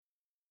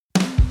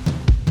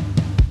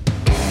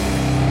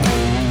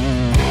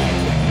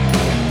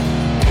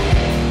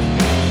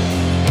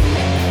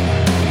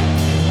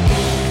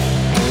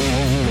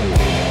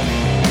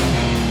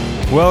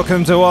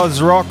Welcome to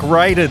Oz Rock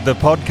Rated, the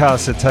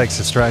podcast that takes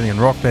Australian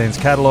rock bands'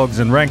 catalogues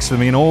and ranks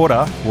them in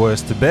order,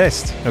 worst to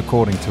best,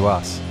 according to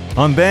us.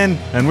 I'm Ben,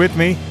 and with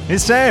me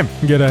is Sam.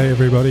 G'day,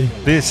 everybody.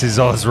 This is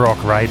Oz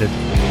Rock Rated.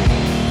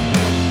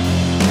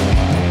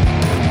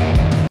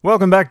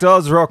 Welcome back to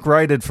Oz Rock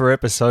Rated for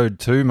episode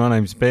 2. My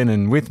name's Ben,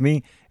 and with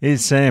me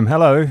is Sam.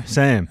 Hello,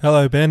 Sam.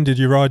 Hello, Ben. Did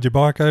you ride your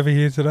bike over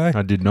here today?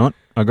 I did not.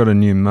 I got a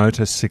new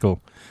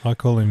motorcycle. I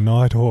call him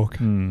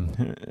Nighthawk,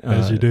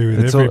 as you do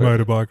with every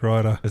motorbike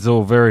rider. It's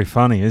all very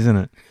funny, isn't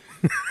it?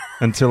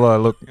 until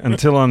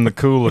I'm the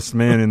coolest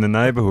man in the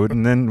neighbourhood,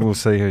 and then we'll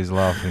see who's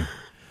laughing.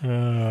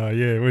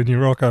 Yeah, when you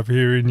rock up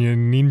here in your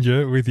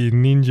Ninja, with your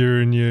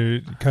Ninja and your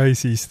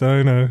Casey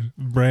Stoner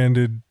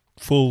branded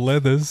full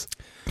leathers.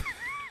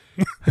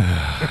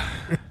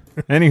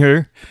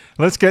 Anywho,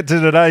 let's get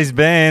to today's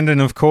band, and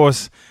of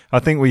course, I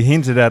think we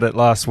hinted at it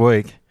last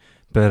week,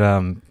 but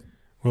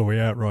well,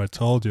 we outright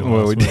told you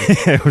last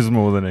week. It was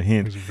more than a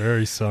hint. It was a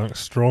very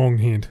strong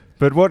hint.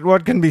 But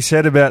what can be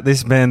said about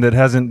this band that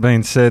hasn't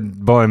been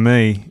said by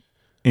me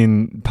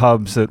in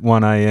pubs at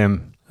 1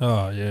 a.m?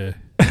 Oh, yeah.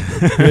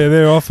 Yeah,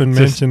 they're often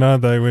mentioned,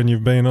 aren't they, when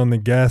you've been on the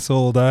gas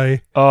all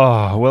day?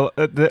 Oh, well,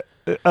 are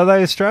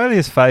they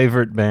Australia's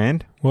favourite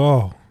band?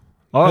 Whoa.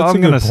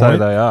 I'm going to say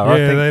they are.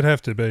 Yeah, they'd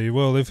have to be.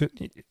 Well,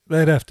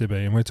 they'd have to be,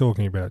 and we're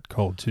talking about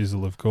Cold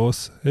Chisel, of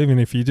course. Even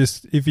if you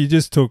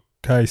just took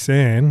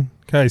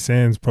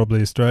K-San's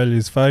probably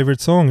Australia's favourite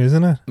song,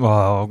 isn't it?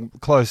 Well,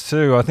 close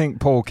to. I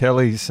think Paul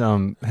Kelly's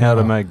How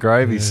to Make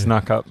Gravy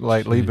snuck up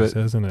lately. Jeez,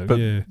 hasn't it?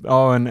 Yeah.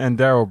 Oh, and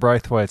Daryl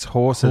Braithwaite's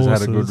Horses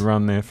had a good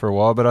run there for a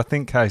while, but I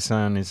think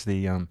K-San is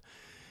the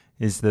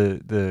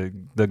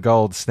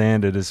gold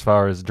standard as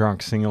far as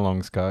drunk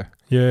sing-alongs go.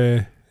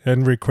 Yeah,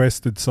 and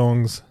requested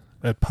songs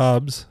at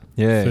pubs.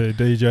 Yeah. For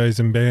DJs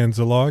and bands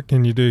alike.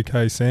 Can you do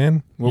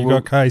K-San? You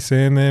got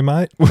K-San there,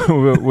 mate?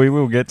 We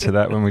will get to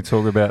that when we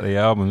talk about the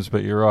albums,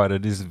 but you're right,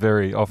 it is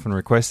very often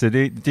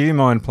requested. Do you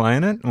mind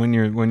playing it when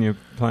you're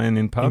playing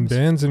in pubs? In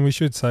bands, and we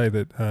should say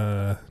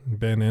that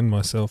Ben and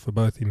myself are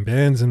both in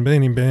bands and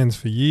been in bands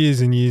for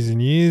years and years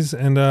and years,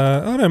 and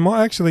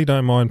I actually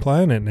don't mind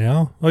playing it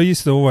now. I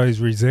used to always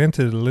resent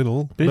it a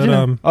little. Did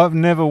you? I've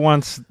never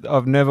once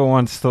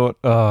thought,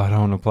 I don't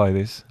want to play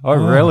this. I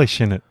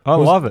relish in it. I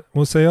love it.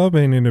 Well, see, I've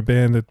been in a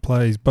band that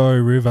plays Bow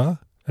River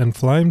and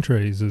Flame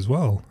Trees as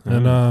well.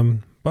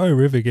 And Bow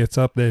River gets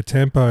up there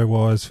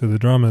tempo-wise for the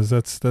drummers.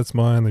 That's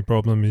my only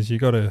problem is you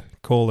got to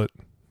call it,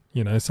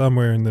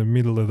 somewhere in the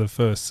middle of the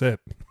first set.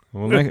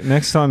 Well,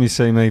 next time you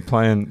see me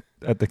playing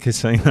at the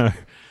casino,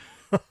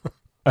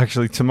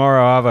 actually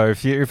tomorrow Arvo,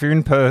 if you're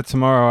in Perth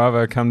tomorrow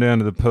Arvo, come down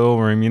to the Pearl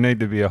Room. You need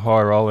to be a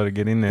high roller to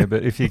get in there,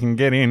 but if you can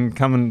get in,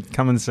 come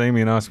and see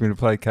me and ask me to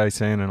play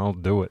K-San and I'll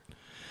do it.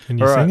 Can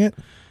you sing it?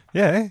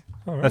 Yeah.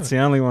 Right. That's the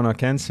only one I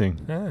can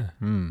sing. Yeah,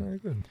 very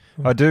good.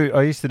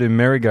 I used to do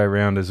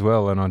merry-go-round as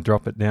well, and I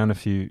drop it down a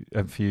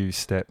few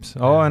steps.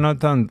 Yeah. Oh, and I've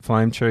done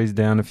Flame Trees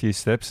down a few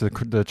steps,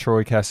 the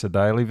Troy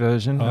Cassar-Daly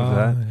version of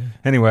that. Yeah.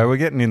 Anyway, we're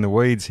getting in the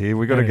weeds here.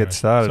 We've got to get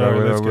started.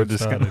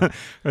 Started.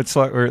 It's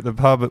like we're at the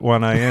pub at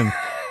 1 a.m.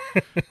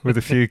 with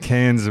a few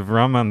cans of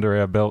rum under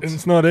our belts.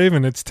 It's not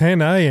even. It's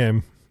 10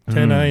 a.m.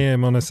 10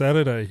 a.m. on a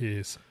Saturday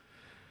here.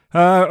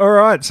 All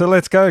right, so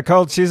let's go.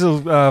 Cold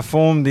Chisel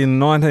formed in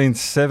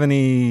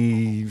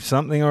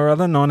 1970-something or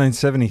other.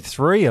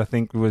 1973, I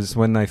think, was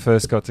when they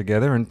first got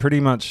together, and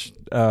pretty much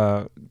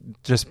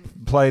just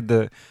played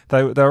they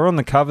were on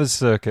the covers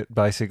circuit,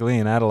 basically,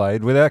 in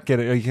Adelaide.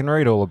 You can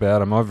read all about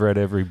them. I've read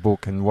every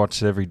book and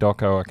watched every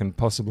doco I can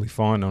possibly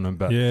find on them.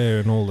 But yeah,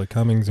 and all the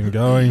comings and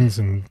goings,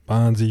 and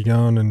Barnesy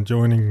going and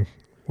joining...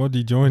 What did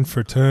he join?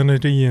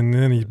 Fraternity, and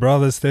then his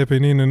brother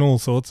stepping in, and all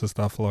sorts of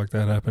stuff like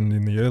that happened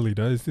in the early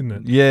days, didn't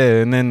it?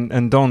 Yeah,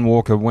 and Don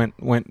Walker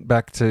went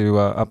back to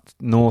up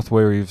north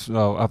where he was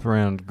up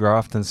around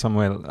Grafton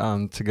somewhere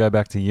to go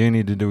back to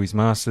uni to do his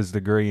master's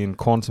degree in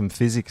quantum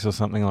physics or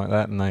something like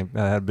that, and they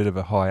had a bit of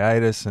a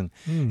hiatus. And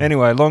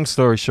anyway, long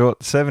story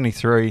short,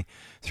 73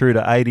 through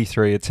to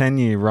 83, a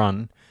 10-year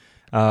run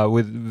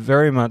with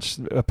very much,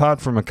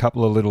 apart from a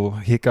couple of little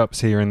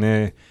hiccups here and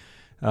there.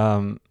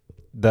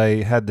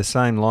 They had the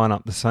same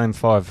lineup, the same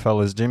five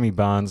fellas: Jimmy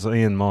Barnes,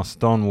 Ian Moss,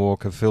 Don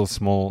Walker, Phil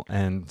Small,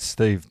 and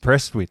Steve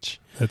Prestwich.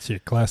 That's your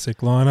classic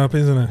lineup,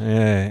 isn't it?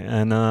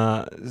 Yeah, and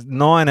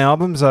 9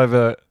 albums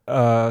over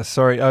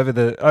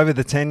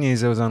the 10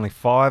 years. There was only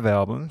 5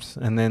 albums,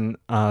 and then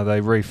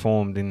they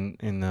reformed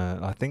in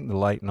I think the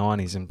late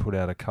 90s and put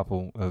out a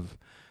couple of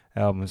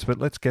albums. But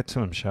let's get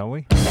to them, shall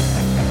we?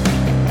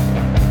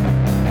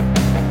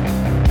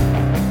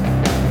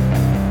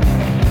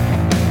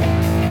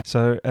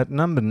 So at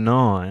number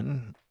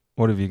 9,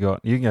 what have you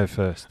got? You go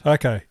first.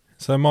 Okay,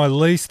 so my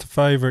least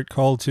favourite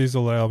Cold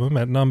Chisel album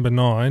at number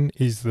 9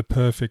 is The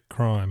Perfect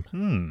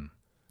Crime,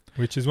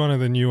 which is one of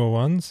the newer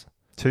ones.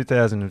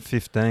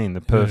 2015,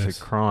 The Perfect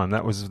Crime.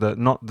 That was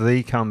not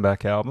the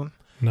comeback album.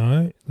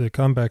 No, the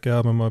comeback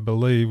album, I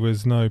believe,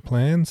 was No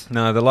Plans.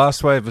 No, the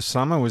Last Wave of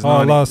Summer was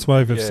Last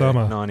Wave of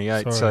Summer.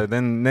 98. Sorry. So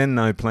then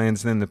No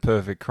Plans, then The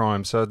Perfect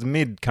Crime. So it's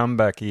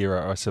mid-comeback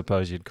era, I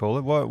suppose you'd call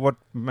it. What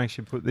makes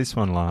you put this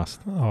one last?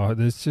 Oh,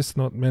 there's just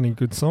not many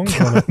good songs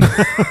on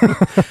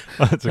it.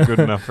 That's a good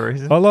enough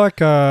reason. I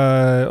like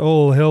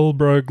All Hell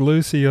Broke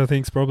Lucy, I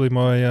think is probably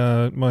my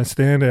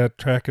standout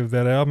track of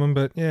that album.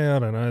 But yeah, I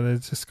don't know. They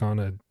just kind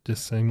of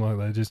just seem like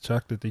they just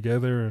chucked it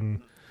together,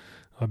 and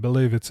I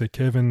believe it's a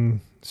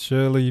Kevin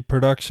Shirley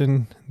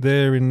production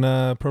there in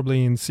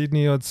probably in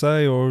Sydney, I'd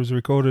say, or it was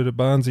recorded at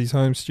Barnsley's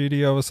home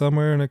studio or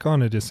somewhere, and it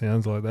kind of just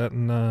sounds like that.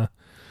 And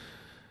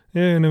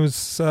and it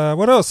was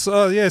what else?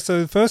 Oh yeah,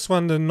 so the first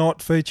one to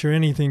not feature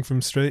anything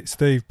from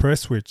Steve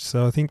Presswich,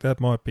 so I think that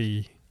might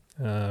be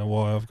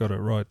why I've got it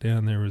right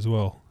down there as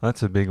well.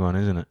 That's a big one,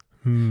 isn't it?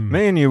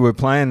 Me and you were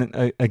playing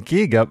a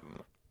gig up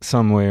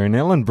somewhere in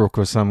Ellenbrook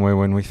or somewhere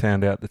when we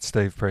found out that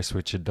Steve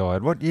Presswich had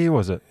died. What year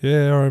was it?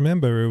 Yeah, I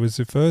remember. It was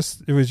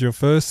your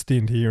first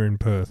stint here in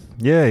Perth.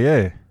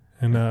 Yeah.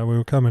 And we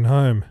were coming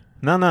home.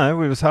 No,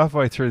 we was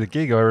halfway through the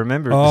gig. I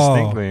remember it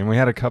distinctly, and we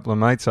had a couple of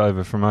mates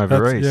over from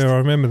over east. Yeah, I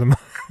remember them.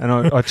 And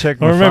I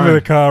checked my I remember phone.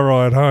 the car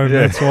ride home,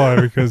 that's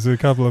why, because a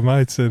couple of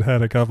mates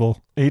had a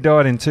couple. He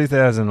died in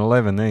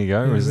 2011, there you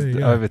go. Yeah, it was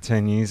over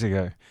 10 years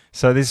ago.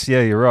 So this,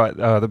 you're right.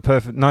 The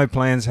perfect No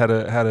Plans had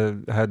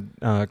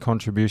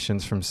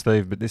contributions from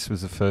Steve, but this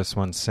was the first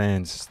one,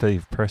 sans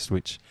Steve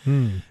Presswich.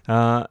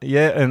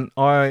 And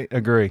I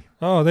agree.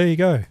 Oh, there you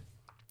go.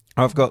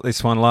 I've got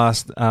this one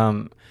last.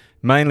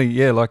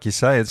 Mainly, like you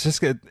say, it's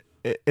just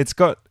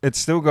it's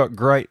still got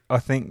great, I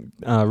think,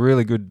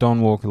 really good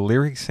Don Walker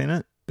lyrics in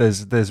it.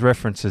 There's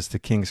references to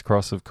King's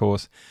Cross, of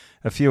course,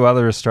 a few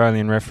other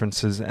Australian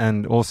references,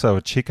 and also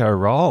a Chico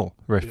Roll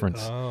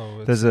reference.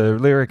 There's a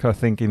lyric, I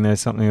think, in there,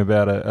 something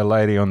about a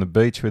lady on the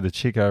beach with a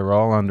Chico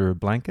Roll under a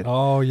blanket.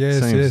 Oh,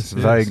 yes, Seems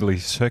vaguely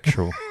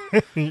sexual.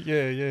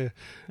 Yeah.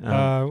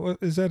 What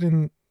is that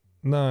in?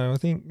 No, I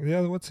think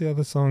what's the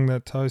other song?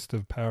 That Toast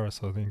of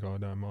Paris. I think I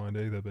don't mind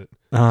either, but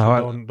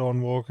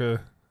Don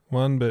Walker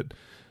one. But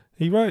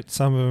he wrote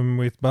some of them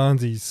with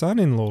Barnsley's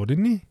son-in-law,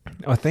 didn't he?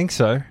 I think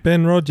so.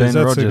 Ben Rogers.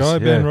 That's the guy. Yeah.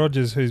 Ben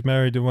Rogers, who's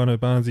married to one of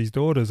Barnsley's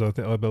daughters, I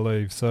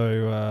believe.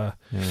 So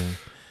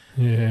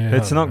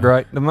it's not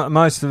great.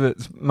 Most of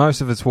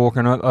it's Walker,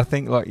 and I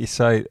think, like you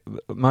say,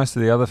 most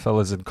of the other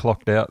fellas had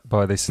clocked out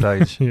by this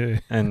stage. Yeah.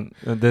 And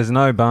there's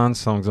no Barnes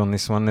songs on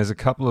this one. There's a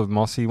couple of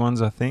Mossy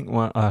ones, I think.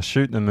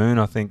 Shoot the Moon,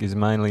 I think, is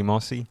mainly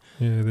Mossy.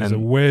 Yeah, there's a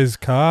Wes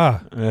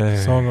Carr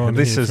song on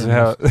this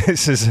here.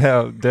 This is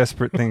how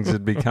desperate things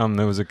had become.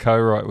 There was a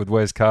co-write with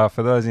Wes Carr.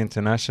 For those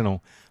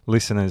international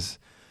listeners,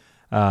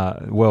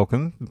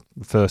 welcome,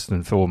 first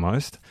and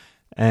foremost.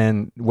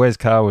 And Wes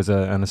Carr was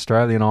an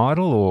Australian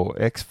Idol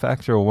or X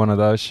Factor or one of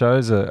those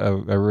shows,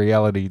 a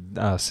reality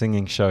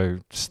singing show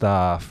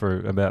star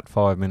for about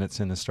 5 minutes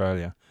in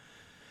Australia.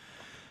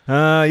 All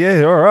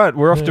right,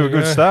 we're off to a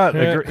good start.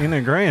 In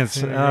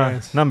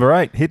agreement. Number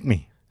 8, hit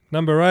me.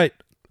 Number 8,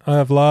 I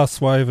have Last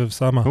Wave of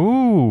Summer.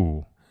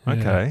 Ooh,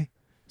 okay. Yeah.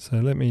 So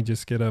let me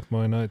just get up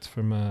my notes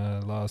from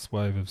Last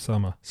Wave of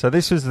Summer. So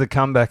this was the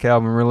comeback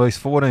album released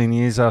 14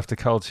 years after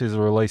Cold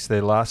Chisel released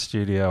their last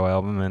studio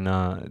album, and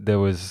there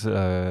was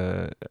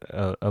a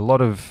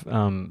lot of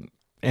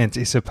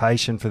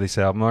anticipation for this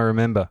album. I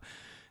remember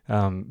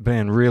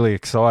being really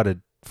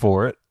excited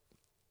for it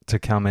to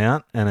come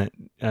out,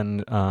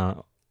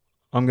 I'll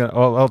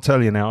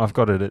tell you now, I've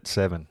got it at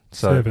 7.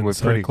 So we're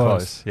pretty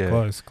close.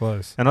 Yeah,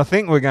 Close. And I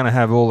think we're going to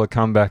have all the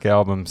comeback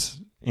albums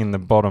in the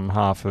bottom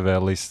half of our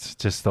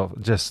list.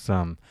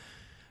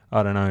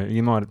 I don't know,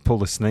 you might pull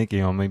the sneaky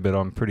on me, but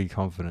I'm pretty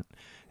confident.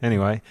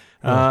 Anyway,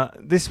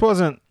 this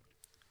wasn't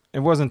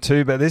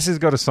too bad. This has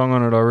got a song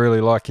on it I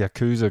really like,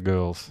 Yakuza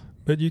Girls.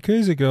 But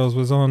Yakuza Girls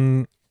was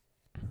on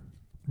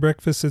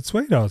Breakfast at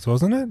Sweethearts,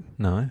 wasn't it?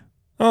 No.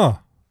 Oh,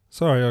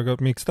 sorry, I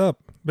got mixed up.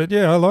 But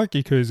yeah, I like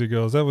Yakuza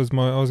Girls. I was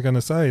going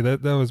to say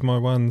that was my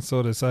one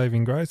sort of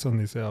saving grace on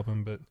this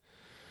album, but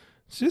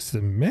it's just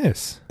a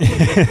mess.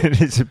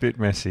 It is a bit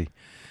messy.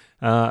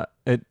 I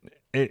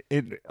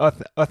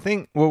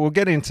think we'll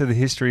get into the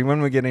history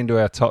when we get into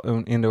our top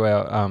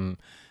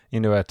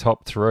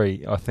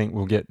three. I think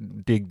we'll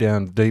dig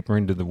down deeper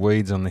into the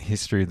weeds on the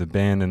history of the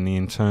band and the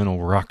internal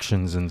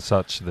ructions and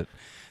such that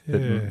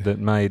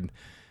made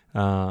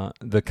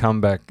the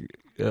comeback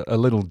a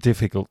little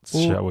difficult,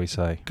 shall we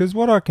say? Because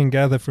what I can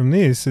gather from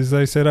this is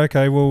they said,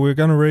 okay, well, we're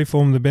going to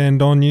reform the band.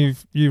 Don, you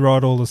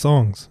write all the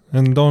songs,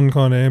 and Don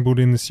kind of ambled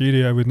in the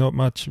studio with not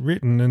much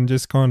written and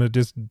just kind of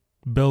just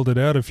belted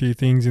out a few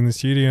things in the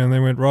studio, and they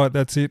went, right,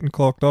 that's it, and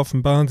clocked off.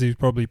 And Barnsley's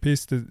probably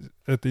pissed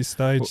at this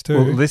stage too.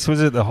 Well, this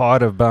was at the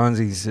height of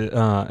Barnsley's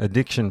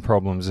addiction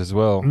problems as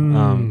well.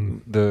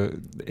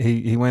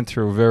 He went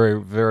through a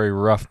very, very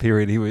rough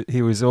period.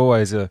 He was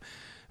always a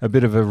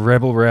bit of a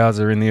rebel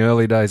rouser in the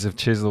early days of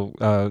Chisel,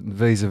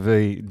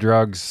 vis-a-vis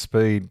drugs,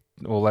 speed,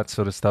 all that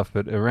sort of stuff.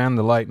 But around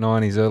the late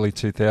 90s, early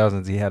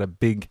 2000s, he had a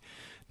big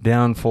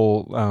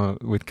downfall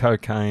with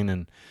cocaine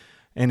and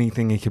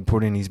anything he could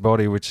put in his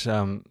body, which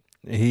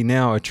he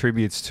now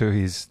attributes to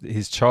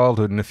his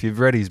childhood. And if you've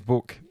read his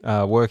book,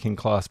 Working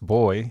Class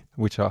Boy,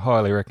 which I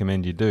highly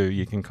recommend you do,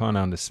 you can kind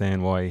of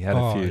understand why he had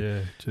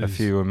a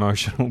few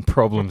emotional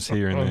problems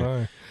here and there.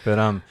 No.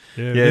 But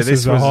this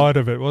is the height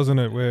of it, wasn't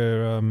it?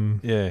 Where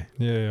yeah,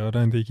 I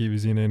don't think he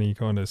was in any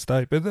kind of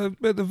state. But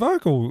the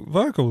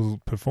vocal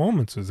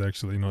performance was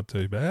actually not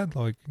too bad.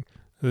 Like,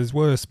 there's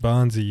worse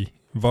Barnesy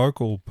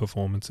vocal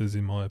performances,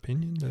 in my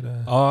opinion.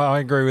 But I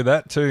agree with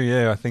that too.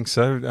 Yeah, I think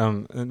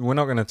so. We're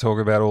not going to talk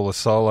about all the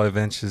solo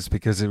ventures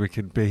because we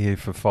could be here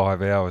for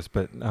 5 hours.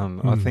 But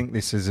I think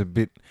this is a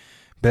bit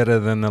better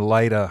than the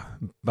later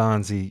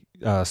Barnesy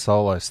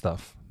solo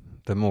stuff.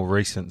 The more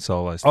recent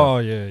solo stuff. Oh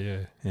yeah,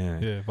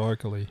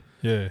 vocally,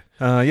 yeah.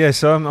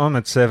 So I'm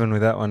at 7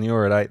 with that one.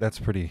 You're at 8. That's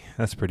pretty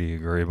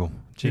agreeable.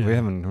 Gee,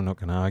 we're not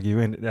going to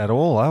argue at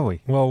all, are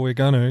we? Well, we're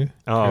going to.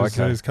 Oh,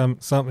 okay. There's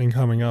something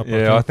coming up.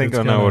 Yeah, I think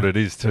I know what it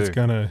is too. It's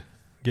going to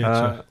get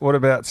you. What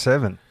about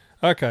 7?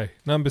 Okay,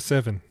 number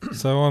 7.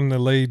 So I'm the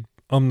lead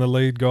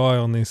guy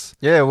on this.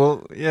 Yeah,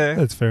 well, yeah.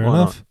 That's fair enough.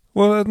 Not?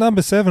 Well, at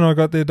number 7, I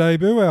got their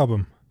debut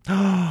album.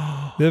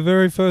 Their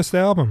very first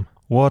album.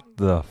 What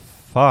the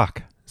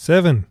fuck?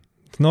 7.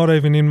 It's not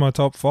even in my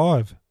top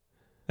 5.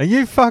 Are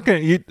you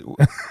fucking...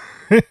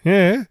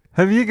 Yeah.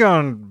 Have you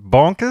gone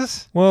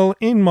bonkers? Well,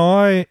 in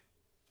my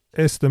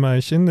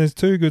estimation, there's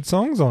 2 good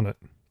songs on it.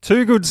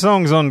 2 good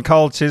songs on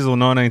Cold Chisel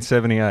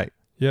 1978.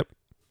 Yep.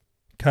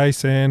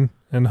 K-San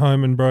and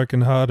Home and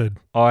Broken Hearted.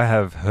 I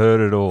have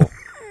heard it all.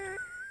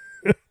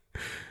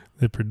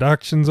 The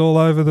production's all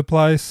over the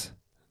place.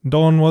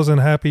 Don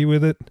wasn't happy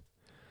with it.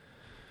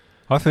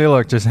 I feel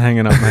like just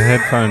hanging up my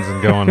headphones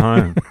and going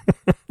home.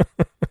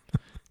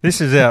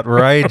 This is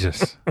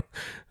outrageous.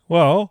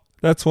 Well,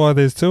 that's why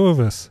there's 2 of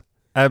us.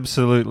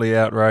 Absolutely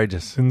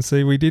outrageous. And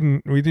see, we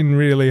didn't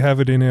really have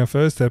it in our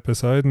first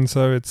episode, and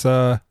so it's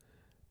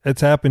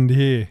happened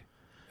here.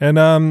 And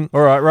all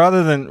right,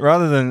 rather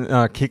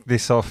than kick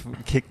this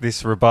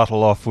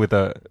rebuttal off with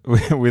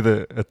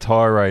a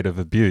tirade of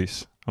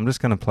abuse, I'm just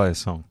going to play a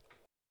song.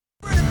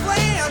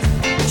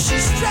 She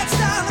stretched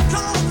down the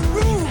corner of the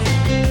room.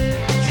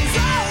 She's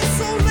all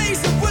so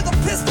lazy with a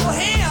pistol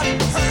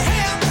hand. Her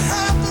hand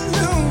behind the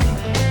loom.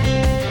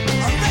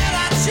 A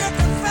red-eyed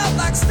chicken felt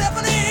like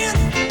stepping in.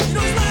 You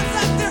know, life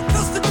like their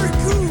customary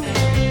cool.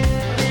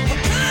 A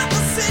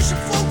conversation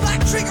flowed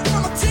like drinking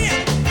from a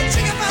tin. A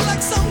chicken felt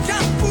like some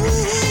kind of fool.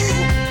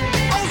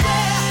 Oh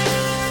yeah,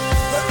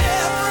 her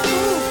every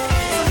move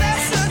was a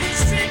lesson in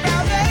street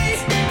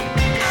ballet.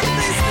 And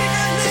they speak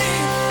her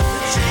name, the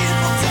cheese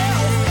will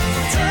tell.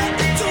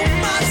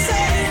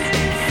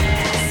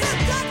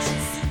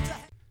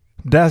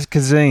 Das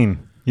Kazine.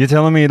 You're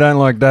telling me you don't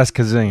like Das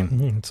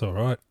Kazine? It's all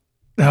right.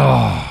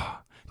 Oh,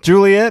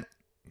 Juliet?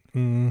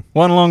 One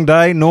Long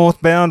Day,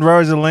 Northbound,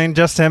 Rosaline,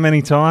 just how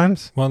many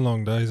times? One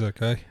Long Day's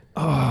okay.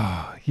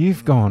 Oh,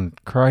 you've gone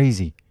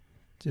crazy.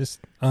 Just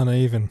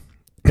uneven.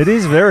 It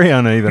is very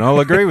uneven, I'll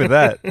agree with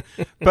that.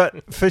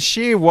 But for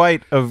sheer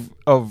weight of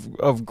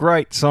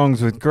great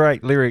songs with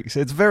great lyrics,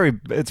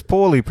 it's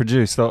poorly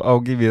produced, I'll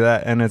give you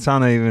that, and it's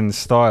uneven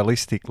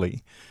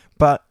stylistically.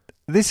 But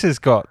this has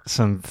got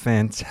some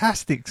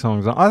fantastic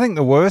songs. I think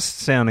the worst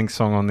sounding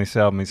song on this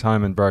album is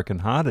Home and Broken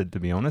Hearted,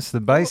 to be honest. The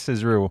bass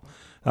is real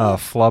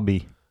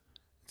flubby.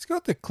 It's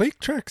got the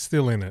click track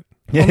still in it.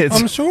 Yeah,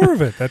 I'm sure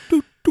of it. That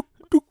dook, dook,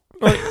 dook.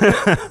 But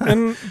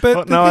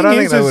no, I don't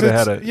think they would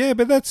have had it. Yeah,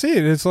 but that's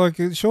it. It's like,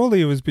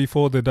 surely it was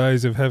before the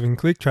days of having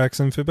click tracks,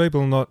 and for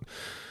people not...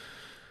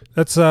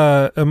 That's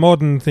a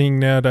modern thing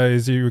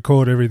nowadays. You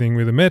record everything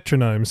with a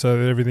metronome so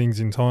that everything's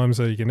in time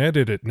so you can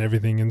edit it and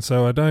everything. And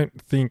so I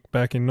don't think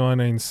back in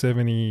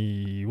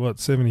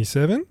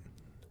 77?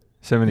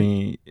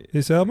 70...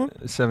 This album?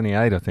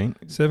 78, I think.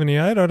 78?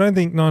 I don't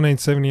think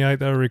 1978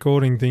 they were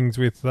recording things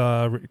with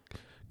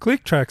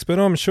click tracks, but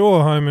I'm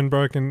sure Home and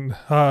Broken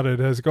Hearted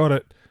has got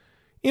it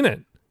in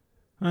it.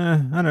 I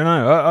don't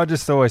know. I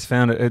just always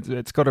found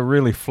it's got a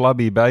really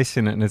flubby bass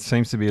in it, and it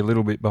seems to be a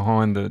little bit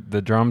behind the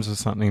drums or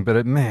something.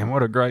 But man,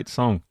 what a great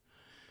song!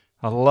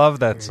 I love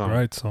that song.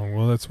 Great song.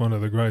 Well, that's one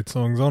of the great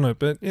songs on it.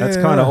 But yeah. That's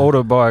kind of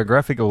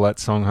autobiographical. That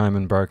song, Home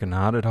and Broken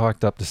Hearted,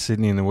 hiked up to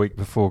Sydney in the week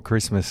before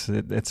Christmas.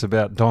 It's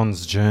about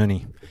Don's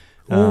journey.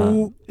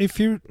 Well,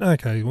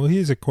 well,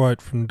 here's a quote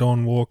from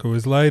Don Walker.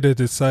 Was later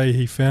to say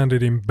he found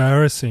it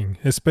embarrassing,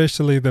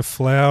 especially the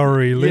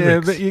flowery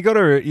lyrics. Yeah, but you got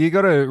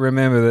to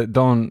remember that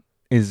Don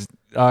is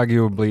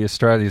arguably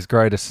Australia's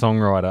greatest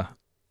songwriter,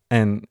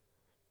 and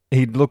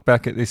he'd look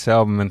back at this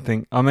album and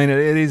think, I mean,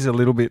 it is a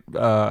little bit,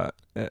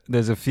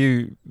 there's a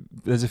few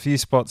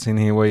spots in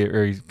here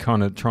where he's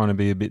kind of trying to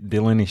be a bit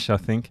Dylanish, I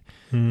think.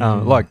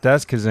 Like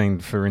Das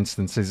Kazine, for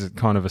instance, is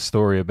kind of a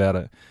story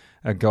about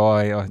a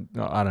guy,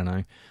 I don't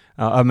know,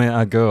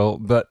 a girl,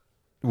 but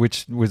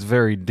which was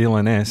very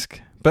Dylan-esque.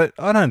 But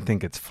I don't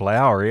think it's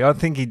flowery. I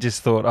think he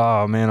just thought,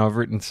 oh man, I've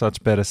written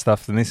such better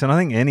stuff than this. And I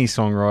think any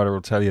songwriter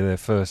will tell you their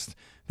first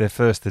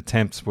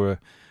attempts were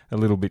a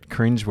little bit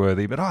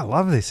cringeworthy. But I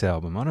love this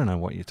album. I don't know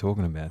what you're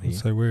talking about here.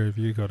 So where have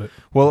you got it?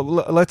 Well,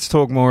 let's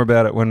talk more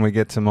about it when we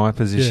get to my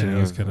position Yeah,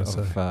 I was of gonna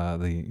say.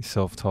 the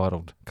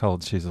self-titled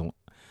Cold Chisel.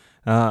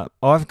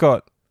 I've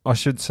got, I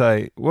should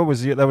say, what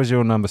was that was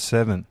your number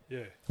 7. Yeah.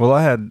 Well,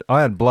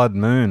 I had Blood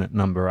Moon at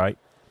number 8.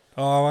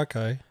 Oh,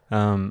 okay.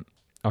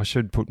 I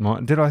should put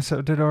my. Did I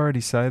already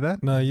say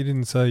that? No, you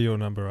didn't say your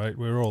number 8.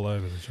 We're all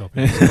over the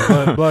shopping.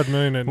 Blood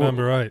Moon at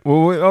number 8.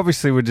 Well,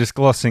 we're just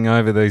glossing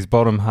over these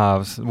bottom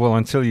halves. Well,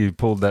 until you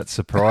pulled that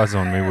surprise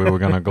on me, we were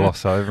going to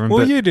gloss over them. Well,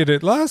 but you did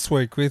it last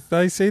week with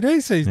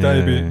ACDC's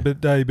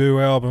debut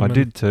album. I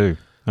did too.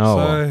 Oh,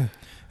 well.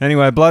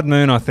 Anyway, Blood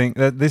Moon, I think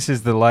that this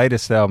is the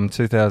latest album,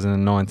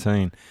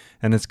 2019,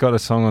 and it's got a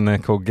song on there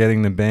called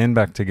Getting the Band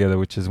Back Together,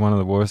 which is one of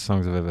the worst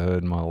songs I've ever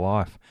heard in my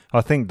life. I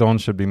think Don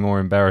should be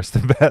more embarrassed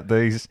about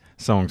these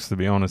songs, to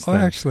be honest.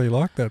 I actually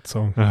like that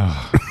song.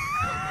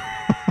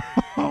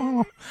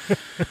 Oh.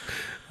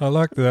 I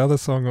like the other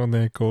song on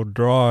there called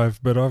Drive,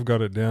 but I've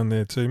got it down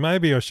there too.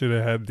 Maybe I should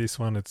have had this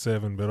one at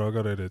 7, but I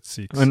got it at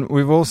 6. And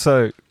we've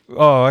also...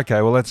 Oh,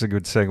 okay, well, that's a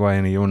good segue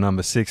into your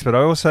number 6, but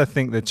I also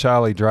think that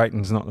Charlie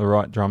Drayton's not the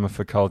right drummer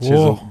for Cold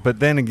Chisel. Whoa. But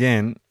then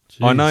again...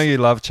 Jeez. I know you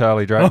love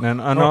Charlie Drayton,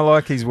 and I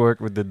like his work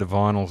with the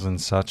Divinals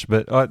and such,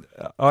 but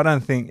I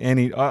don't think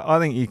I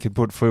think you could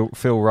put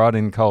Phil Rudd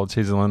in Cold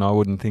Chisel, and I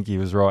wouldn't think he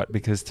was right,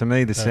 because to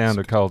me the sound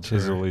of Cold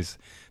Chisel is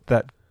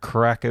that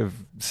crack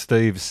of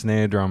Steve's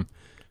snare drum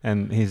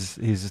and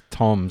his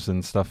toms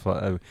and stuff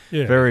like that.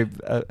 Yeah. Very.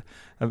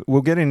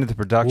 We'll get into the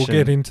production.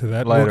 We'll get into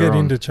that. Later We'll get on.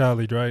 into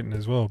Charlie Drayton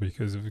as well,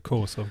 because of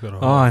course I've got a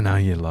Oh, I know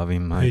you love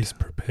him, mate. piece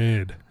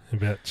prepared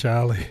about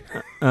Charlie.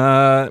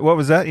 What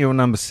was that? Your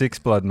number 6,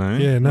 Blood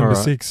Moon? Yeah, number All right.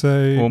 6.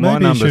 So Well, my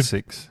maybe number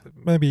 6.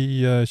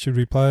 Maybe should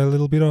we play a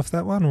little bit off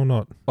that one or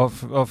not?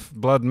 Off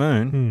Blood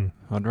Moon?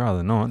 I'd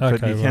rather not, Okay,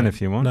 but you can right.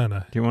 if you want. No.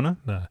 Do you want to?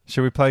 No.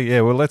 Should we play? Yeah,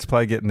 well, let's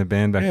play Getting the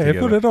Band Back Together.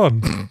 Yeah, put it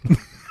on.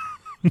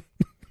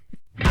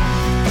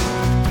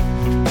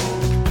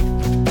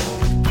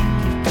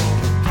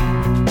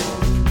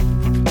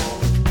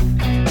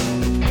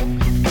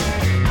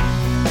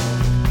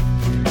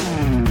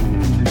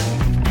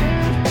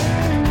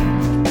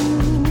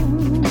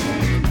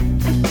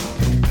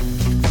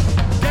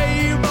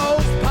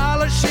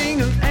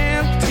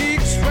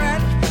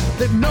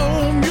 That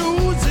no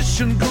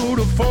musician could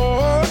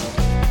afford.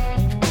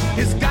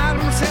 He's got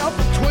himself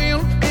a twin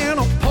and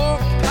a pork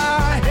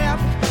pie hat.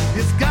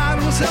 He's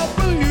got himself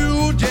a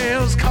new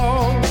jazz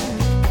chord.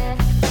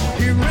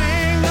 He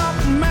rang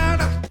up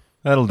matter.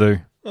 That'll do.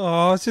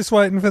 Oh, I was just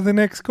waiting for the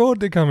next chord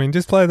to come in.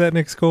 Just play that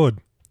next chord.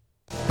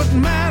 But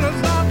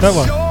matter's not That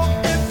one.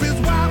 sure if his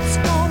wife's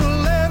gonna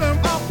let him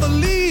off the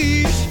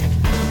leash.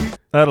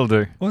 That'll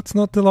do. What's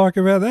not to like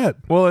about that?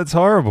 Well, it's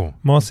horrible.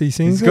 Mossy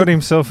sings He's got it.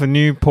 himself a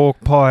new pork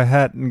pie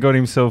hat and got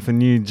himself a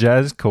new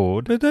jazz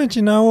chord. But don't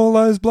you know all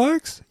those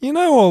blokes? You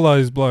know all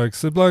those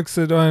blokes. The blokes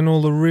that own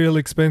all the real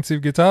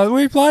expensive guitars.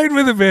 We played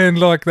with a band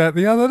like that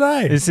the other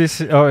day. Is this?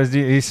 Oh, is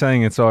he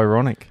saying it's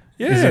ironic?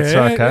 Yeah, Is it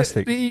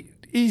sarcastic?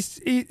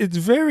 It's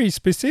very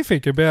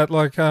specific about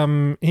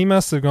he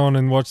must have gone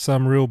and watched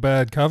some real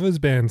bad covers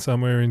band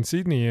somewhere in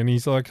Sydney, and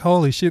he's like,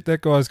 holy shit, that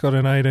guy's got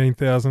an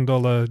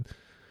 $18,000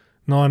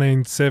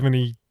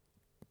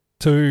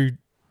 1972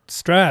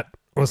 Strat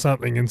or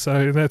something, and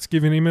so that's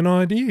giving him an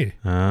idea.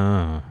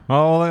 Oh,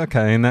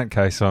 okay. In that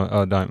case,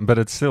 I don't. But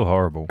it's still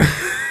horrible.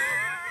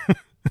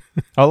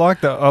 I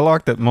like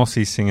that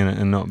Mossy's singing it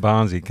and not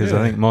Barnsey, because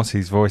I think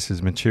Mossy's voice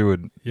has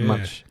matured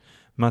much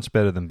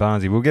better than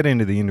Barnsey. We'll get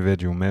into the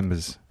individual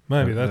members.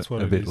 Maybe that's what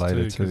a it bit is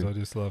later because too. I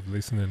just love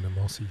listening to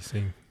Mossy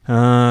sing.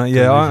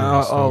 Yeah,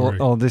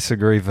 I'll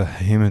disagree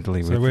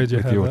vehemently So where'd you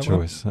with have your that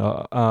one? choice.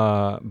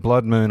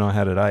 Blood Moon, I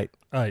had at 8.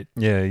 8.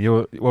 Yeah,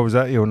 what was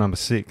that? Your number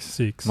 6.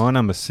 6. My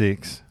number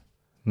 6.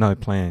 No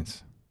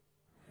Plans.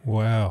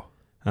 Wow.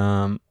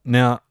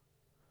 Now,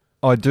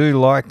 I do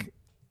like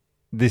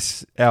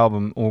this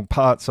album, or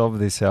parts of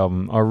this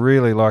album. I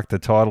really like the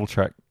title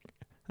track.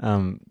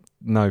 No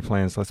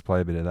Plans. Let's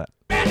play a bit of that.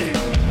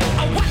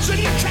 I'm watching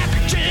the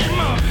traffic jam.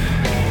 I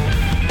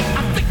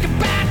think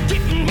about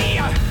getting me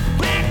a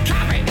black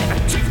coffee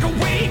and take a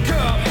wake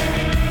up.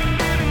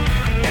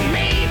 And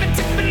maybe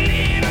tipping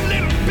in a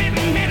little bit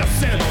of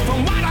medicine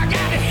from what I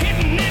got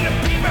hidden in a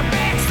paper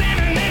bag,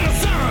 standing in the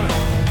sun,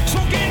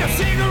 smoking a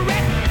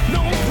cigarette,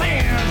 no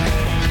plan.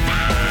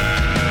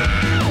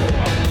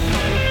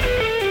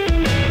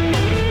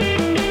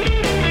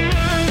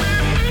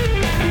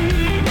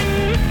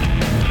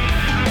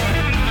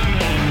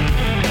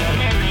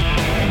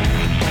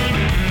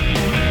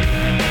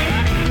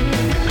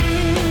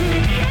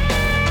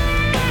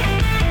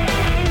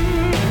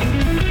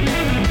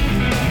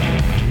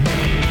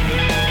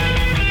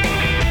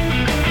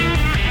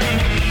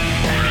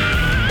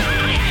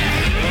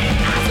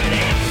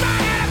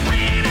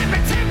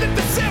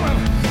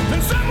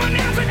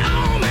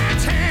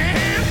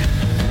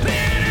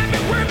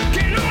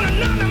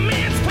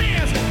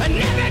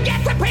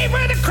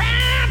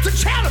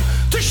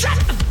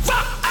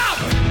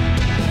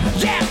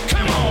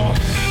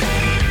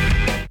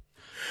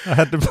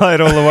 had to play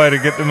it all the way to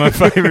get to my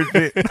favourite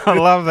bit. I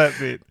love that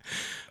bit.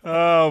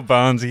 Oh,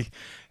 Barnesy.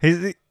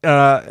 He's,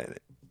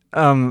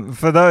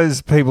 for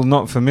those people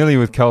not familiar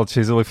with Cold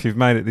Chisel, if you've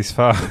made it this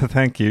far,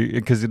 thank you,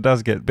 because it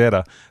does get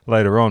better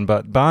later on.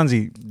 But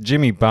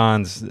Jimmy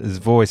Barnes'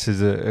 voice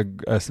is a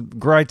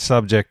great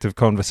subject of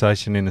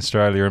conversation in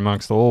Australia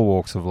amongst all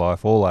walks of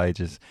life, all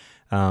ages,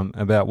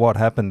 about what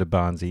happened to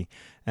Barnesy.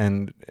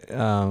 And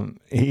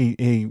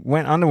he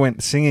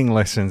underwent singing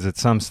lessons at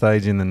some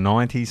stage in the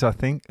 90s, I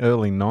think,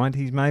 early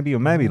 90s maybe, or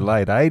maybe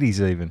late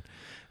 80s even,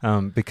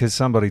 because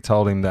somebody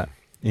told him that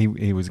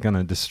he was going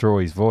to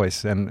destroy his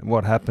voice. And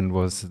what happened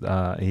was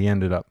he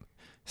ended up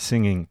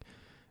singing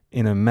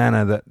in a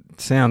manner that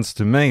sounds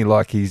to me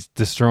like he's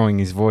destroying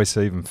his voice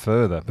even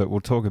further. But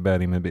we'll talk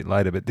about him a bit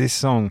later. But this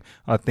song,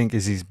 I think,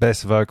 is his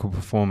best vocal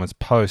performance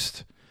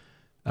post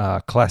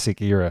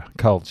classic era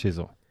Cold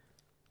Chisel.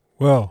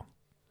 Well,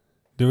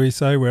 do we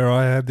say where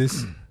I had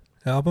this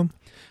album?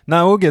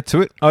 No, we'll get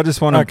to it. I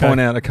just want to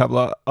point out a couple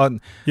of...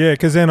 yeah,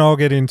 because then I'll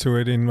get into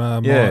it in my...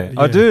 Yeah,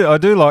 I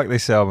do like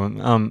this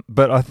album,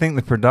 but I think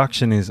the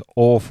production is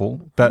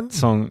awful. That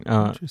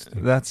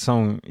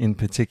song in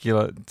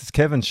particular, it's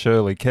Kevin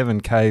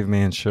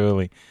Caveman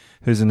Shirley,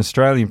 who's an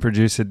Australian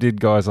producer, did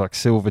guys like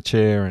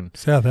Silverchair and...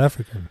 South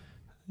African.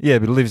 Yeah,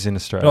 but lives in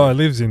Australia. Oh, he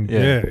lives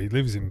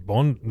in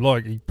Bondi.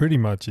 Like,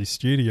 his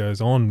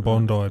studio's on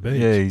Bondi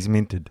Beach. Yeah, he's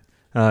minted.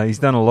 He's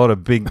done a lot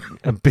of big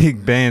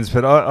bands,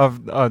 but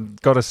I've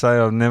got to say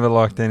I've never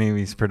liked any of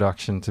his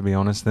production, to be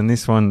honest. And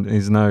this one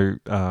is no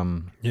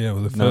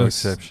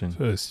exception.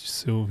 First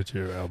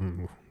Silverchair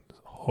album was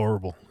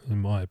horrible, in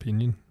my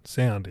opinion,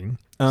 sounding.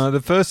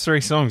 The first three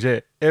songs,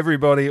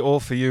 Everybody, All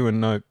For You, and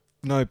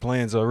No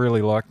Plans, I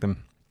really like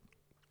them.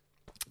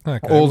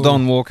 Okay, All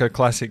Don Walker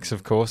classics,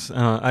 of course.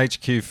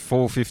 HQ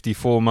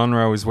 454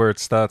 Munro is where it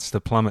starts to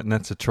plummet, and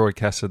that's a Troy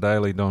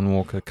Casadale Don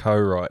Walker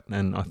co-write,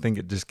 and I think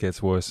it just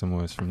gets worse and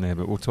worse from there,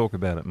 but we'll talk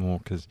about it more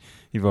because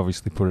you've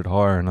obviously put it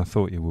higher, and I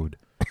thought you would.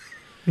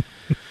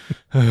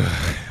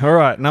 All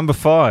right, number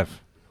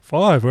 5.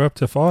 5, we're up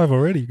to 5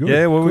 already. Good.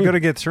 Yeah, well, Good. we've got to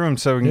get through them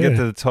so we can get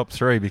to the top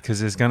 3 because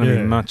there's going to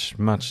be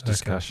much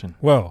discussion.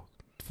 Well,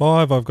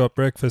 5, I've got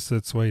Breakfast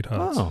at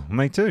Sweethearts. Oh,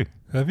 me too.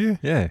 Have you?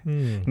 Yeah.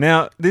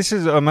 Now, this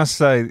is, I must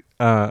say,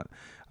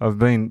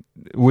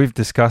 we've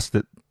discussed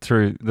it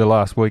through the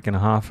last week and a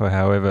half,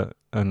 however,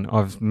 and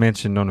I've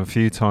mentioned on a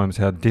few times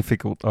how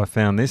difficult I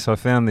found this. I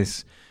found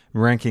this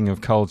ranking of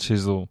Cold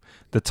Chisel,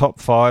 the top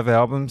 5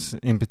 albums,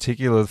 in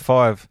particular, the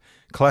 5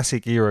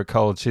 classic era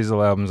Cold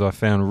Chisel albums I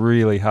found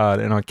really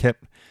hard, and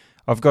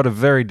I've got a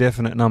very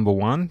definite number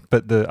 1,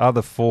 but the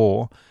other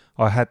 4,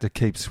 I had to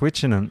keep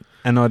switching them.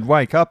 And I'd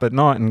wake up at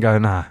night and go,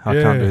 nah, I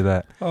can't do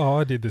that. Oh,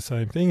 I did the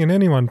same thing. And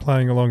anyone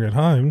playing along at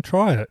home,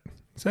 try it.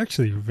 It's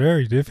actually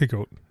very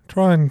difficult.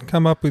 Try and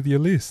come up with your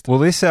list. Well,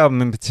 this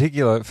album in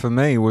particular, for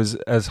me, was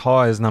as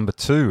high as number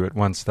 2 at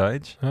one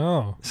stage.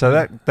 Oh. So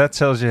that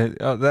tells you,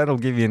 that'll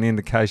give you an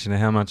indication of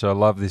how much I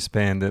love this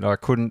band, that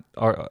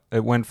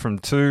it went from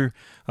 2,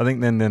 I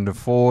think, then to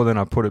 4, then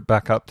I put it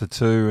back up to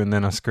 2, and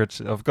then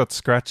I've got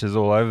scratches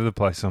all over the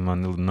place on my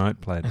little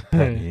notepad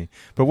here.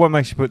 But what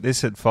makes you put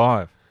this at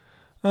 5?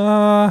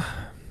 I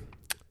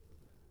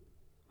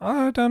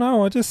don't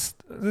know. This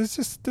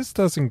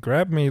doesn't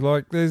grab me.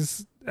 Like,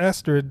 there's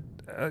Astrid,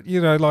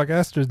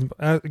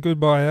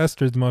 Goodbye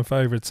Astrid's my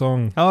favourite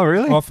song. Oh,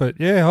 really? Off it.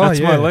 Yeah.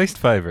 That's my least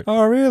favourite.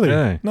 Oh, really?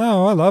 Yeah.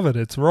 No, I love it.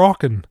 It's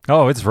rocking.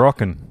 Oh, it's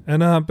rocking.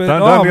 And don't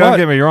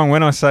get me wrong.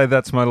 When I say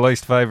that's my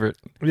least favourite,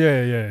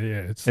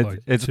 yeah.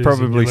 It's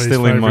probably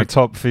still in my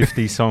top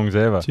 50 songs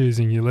ever.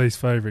 Choosing your least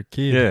favourite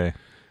kid.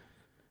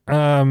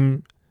 Yeah.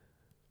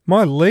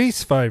 My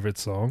least favourite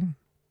song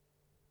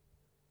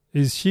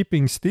is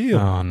Shipping Steel.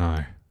 Oh,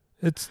 no.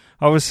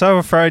 I was so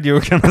afraid you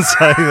were going to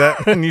say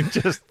that, and you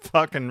just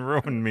fucking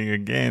ruined me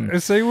again.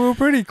 See, we were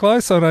pretty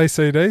close on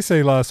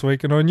AC/DC last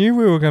week, and I knew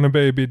we were going to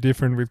be a bit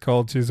different with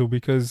Cold Chisel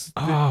because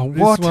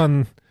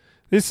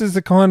this is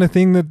the kind of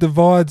thing that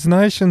divides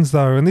nations,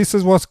 though, and this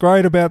is what's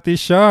great about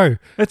this show.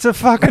 It's a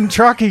fucking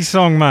trucky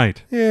song,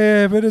 mate.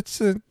 Yeah, but it's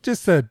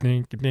just that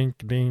dink,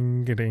 dink,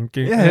 dink, dink.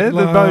 Yeah, the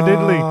Bo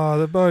Diddley. Oh,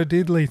 the Bo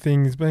Diddley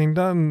thing's been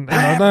done.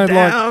 And I don't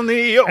down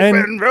the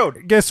open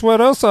road. Guess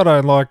what else I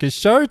don't like is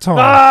Showtime.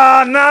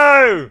 Ah,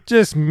 no!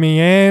 Just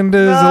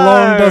meanders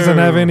along, doesn't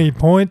have any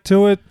point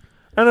to it.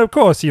 And of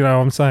course,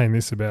 I'm saying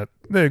this about,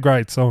 they're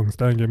great songs,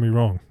 don't get me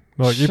wrong.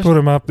 Like, you put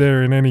them up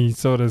there in any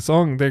sort of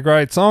song, they're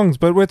great songs,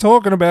 but we're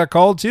talking about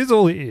Cold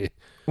Chisel here.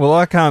 Well,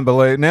 I can't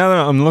believe, now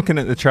that I'm looking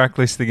at the track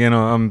list again,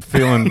 I'm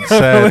feeling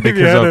sad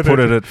because I put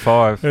it at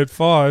 5. At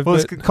 5. Well,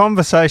 it's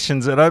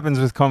Conversations, it opens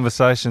with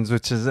Conversations,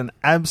 which is an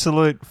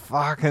absolute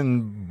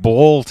fucking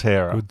ball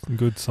terror.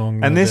 Good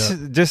song. And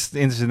just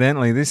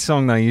incidentally, this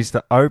song they used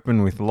to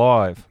open with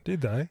live.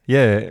 Did they?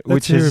 Yeah.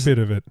 Let's hear a bit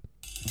of it.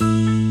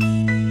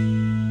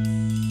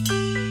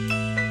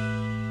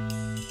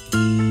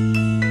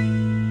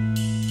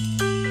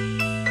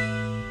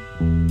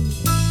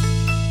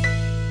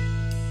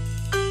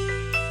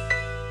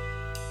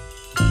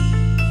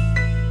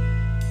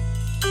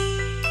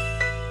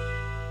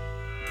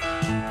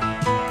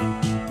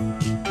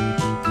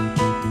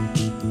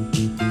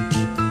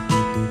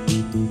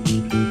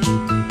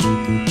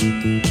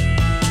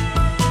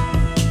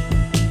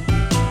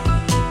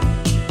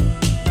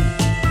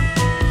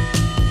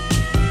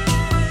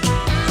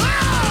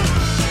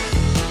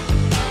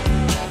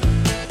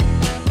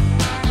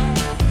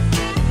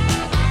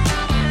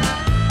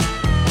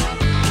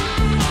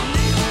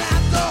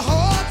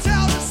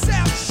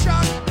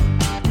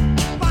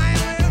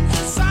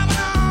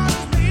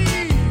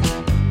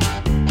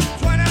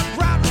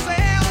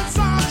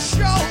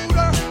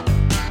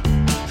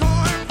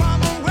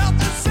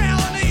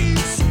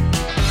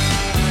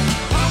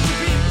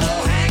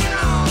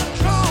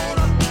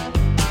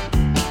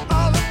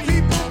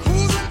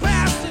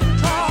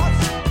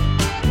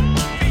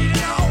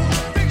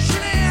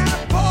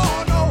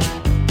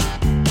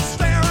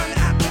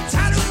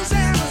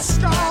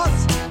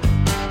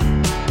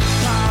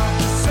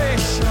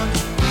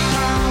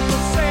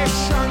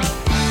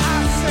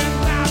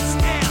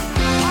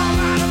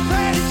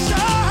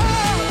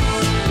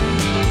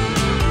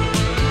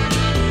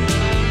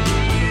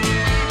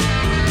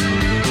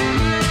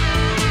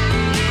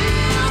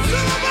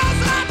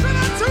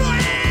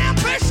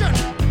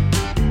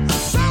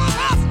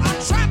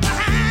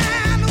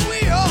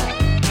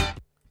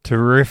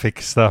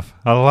 Terrific stuff.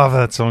 I love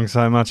that song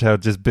so much, how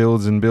it just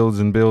builds and builds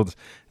and builds.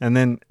 And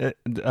then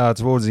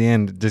towards the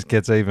end, it just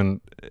gets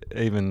even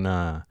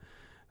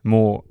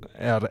more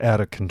out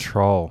of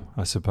control,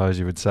 I suppose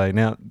you would say.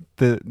 Now,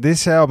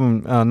 this album,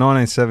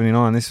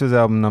 1979, this was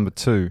album number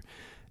 2,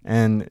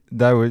 and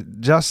they were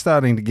just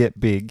starting to get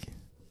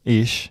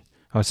big-ish,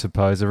 I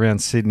suppose, around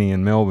Sydney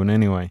and Melbourne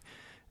anyway.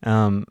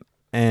 And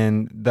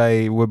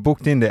they were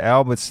booked into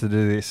Albert's to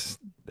do this,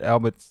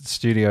 Albert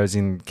Studios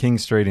in King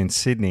Street in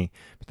Sydney,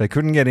 but they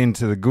couldn't get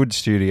into the good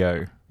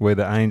studio where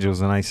the Angels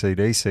and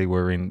AC/DC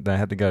were in. They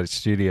had to go to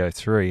Studio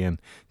 3,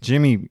 and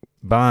Jimmy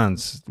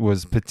Barnes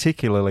was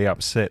particularly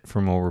upset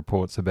from all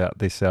reports about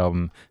this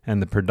album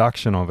and the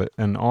production of it,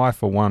 and I,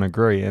 for one,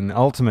 agree, and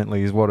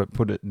ultimately is what it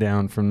put it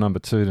down from number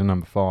 2 to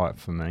number 5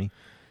 for me.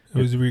 It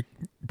was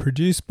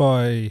produced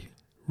by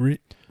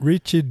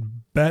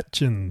Richard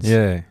Batchins.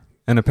 Yeah.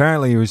 And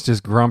apparently he was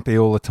just grumpy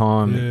all the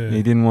time. Yeah.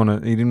 He didn't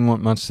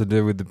want much to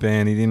do with the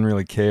band. He didn't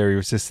really care. He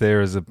was just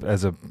there as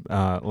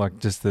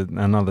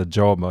another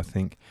job, I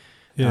think.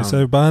 Yeah,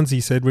 so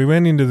Barnesy said, we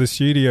went into the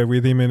studio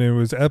with him and it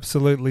was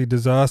absolutely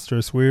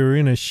disastrous. We were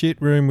in a shit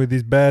room with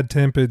his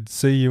bad-tempered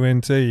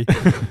CUNT.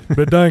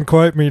 But don't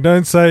quote me.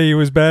 Don't say he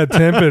was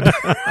bad-tempered.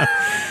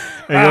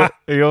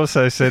 He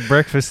also said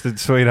breakfast at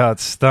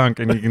Sweethearts stunk,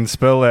 and you can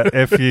spell that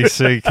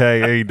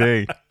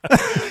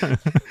Fucked.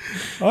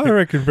 I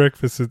reckon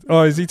Breakfast at...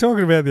 Oh, is he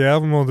talking about the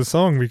album or the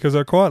song? Because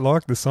I quite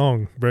like the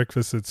song,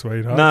 Breakfast at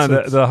Sweethearts.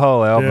 No, the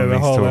whole album yeah, the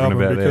he's whole talking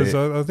album, about because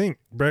there. I think,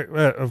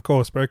 of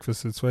course,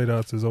 Breakfast at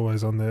Sweethearts is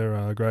always on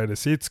their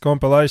greatest hits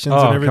compilations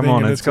and everything. Oh, come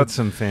on, and it's got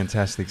some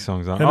fantastic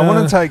songs on. And, I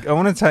want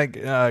to take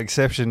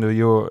exception to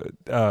your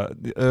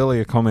the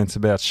earlier comments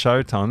about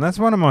Showtime. That's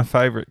one of my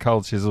favourite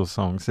Cold Chisel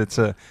songs. It's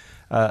a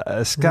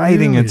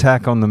scathing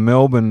attack on the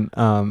Melbourne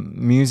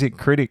music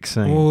critic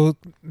scene. Well,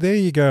 there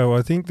you go.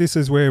 I think this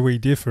is where we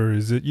differ,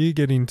 is that you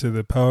get into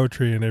the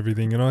poetry and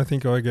everything, and I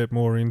think I get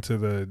more into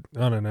the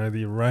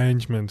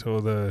arrangement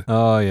or the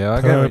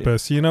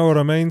purpose. You know what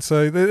I mean?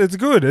 So it's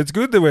good. It's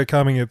good that we're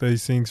coming at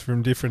these things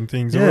from different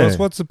things. Yeah. Or else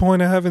what's the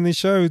point of having this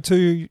show?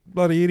 Two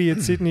bloody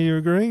idiots sitting here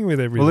agreeing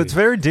with everything. Well, it's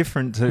very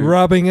different to...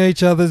 rubbing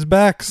each other's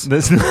backs.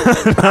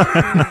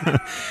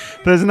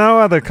 There's no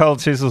other Cold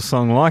Chisel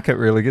song like it,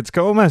 really. It's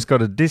almost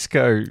got a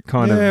disco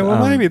kind of... Yeah,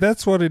 well, maybe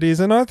that's what it is.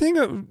 And I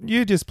think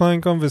you're just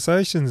playing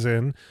conversations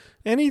then.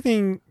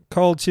 Anything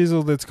Cold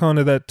Chisel that's kind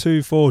of that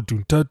 2/4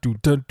 dun dun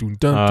dun dun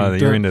dun. Oh,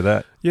 you're into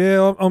that?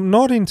 Yeah, I'm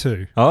not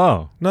into.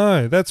 Oh.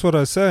 No, that's what I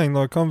was saying.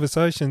 Like,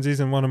 Conversations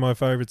isn't one of my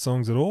favourite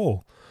songs at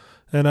all.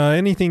 And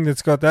anything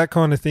that's got that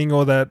kind of thing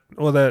or that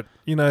that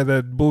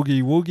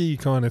boogie woogie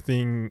kind of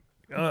thing...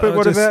 But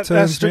what about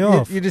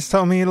Astrid? You just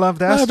told me you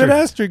loved Astrid. No, but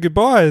Astrid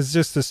Goodbye is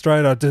just a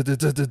straight up, like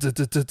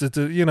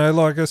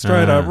a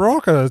straight up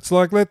rocker. It's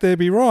like Let There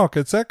Be Rock.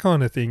 It's that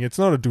kind of thing. It's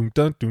not a dun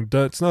dun dun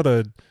dun. It's not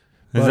a.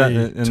 That's why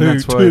you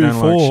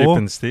don't like Chip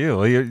and Steel.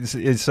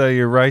 So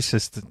you're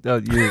racist.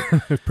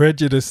 You're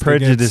prejudiced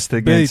against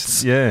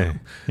beats. Yeah,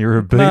 you're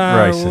a beat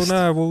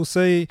racist. We'll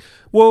see.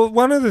 Well,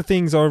 one of the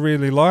things I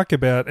really like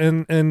about,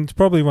 and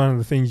probably one of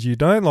the things you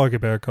don't like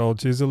about Cold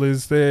Chisel,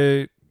 is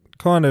their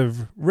kind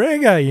of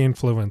reggae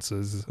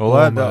influences.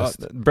 Although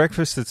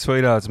Breakfast at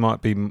Sweethearts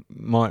might be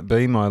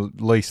my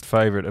least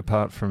favourite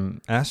apart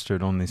from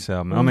Astrid on this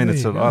album. I mean,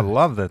 I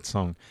love that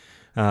song.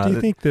 Do you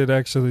think that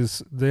actually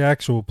the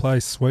actual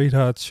place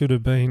Sweethearts should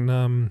have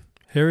been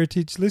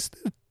heritage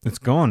listed? It's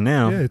gone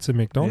now. Yeah, it's a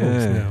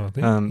McDonald's now, I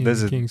think.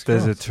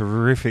 There's a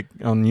terrific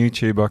on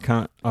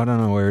YouTube. I don't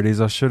know where it is.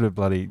 I should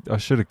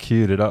have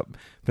queued it up.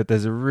 But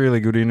there's a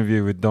really good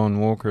interview with Don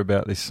Walker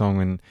about this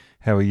song and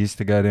how he used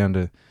to go down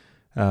to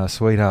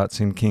Sweethearts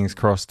in King's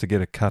Cross to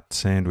get a cut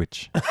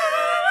sandwich.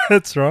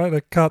 That's right,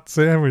 a cut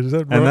sandwich. Is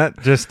that right? And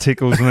that just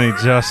tickles me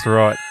just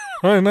right.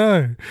 I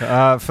know.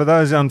 For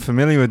those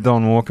unfamiliar with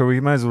Don Walker, we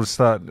may as well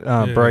start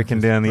breaking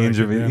down the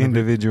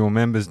individual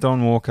members.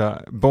 Don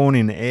Walker, born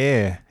in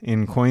Ayr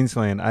in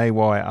Queensland,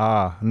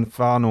 AYR, in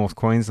far north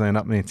Queensland,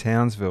 up near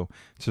Townsville,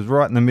 which is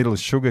right in the middle of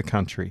sugar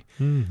country.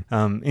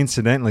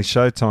 Incidentally,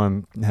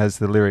 Showtime has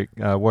the lyric,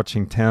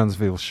 watching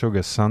Townsville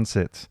sugar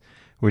sunsets,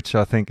 which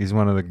I think is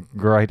one of the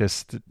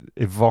greatest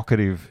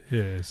evocative...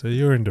 Yeah, so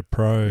you're into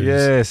prose.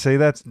 Yeah, see,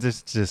 that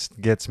just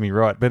gets me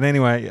right. But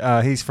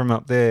anyway, he's from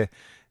up there,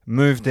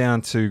 moved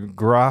down to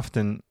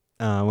Grafton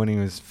when he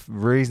was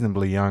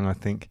reasonably young, I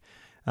think,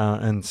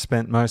 and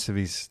spent most of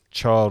his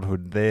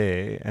childhood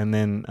there, and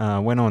then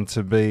went on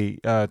to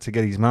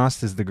get his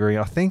master's degree.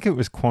 I think it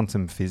was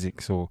quantum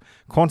physics or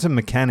quantum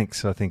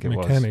mechanics, I think it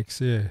was.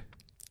 Mechanics, yeah.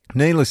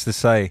 Needless to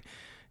say,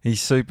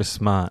 he's super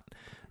smart.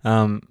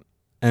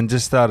 And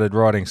just started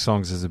writing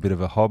songs as a bit of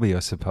a hobby, I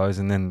suppose,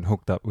 and then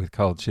hooked up with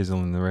Cold Chisel,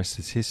 and the rest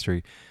is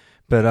history.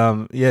 But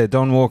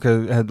Don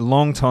Walker had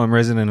long-time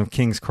resident of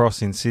King's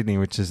Cross in Sydney,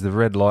 which is the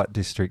red light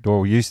district,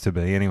 or used to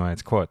be anyway.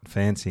 It's quite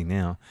fancy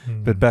now.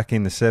 But back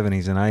in the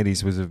 70s and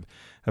 80s was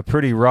a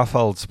pretty rough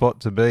old spot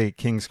to be.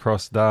 King's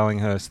Cross,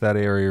 Darlinghurst, that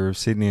area of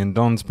Sydney. And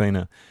Don's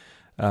been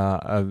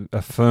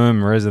a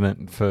firm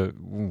resident for,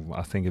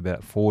 I think,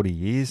 about 40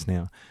 years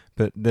now.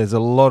 But there's a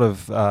lot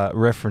of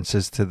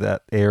references to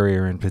that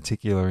area in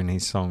particular in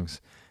his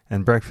songs.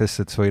 And Breakfast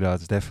at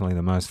Sweetheart's definitely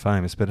the most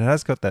famous, but it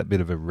has got that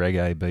bit of a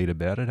reggae beat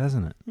about it,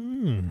 hasn't it?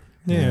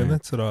 Yeah,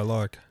 that's what I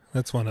like.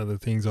 That's one of the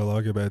things I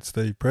like about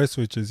Steve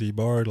Presswich is he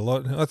borrowed a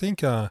lot. I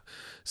think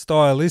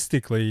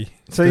stylistically...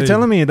 So you're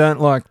telling me you don't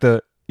like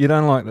the...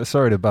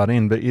 sorry to butt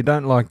in, but you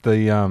don't like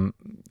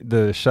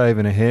the shave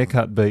and a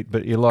haircut beat,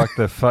 but you like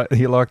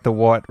you like the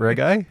white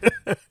reggae?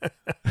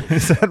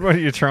 Is that what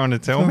you're trying to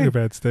tell me?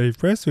 About Steve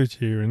Presswich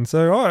here, and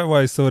so I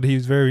always thought he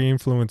was very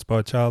influenced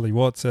by Charlie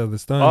Watts out of the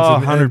Stones. Oh,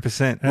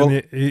 100%.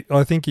 And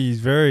I think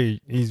he's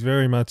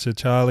very much a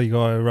Charlie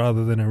guy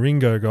rather than a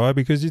Ringo guy,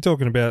 because you're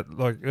talking about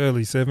like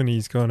early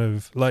 70s, kind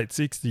of late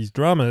 60s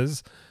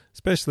drummers,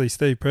 especially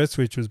Steve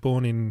Presswich was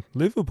born in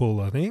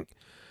Liverpool, I think.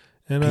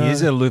 And, he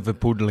is a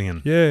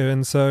Liverpudlian. Yeah,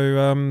 and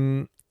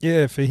so,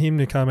 for him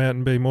to come out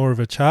and be more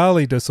of a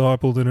Charlie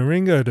disciple than a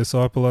Ringo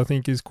disciple, I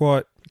think is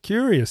quite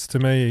curious to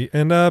me.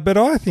 And but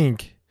I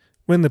think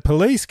when the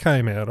Police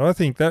came out, I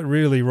think that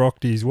really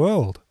rocked his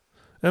world.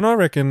 And I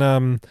reckon,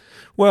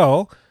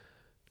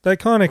 they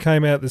kind of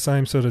came out the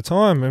same sort of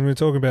time. And we're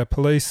talking about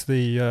Police,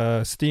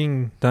 the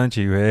Sting. Don't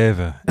you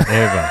ever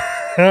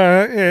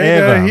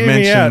Ever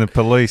mention the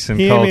Police and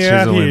Cold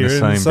Chisel in the same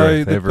breath.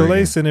 So the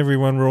Police and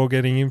everyone were all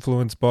getting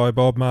influenced by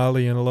Bob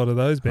Marley and a lot of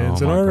those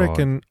bands. And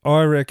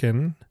I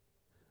reckon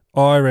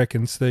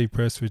Steve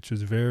Presswich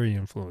was very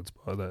influenced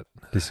by that.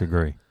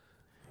 Disagree.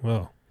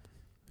 Well,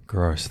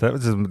 gross.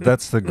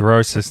 That's the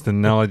grossest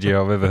analogy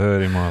I've ever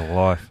heard in my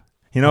life.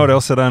 You know what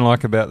else I don't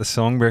like about the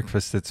song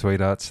Breakfast at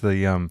Sweethearts?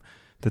 The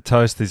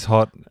toast is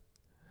hot.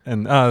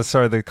 And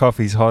the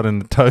coffee's hot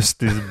and the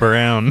toast is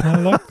brown. I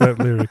like that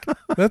lyric.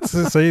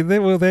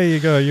 There you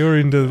go. You're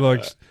into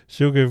like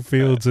sugar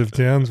fields of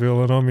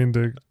Townsville, and I'm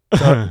into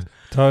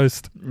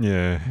toast.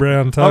 Yeah,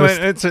 brown toast.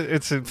 I mean,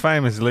 it's a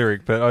famous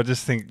lyric, but I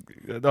think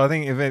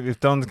if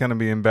Don's going to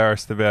be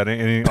embarrassed about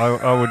it,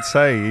 I would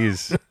say he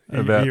is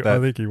about that. I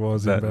think he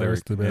was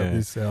embarrassed about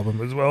this album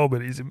as well,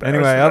 but he's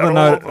embarrassed.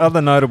 Anyway,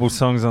 other notable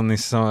songs on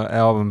this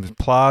album,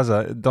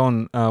 Plaza.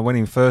 Don, when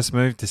he first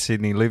moved to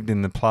Sydney, lived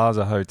in the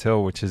Plaza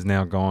Hotel, which is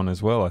now gone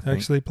as well, I think.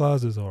 Actually,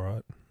 Plaza's all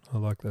right. I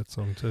like that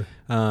song too.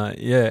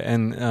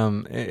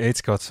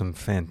 It's got some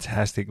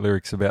fantastic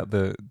lyrics about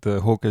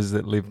the hookers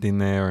that lived in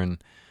there, and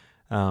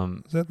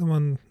is that the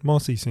one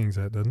Mossy sings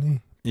at, doesn't he?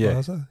 Yeah,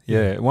 Plaza?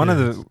 yeah. One of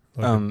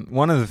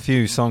the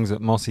few songs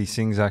that Mossy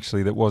sings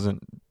actually that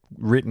wasn't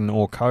written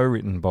or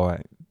co-written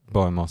by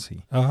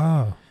Mossy.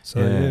 Ah, so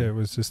it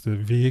was just a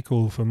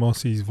vehicle for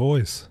Mossy's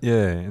voice.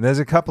 Yeah, there's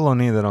a couple on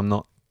here that I'm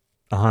not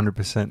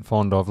 100%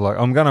 fond of. Like,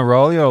 I'm Gonna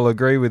Roll You, I'll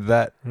agree with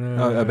that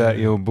about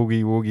your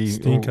Boogie Woogie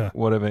Stinker. Or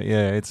whatever.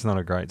 Yeah, it's not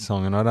a great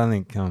song, and I don't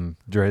think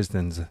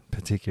Dresden's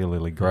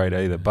particularly great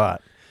either,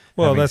 but...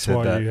 Well, that's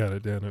why you had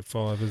it down at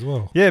 5 as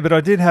well. Yeah, but I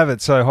did have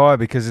it so high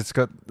because it's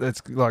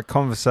like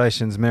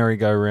Conversations,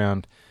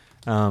 Merry-Go-Round.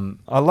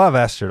 I love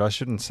Astrid. I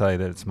shouldn't say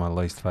that it's my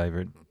least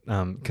favourite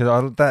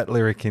because that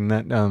lyric in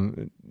that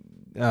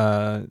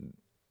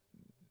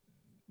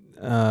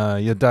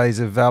your days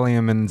of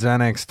Valium and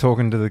Xanax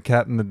talking to the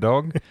cat and the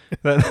dog,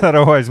 that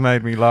always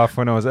made me laugh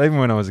when I was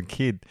a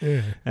kid.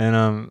 Yeah.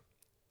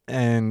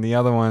 And the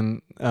other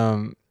one.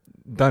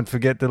 Don't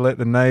forget to let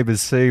the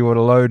neighbours see what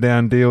a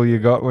low-down deal you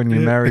got when you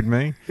married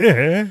me.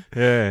 Yeah.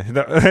 Yeah.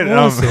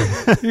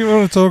 Awesome. You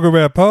want to talk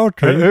about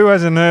poetry? Who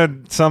hasn't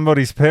heard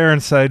somebody's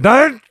parents say,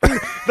 don't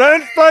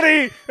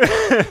buddy,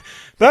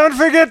 don't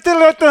forget to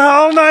let the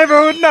whole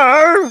neighbourhood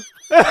know.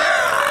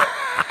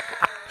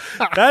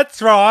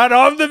 That's right,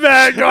 I'm the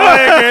bad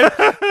guy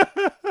again.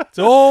 It's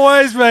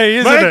always me,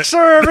 isn't it? Make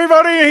sure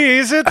everybody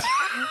hears it.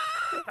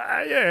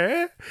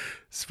 Yeah.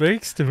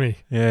 Speaks to me.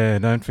 Yeah,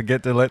 don't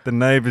forget to let the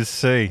neighbours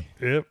see.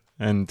 Yep.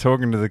 And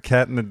talking to the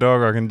cat and the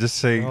dog, I can just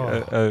see.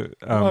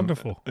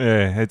 Wonderful.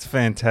 Yeah, it's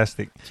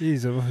fantastic.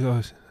 Jeez,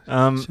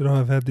 should I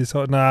have had this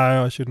high?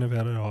 No, I shouldn't have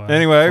had it high.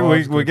 Anyway,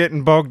 we're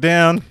getting bogged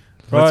down.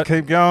 Right. Let's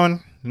keep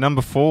going.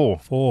 Number 4.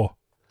 4.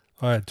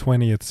 I had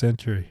 20th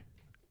Century.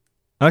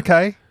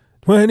 Okay.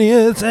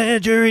 20th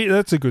Century.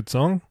 That's a good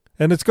song.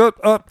 And it's got...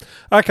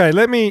 okay,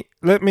 let me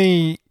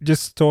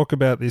just talk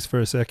about this for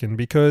a second,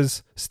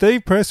 because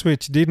Steve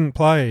Presswich didn't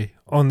play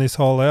on this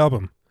whole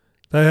album.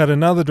 They had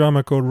another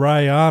drummer called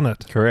Ray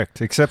Arnott.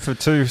 Correct, except for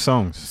 2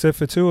 songs. Except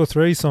for 2 or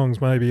 3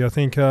 songs, maybe. I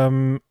think...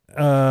 it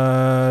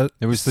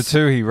was the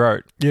 2 he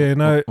wrote. Yeah,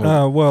 no...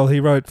 well, he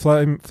wrote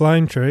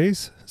Flame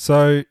Trees.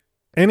 So,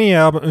 any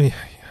album...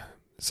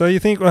 So you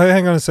think... Well,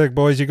 hang on a sec,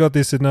 boys. You got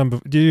this at number...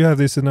 Do you have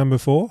this at number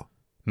 4?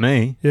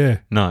 Me? Yeah.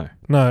 No.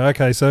 No,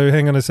 okay, so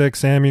hang on a sec,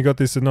 Sam, you got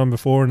this at number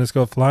 4 and it's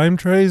got Flame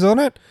Trees on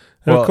it?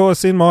 And well, of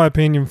course, in my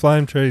opinion,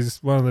 Flame Trees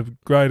is one of the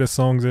greatest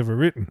songs ever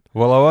written.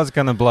 Well, I was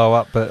going to blow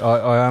up, but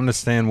I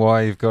understand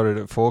why you've got it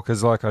at 4,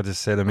 because like I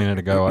just said a minute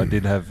ago, I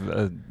did have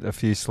a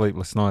few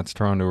sleepless nights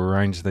trying to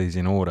arrange these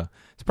in order.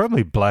 It's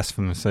probably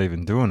blasphemous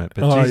even doing it,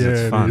 but geez,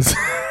 it's fun. It is.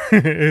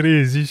 It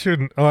is. You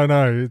shouldn't, I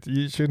know,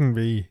 you shouldn't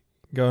be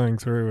going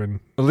through and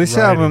Well, this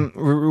rating. album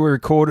was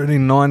recorded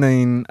in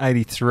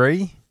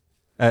 1983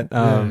 at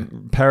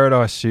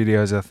Paradise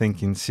Studios, I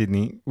think, in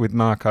Sydney, with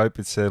Mark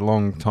Opitz, their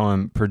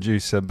long-time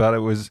producer. But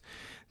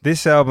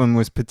this album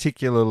was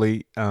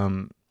particularly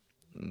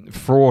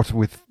fraught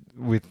with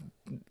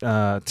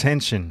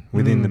tension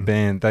within the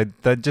band.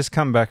 They'd just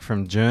come back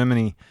from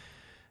Germany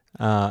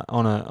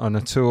on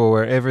a tour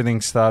where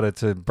everything started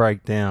to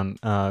break down.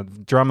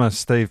 Drummer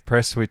Steve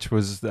Presswich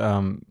was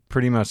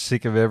pretty much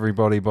sick of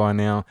everybody by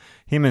now.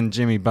 Him and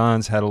Jimmy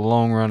Barnes had a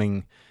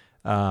long-running.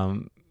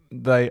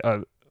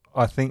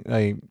 I think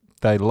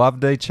they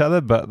loved each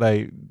other, but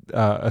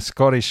a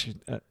Scottish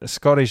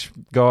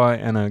guy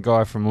and a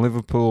guy from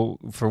Liverpool,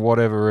 for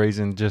whatever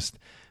reason, just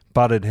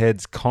butted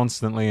heads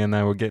constantly, and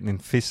they were getting in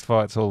fist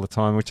fights all the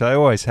time, which they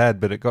always had,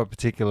 but it got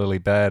particularly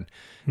bad.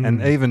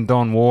 And even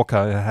Don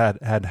Walker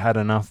had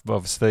enough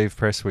of Steve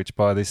Presswich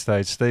by this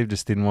stage. Steve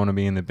just didn't want to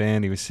be in the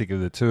band. He was sick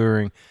of the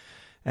touring.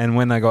 And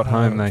when they got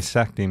home, they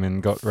sacked him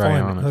and got Ray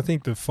on it. I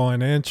think the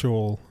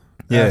financial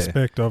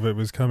aspect of it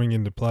was coming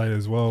into play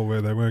as well,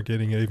 where they weren't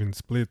getting even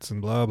splits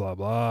and blah, blah,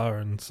 blah.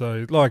 And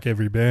so, like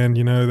every band,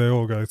 they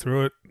all go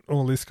through it,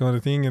 all this kind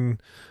of thing.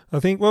 And I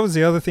think what was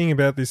the other thing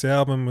about this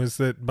album was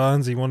that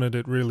Barnesy wanted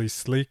it really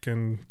slick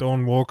and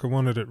Don Walker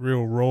wanted it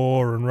real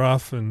raw and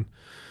rough. And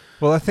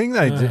well, I think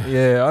they did.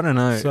 Yeah, I don't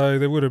know. So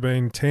there would have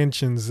been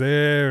tensions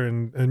there,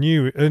 and a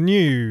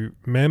new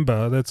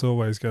member, that's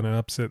always going to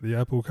upset the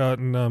apple cart.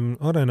 And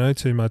I don't know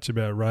too much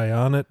about Ray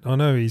Arnott. I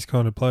know he's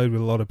kind of played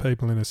with a lot of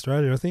people in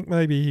Australia. I think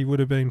maybe he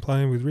would have been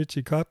playing with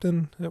Richard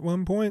Clapton at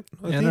one point.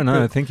 I don't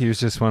know. I think he was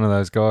just one of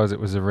those guys that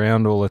was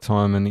around all the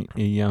time, and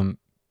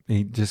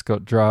he just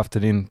got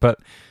drafted in. But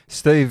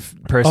Steve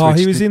Presswich... Oh,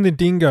 he was in the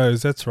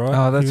Dingoes, that's right.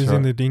 Oh, that's right. He was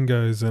in the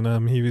Dingoes,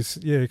 and he was,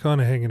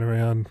 kind of hanging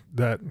around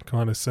that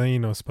kind of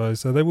scene, I suppose.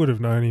 So they would have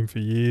known him for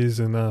years,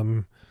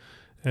 and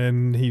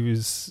he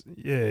was,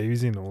 he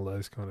was in all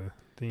those kind of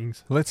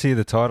things. Let's hear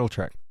the title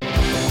track.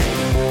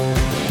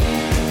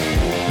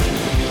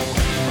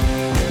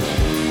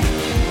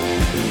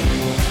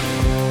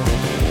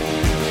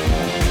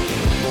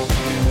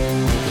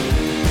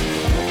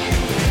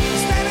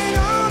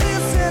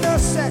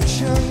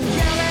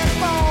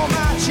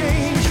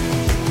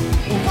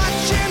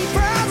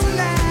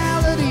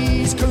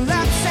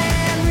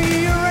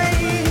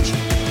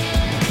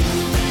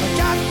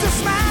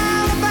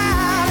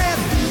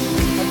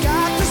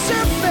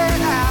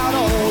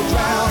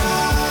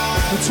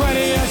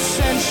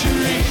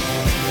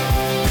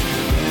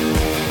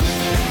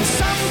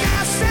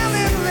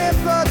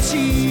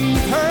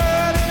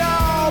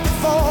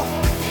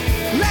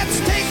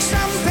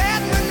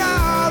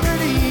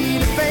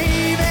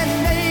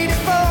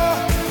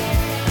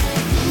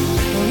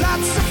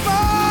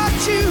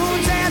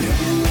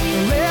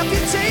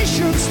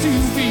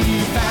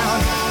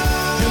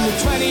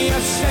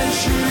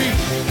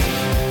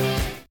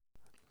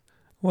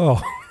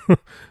 Well,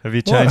 have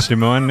you changed your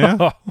mind now?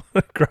 What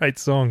a great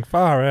song,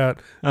 far out.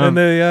 And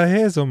the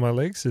hairs on my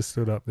legs just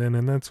stood up then,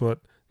 and that's what's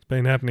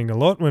been happening a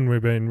lot when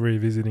we've been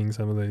revisiting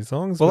some of these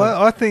songs. Well,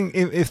 I think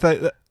if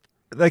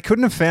they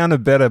couldn't have found a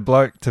better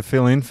bloke to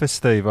fill in for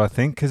Steve, I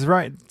think, because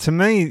to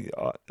me,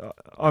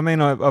 I mean,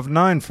 I've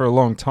known for a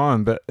long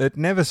time, but it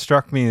never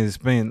struck me as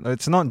being,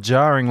 it's not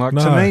jarring.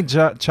 To me,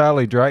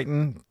 Charlie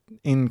Drayton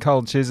in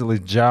Cold Chisel is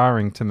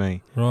jarring to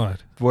me. Right.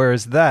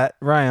 Whereas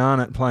Ray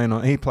Arnott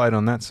he played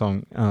on that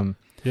song.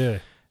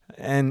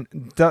 And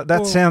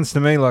that sounds to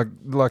me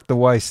like the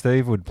way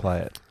Steve would play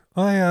it.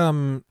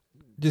 I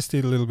just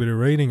did a little bit of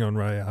reading on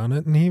Ray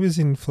Arnott, and he was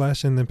in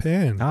Flash and the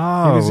Pan.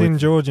 Oh, he was in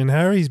George and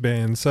Harry's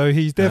band, so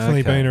he's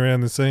definitely been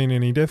around the scene,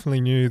 and he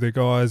definitely knew the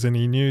guys, and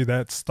he knew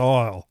that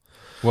style.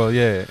 Well,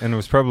 yeah, and it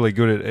was probably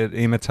good at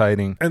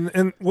imitating.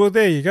 And well,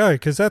 there you go,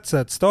 because that's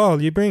that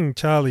style. You bring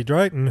Charlie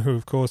Drayton, who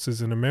of course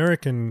is an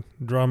American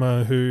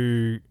drummer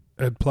who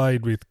had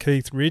played with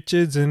Keith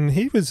Richards, and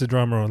he was a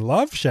drummer on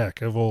Love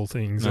Shack of all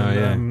things.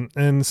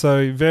 And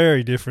so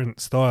very different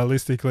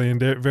stylistically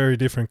and very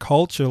different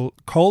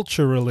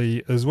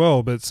culturally as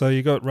well. But so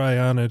you got Ray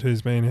Arnott,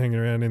 who's been hanging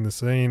around in the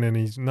scene, and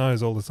he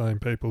knows all the same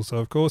people, so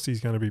of course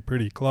he's going to be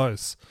pretty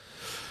close.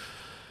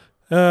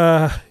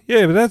 But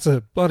that's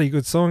a bloody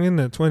good song, isn't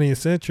it? 20th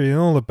Century, and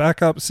all the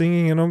backup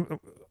singing, and I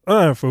don't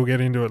know if we'll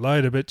get into it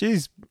later, but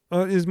geez,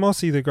 is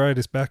Mossy the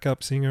greatest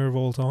backup singer of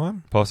all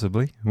time?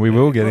 Possibly. We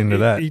will get into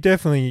that.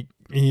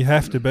 He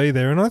have to be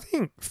there, and I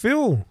think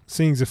Phil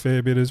sings a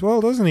fair bit as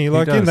well, doesn't he?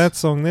 Like in that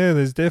song there,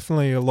 there's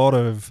definitely a lot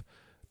of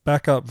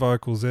backup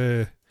vocals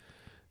there.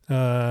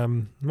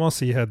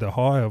 Mossy had the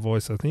higher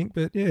voice, I think,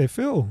 but yeah,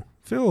 Phil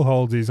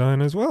holds his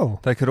own as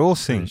well. They could all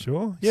sing.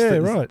 Sure. Yeah,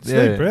 right.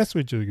 Steve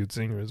Presswich is a good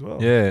singer as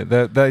well. Yeah,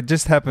 they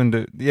just happened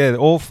to... Yeah,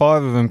 all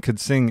five of them could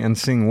sing and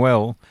sing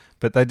well,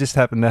 but they just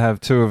happened to have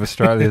two of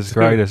Australia's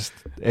greatest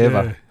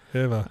ever.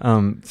 Yeah,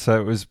 ever.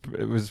 So it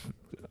was...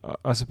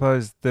 I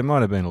suppose there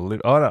might have been a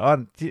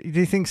little... do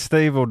you think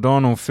Steve or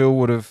Don or Phil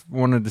would have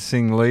wanted to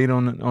sing lead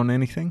on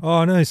anything?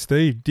 Oh, no,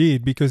 Steve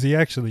did, because he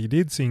actually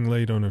did sing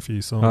lead on a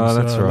few songs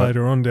right.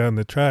 later on down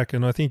the track,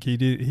 and I think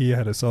he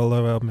had a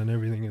solo album and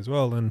everything as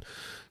well. And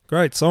of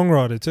Great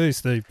songwriter too,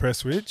 Steve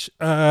Presswich.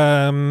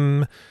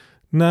 No,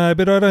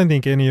 but I don't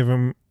think any of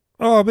them...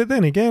 Oh, but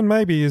then again,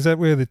 maybe is that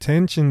where the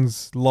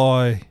tensions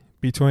lie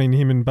between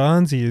him and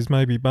Barnsey? Is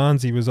maybe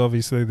Barnsey was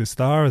obviously the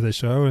star of the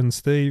show and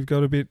Steve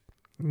got a bit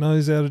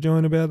nose out of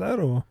joint about that,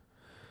 or...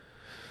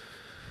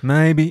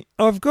 Maybe.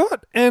 I've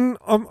got, and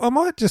I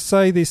might just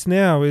say this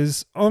now,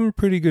 is I'm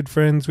pretty good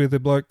friends with a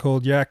bloke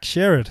called Yak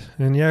Sherritt.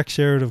 And Yak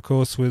Sherritt, of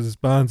course, was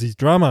Barnsey's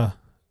drummer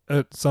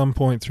at some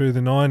point through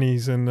the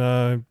 90s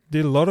and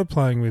did a lot of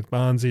playing with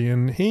Barnsey.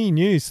 And he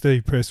knew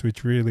Steve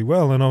Presswich really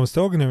well. And I was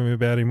talking to him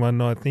about him one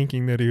night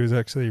thinking that he was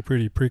actually a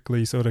pretty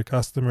prickly sort of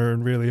customer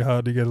and really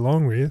hard to get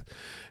along with.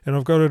 And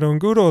I've got it on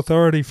good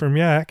authority from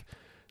Yak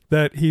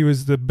that he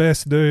was the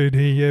best dude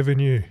he ever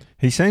knew.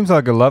 He seems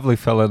like a lovely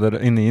fella that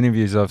in the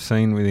interviews I've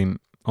seen with him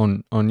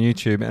on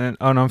YouTube, and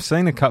I've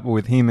seen a couple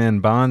with him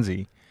and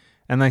Barnsey,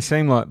 and they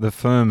seem like the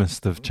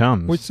firmest of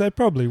chums. Which they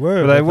probably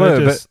were. But they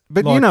were,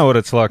 but you know what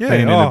it's like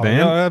being in a band.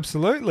 Yeah,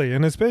 absolutely.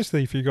 And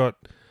especially if you got...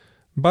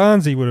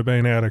 Barnsey would have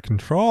been out of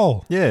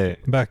control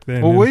back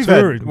then. Well, we've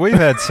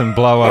had some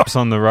blow-ups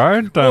on the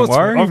road, don't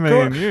worry,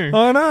 me and you.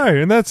 I know,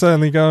 and that's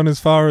only going as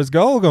far as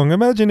Golgong.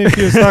 Imagine if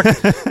you're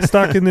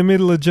stuck in the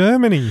middle of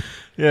Germany.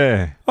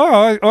 Yeah.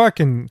 Oh,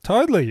 I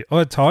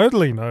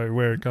totally know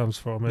where it comes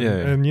from.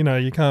 And, you know,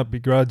 you can't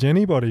begrudge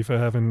anybody for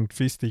having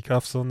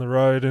fisticuffs on the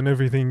road and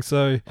everything.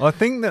 So I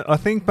think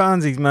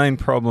Barnsey's main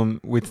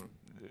problem with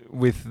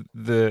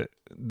the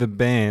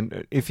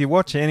band, if you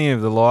watch any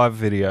of the live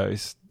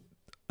videos,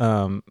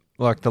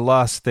 like The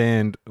Last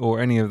Stand or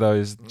any of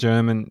those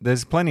German,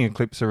 there's plenty of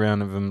clips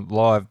around of them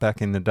live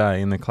back in the day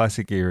in the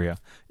classic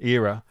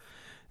era.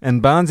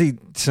 And Barnsey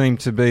seemed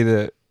to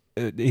be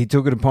he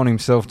took it upon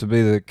himself to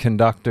be the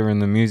conductor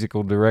and the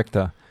musical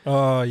director.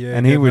 Oh yeah,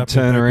 and he would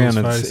turn around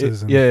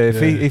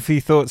if he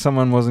thought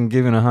someone wasn't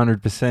giving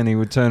 100%, he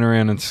would turn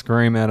around and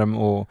scream at him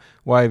or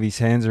wave his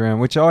hands around.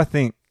 Which I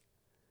think,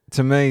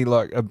 to me,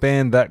 like a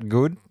band that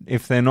good,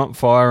 if they're not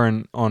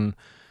firing on,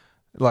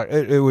 like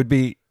it would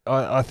be.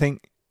 I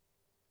think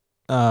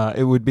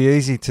it would be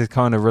easy to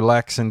kind of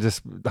relax and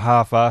just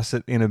half-ass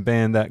it in a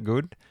band that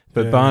good.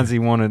 But Barnsey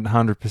wanted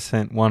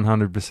 100%,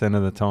 100%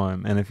 of the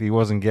time. And if he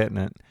wasn't getting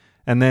it...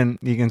 And then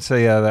you can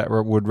see how that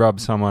would rub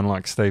someone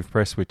like Steve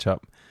Presswich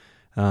up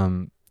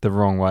the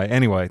wrong way.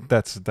 Anyway,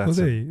 that's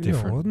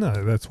different...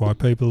 No, that's why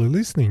people are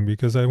listening,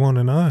 because they want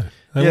to know.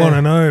 They want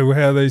to know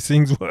how these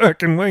things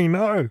work, and we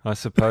know. I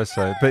suppose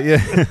so. But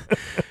yeah,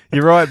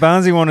 you're right.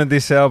 Barnsey wanted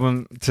this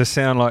album to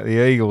sound like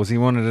the Eagles. He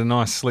wanted a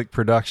nice, slick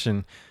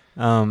production.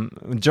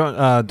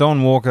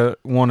 Don Walker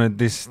wanted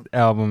this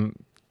album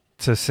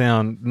to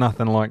sound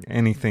nothing like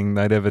anything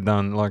they'd ever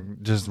done,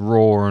 like just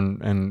raw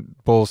and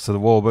balls to the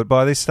wall. But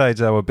by this stage,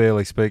 they were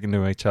barely speaking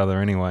to each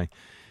other anyway.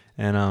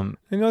 And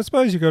I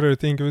suppose you got to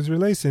think it was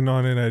released in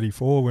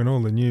 1984 when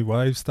all the new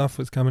wave stuff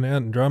was coming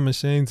out and drum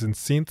machines and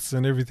synths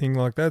and everything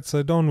like that.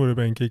 So Don would have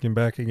been kicking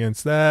back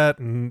against that.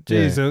 And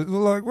geez,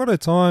 like what a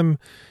time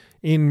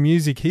in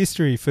music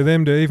history for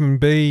them to even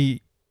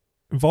be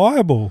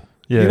viable.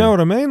 Yeah. You know what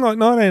I mean? Like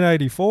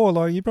 1984,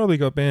 like you probably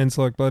got bands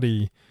like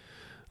bloody...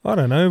 I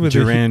don't know.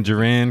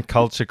 Duran,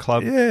 Culture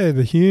Club. Yeah,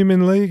 the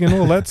Human League and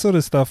all that sort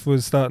of stuff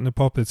was starting to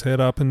pop its head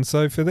up. And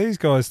so for these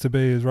guys to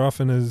be as rough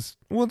and as...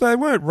 Well, they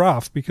weren't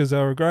rough because they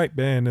were a great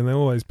band and they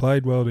always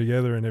played well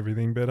together and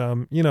everything. But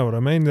you know what I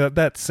mean?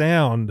 That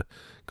sound,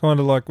 kind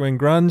of like when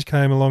grunge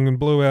came along and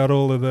blew out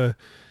all of the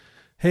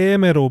hair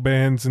metal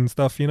bands and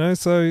stuff, you know.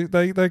 So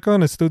they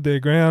kind of stood their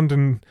ground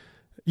and,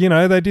 you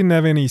know, they didn't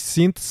have any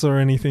synths or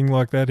anything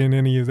like that in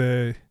any of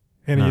their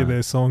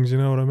songs, you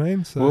know what I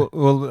mean? So.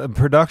 Well, the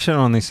production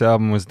on this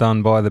album was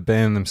done by the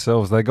band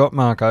themselves. They got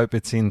Mark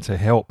Opitz in to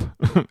help,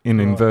 in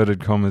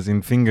inverted commas,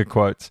 in finger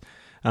quotes.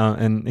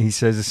 And he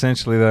says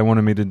essentially they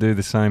wanted me to do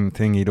the same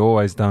thing he'd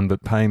always done,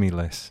 but pay me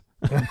less.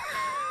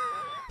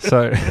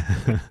 So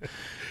it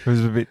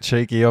was a bit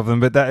cheeky of them,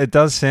 but it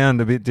does sound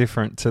a bit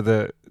different to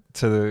the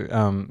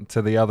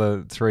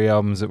other three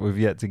albums that we've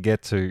yet to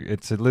get to.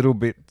 It's a little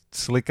bit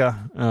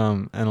slicker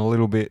and a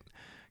little bit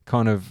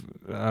kind of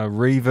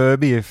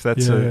reverby, if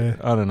that's I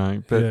don't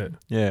know, but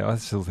yeah, I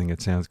still think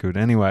it sounds good.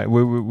 Anyway,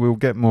 we'll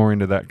get more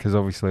into that because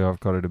obviously I've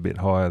got it a bit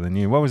higher than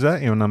you. What was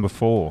that? Your number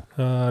 4?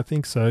 I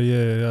think so.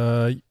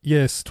 Yeah.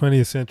 Yes,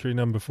 20th century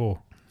number 4.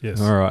 Yes.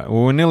 All right.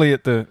 Well, we're nearly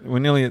at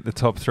the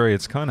top 3.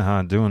 It's kind of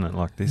hard doing it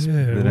like this.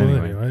 Yeah. But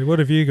anyway, what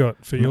have you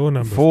got for your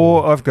number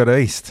 4? I've got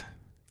East.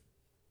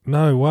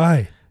 No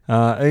way.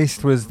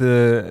 East was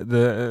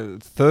the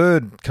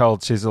third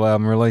Cold Chisel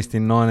album released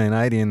in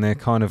 1980 and their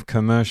kind of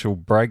commercial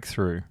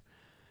breakthrough,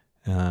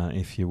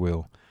 if you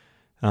will.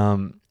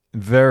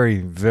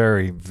 Very,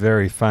 very,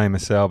 very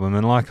famous album.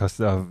 And like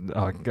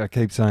I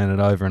keep saying it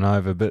over and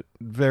over, but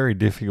very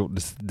difficult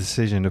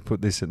decision to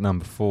put this at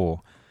number 4.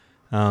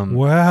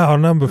 Wow,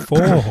 number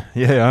 4.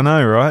 Yeah, I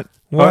know, right?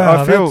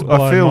 Wow, that's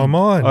blowing my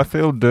mind. I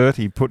feel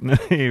dirty putting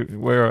it here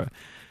where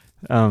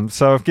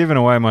so I've given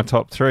away my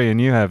top 3,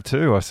 and you have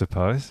too, I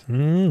suppose.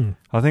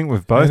 I think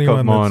we've both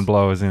got mind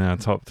blowers in our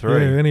top 3.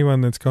 Yeah,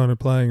 anyone that's kind of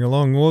playing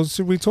along. Well,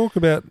 should we talk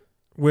about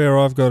where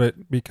I've got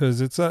it because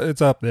it's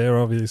up there,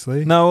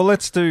 obviously. No, well,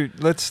 let's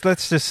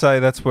just say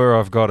that's where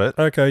I've got it.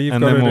 Okay, you've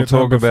and got then it we'll at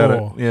talk number about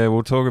 4. it. Yeah,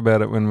 we'll talk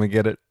about it when we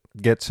get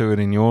to it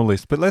in your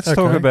list. But let's talk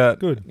Okay, about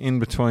good. in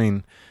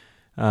between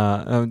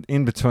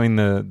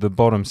the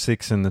bottom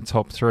 6 and the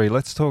top 3.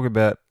 Let's talk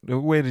about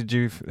where did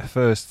you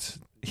first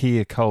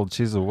hear Cold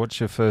Chisel?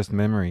 What's your first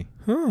memory?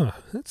 Oh,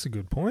 that's a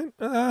good point.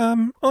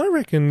 I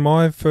reckon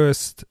my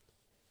first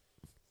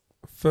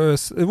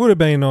it would have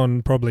been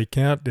on probably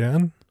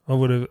Countdown. I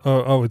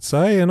would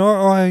say, and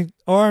I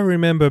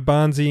remember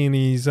Barnesy in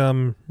his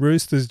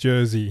Roosters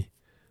jersey,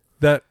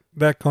 that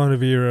kind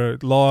of era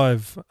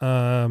live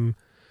around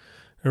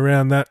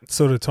that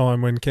sort of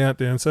time when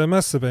Countdown. So it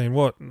must have been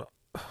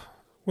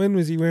when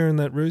was he wearing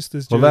that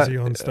Roosters jersey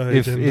on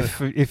stage?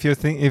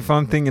 If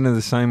I'm thinking of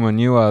the same one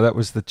you are, that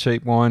was the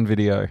Cheap Wine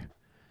video,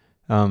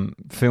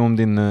 filmed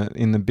in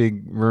the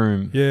big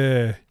room.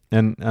 Yeah.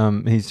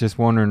 And he's just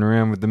wandering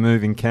around with the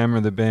moving camera,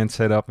 the band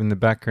set up in the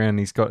background.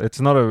 He's got it's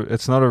not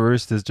a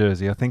Roosters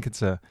jersey. I think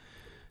it's a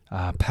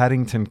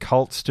Paddington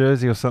Colts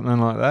jersey or something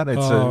like that.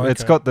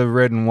 It's got the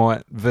red and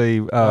white V.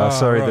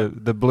 Right.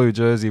 the blue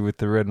jersey with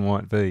the red and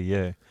white V.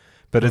 Yeah,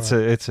 but it's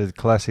a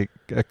classic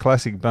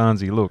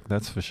Barnesy look,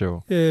 that's for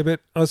sure. Yeah, but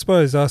I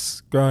suppose us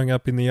growing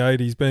up in the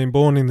 80s, being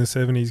born in the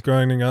 70s,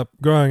 growing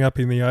up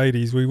in the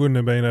 80s, we wouldn't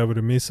have been able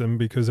to miss them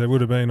because they would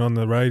have been on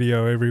the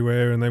radio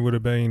everywhere, and they would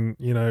have been,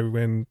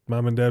 when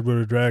Mum and Dad would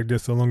have dragged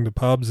us along to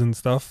pubs and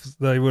stuff,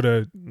 they would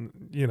have,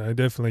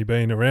 definitely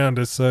been around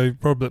us, so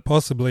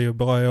possibly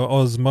by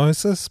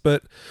osmosis,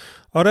 but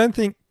I don't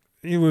think,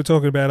 you were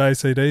talking about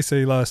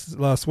AC/DC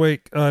last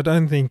week, I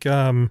don't think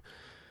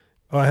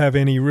I have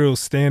any real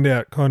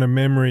standout kind of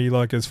memory,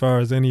 like as far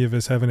as any of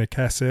us having a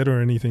cassette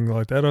or anything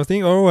like that. I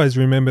think I always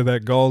remember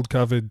that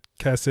gold-covered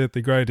cassette,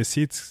 the greatest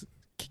hits,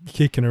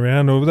 kicking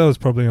around. Or that was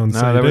probably on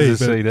CD. That was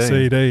a CD.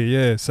 CD,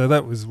 yeah. So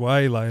that was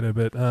way later.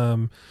 But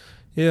I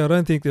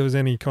don't think there was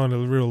any kind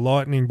of real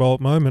lightning bolt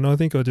moment. I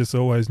think I just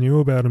always knew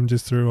about them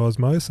just through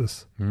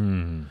osmosis.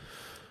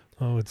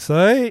 I would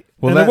say.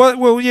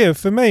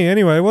 For me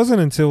anyway, it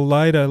wasn't until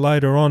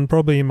later on,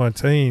 probably in my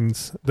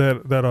teens,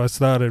 that I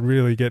started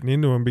really getting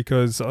into them,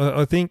 because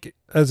I think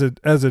as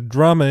a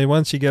drummer,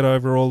 once you get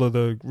over all of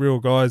the real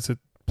guys that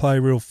play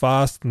real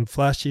fast and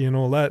flashy and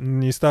all that,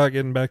 and you start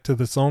getting back to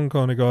the song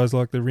kind of guys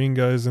like the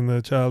Ringos and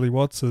the Charlie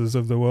Wattses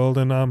of the world,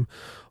 and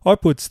I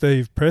put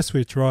Steve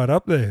Presswich right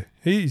up there.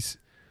 He's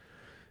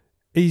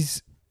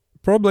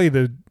probably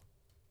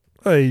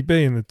he'd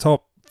be in the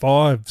top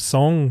 5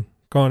 song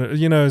kind of,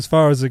 as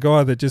far as a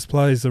guy that just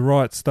plays the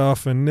right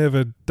stuff and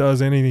never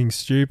does anything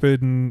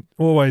stupid and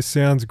always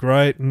sounds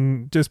great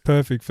and just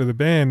perfect for the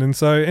band. And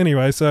so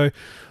anyway,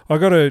 I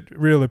got a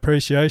real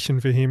appreciation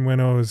for him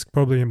when I was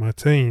probably in my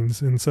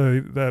teens, and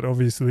so that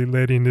obviously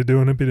led into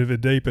doing a bit of a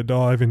deeper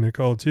dive into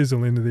Cold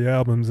Chisel, into the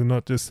albums and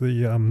not just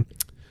the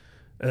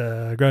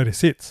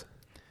greatest hits.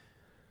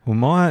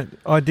 Well,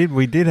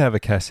 we did have a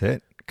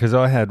cassette because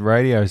I had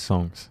radio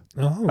songs.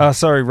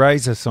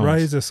 Razor songs.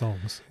 Razor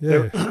songs,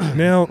 yeah.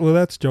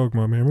 That's jogged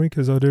my memory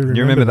because I do remember.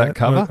 You remember that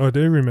cover? I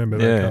do remember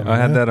that cover. Yeah, I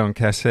had that on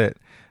cassette.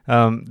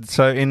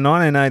 So in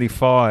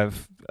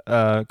 1985,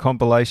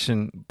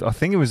 compilation, I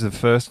think it was the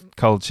first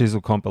Cold Chisel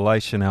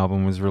compilation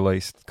album was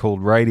released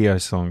called Radio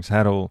Songs.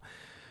 Had all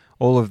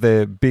of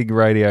their big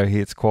radio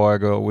hits, Choir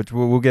Girl, which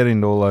we'll get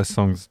into all those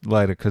songs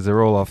later because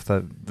they're all off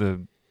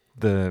the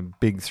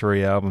big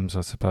 3 albums,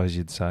 I suppose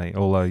you'd say,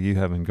 although you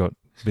haven't got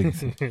big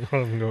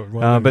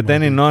but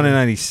then in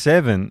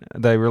 1987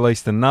 they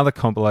released another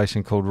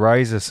compilation called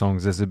Razor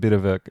Songs as a bit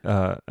of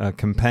a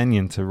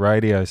companion to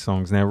Radio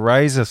Songs. Now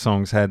Razor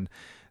Songs had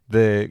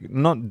their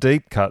not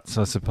deep cuts,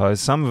 I suppose.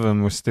 Some of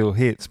them were still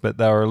hits, but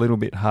they were a little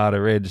bit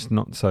harder edged,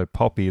 not so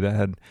poppy. They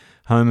had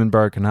Home and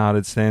Broken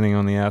Hearted, Standing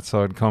on the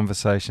Outside,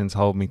 Conversations,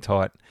 Hold Me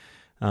Tight.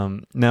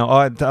 Now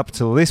up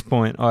till this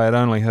point I had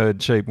only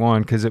heard Cheap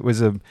Wine because it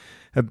was a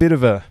bit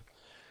of a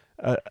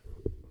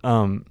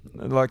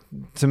like,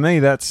 to me,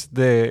 that's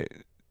their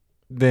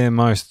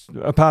most,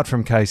 apart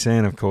from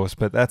KSN, of course,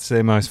 but that's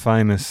their most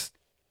famous.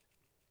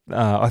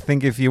 I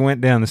think if you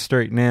went down the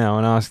street now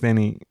and asked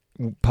any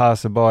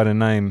passerby to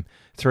name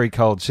 3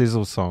 Cold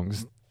Chisel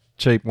songs,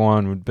 Cheap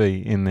Wine would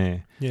be in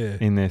there. Yeah.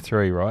 In their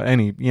 3, right?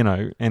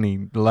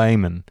 Any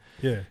layman.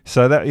 Yeah.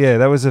 So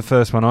that was the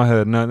first one I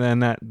heard,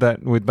 and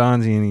that with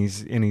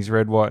Barnesy in his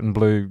red, white, and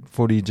blue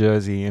footy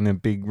jersey in a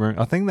big room.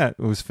 I think that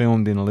was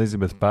filmed in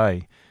Elizabeth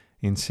Bay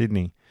in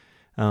Sydney.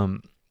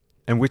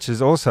 And which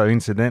is also,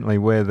 incidentally,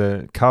 where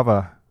the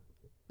cover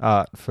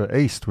art for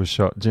East was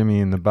shot. Jimmy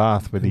in the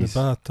bath with his...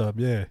 In the bathtub,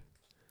 yeah.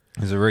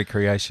 As a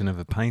recreation of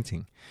a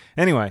painting.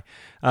 Anyway,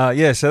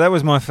 so that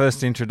was my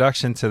first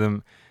introduction to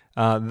them.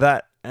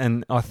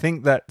 And I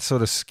think that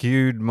sort of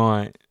skewed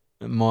my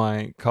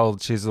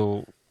Cold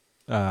Chisel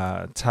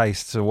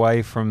tastes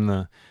away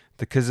from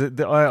because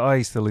I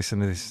used to listen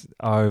to this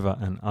over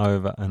and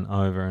over and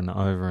over and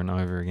over and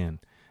over again.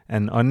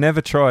 And I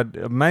never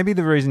tried, maybe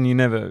the reason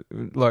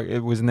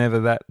it was never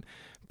that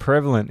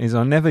prevalent is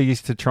I never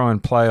used to try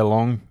and play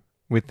along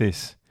with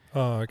this.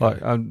 Oh, okay.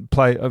 Like I'd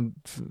play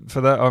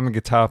for that. I'm a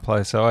guitar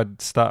player, so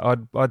I'd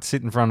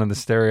sit in front of the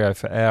stereo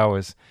for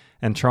hours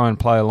and try and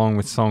play along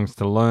with songs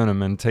to learn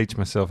them and teach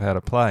myself how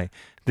to play.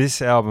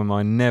 This album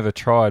I never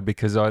tried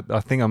because I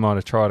think I might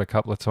have tried a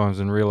couple of times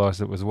and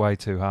realised it was way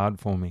too hard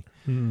for me.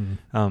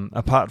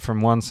 Apart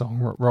from one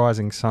song,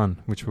 Rising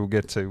Sun, which we'll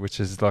get to, which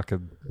is like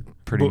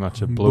pretty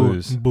much a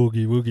blues.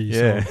 Boogie woogie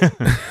song.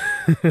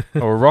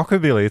 Or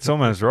rockabilly. It's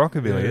almost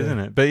rockabilly, isn't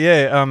it? But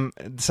yeah,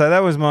 so that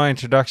was my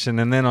introduction,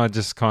 and then I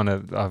just kind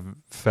of I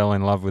fell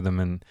in love with them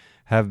and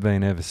have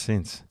been ever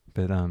since.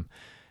 But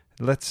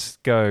let's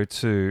go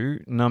to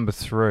number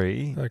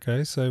 3.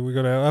 Okay, so we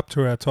got up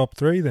to our top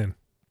 3 then.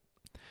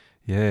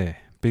 Yeah,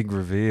 big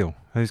reveal.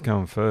 Who's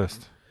going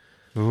first?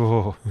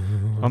 Oh,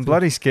 I'm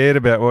bloody scared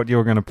about what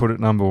you're going to put at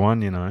number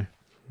 1, you know.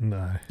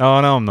 No.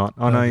 Oh, no, I'm not.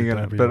 I know Don't you're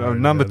going be to. But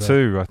worried number about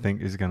 2, I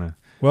think, is going to...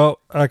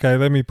 Well, okay,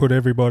 let me put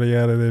everybody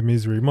out of their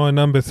misery. My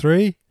number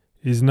 3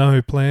 is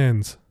No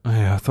Plans. Oh,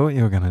 yeah, I thought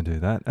you were going to do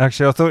that.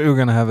 Actually, I thought you were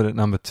going to have it at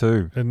number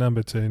 2. At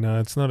number 2. No,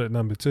 it's not at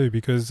number 2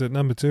 because at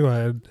number 2 I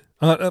had...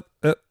 I'm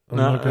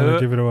not going to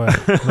give it away.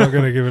 I'm not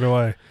going to give it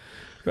away.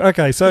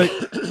 Okay, so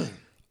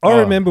I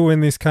remember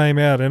when this came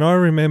out, and I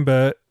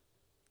remember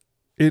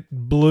it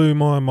blew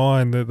my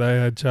mind that they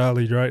had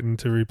Charlie Drayton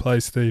to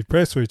replace Steve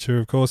Presswich, who,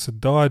 of course, had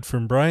died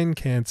from brain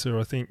cancer,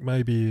 I think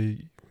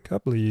maybe a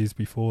couple of years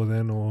before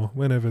then or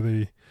whenever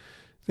the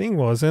thing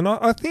was. And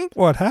I think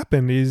what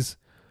happened is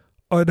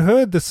I'd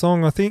heard the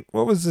song, I think,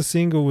 what was the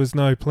single was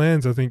No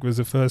Plans, I think was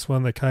the first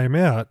one that came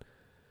out.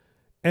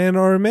 And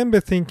I remember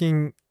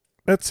thinking,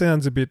 that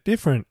sounds a bit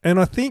different. And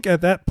I think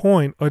at that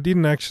point, I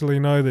didn't actually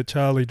know that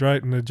Charlie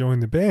Drayton had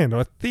joined the band,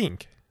 I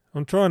think.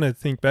 I'm trying to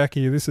think back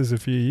here. This is a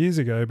few years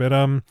ago. But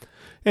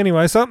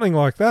anyway, something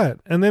like that.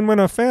 And then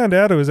when I found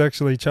out it was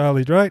actually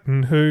Charlie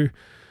Drayton, who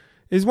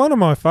is one of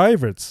my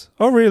favourites.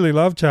 I really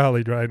love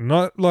Charlie Drayton.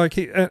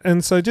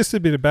 And so just a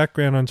bit of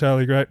background on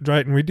Charlie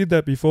Drayton. We did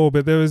that before,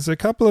 but there was a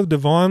couple of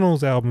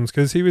Divinals albums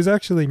because he was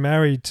actually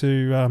married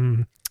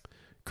to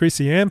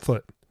Chrissy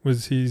Amphlett,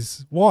 was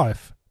his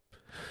wife.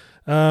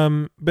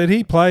 But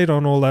he played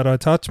on all that I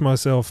Touch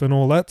Myself and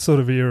all that sort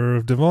of era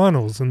of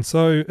Divinals, and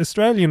so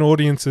Australian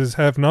audiences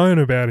have known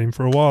about him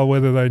for a while,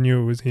 whether they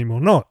knew it was him or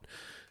not.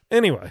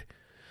 Anyway,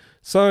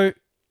 so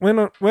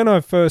when I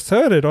first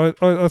heard it,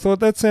 I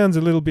thought that sounds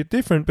a little bit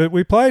different, but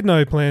we played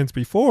No Plans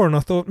before, and I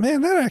thought,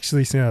 man, that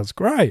actually sounds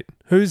great.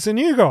 Who's the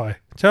new guy?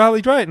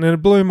 Charlie Drayton, and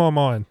it blew my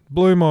mind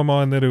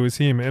that it was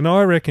him, and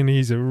I reckon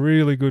he's a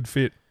really good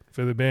fit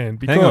for the band.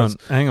 Because,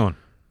 hang on.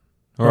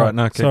 All right,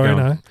 no, keep going.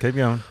 No. Keep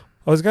going.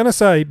 I was going to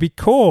say,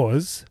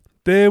 because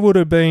there would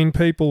have been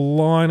people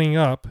lining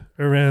up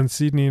around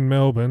Sydney and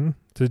Melbourne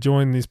to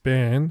join this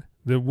band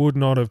that would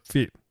not have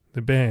fit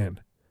the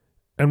band.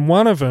 And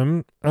one of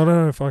them, I don't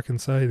know if I can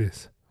say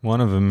this. One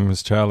of them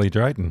was Charlie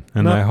Drayton,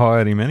 and they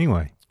hired him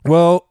anyway.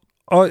 Well,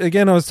 I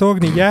was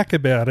talking to Yak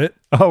about it.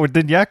 Oh,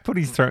 did Yak put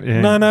his throat?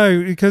 Yeah.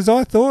 No, because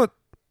I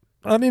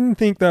didn't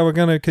think they were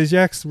going to, because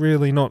Yak's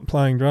really not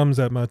playing drums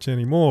that much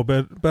anymore.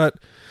 But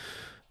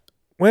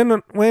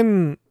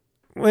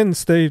when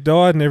Steve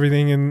died and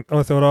everything, and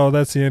I thought, oh,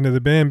 that's the end of the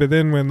band. But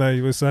then when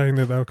they were saying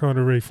that they were kind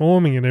of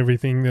reforming and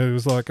everything, it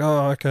was like,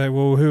 oh, okay,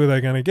 well, who are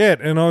they going to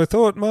get? And I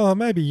thought, well,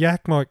 maybe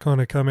Yak might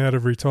kind of come out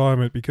of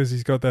retirement because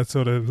he's got that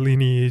sort of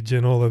lineage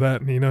and all of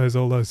that, and he knows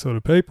all those sort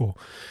of people.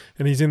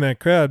 And he's in that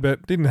crowd, but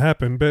it didn't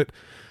happen. But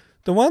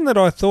the one that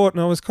I thought,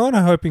 and I was kind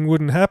of hoping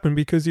wouldn't happen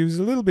because he was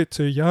a little bit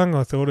too young,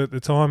 I thought at the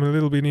time, a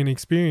little bit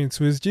inexperienced,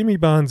 was Jimmy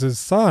Barnes'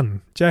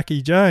 son,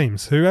 Jackie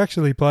James, who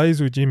actually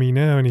plays with Jimmy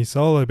now in his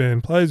solo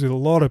band, plays with a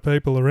lot of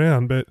people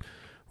around, but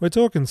we're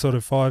talking sort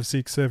of 5,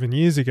 6, 7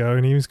 years ago,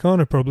 and he was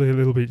kind of probably a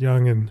little bit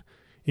young and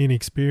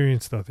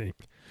inexperienced, I think.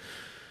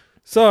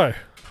 So,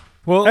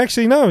 well,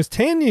 actually, no, it was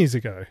 10 years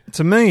ago.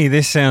 To me,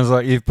 this sounds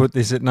like you've put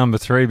this at number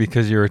 3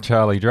 because you're a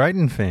Charlie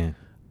Drayton fan.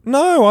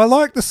 No, I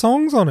like the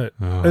songs on it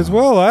as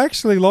well. I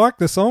actually like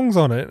the songs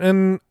on it,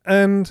 and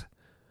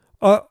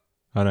I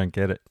don't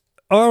get it.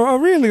 I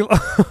really,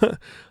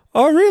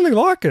 I really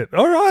like it.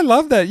 I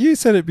love that. You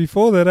said it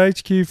before, that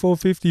HQ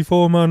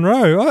 454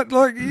 Monroe.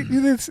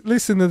 You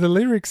listen to the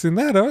lyrics in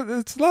that.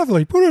 It's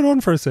lovely. Put it on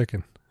for a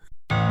second.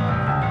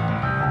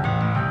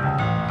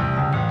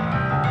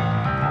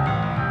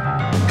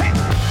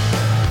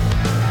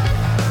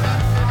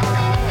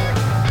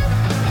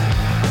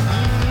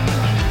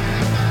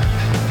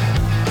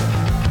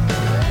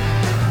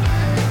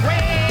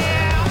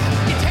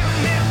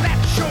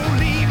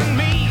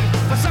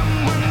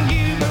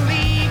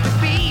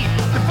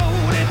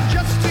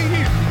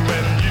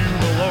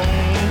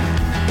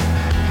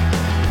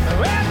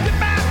 Well,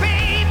 goodbye,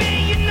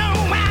 baby. You know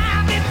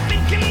I've been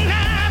thinking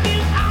of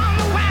you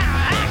all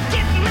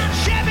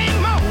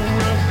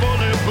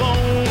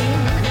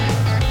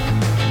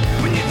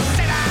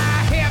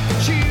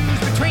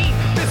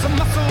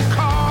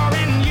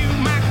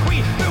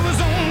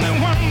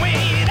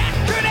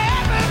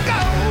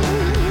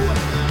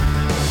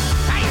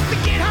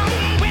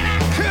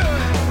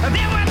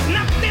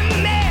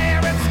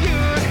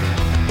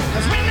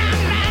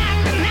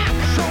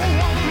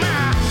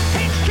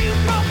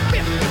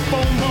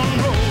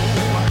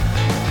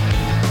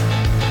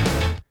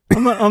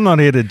I'm not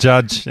here to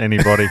judge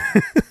anybody.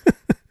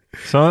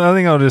 So I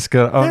think I'll just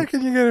go. How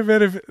can you get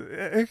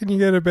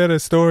a better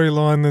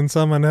storyline than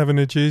someone having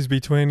to choose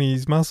between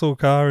his muscle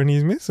car and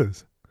his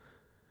missus?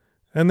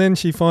 And then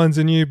she finds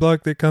a new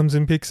bloke that comes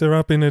and picks her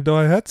up in a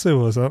Daihatsu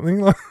or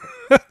something. Like,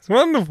 that's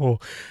wonderful.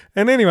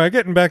 And anyway,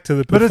 getting back to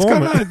the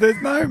performance. But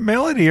there's no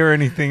melody or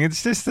anything.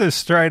 It's just a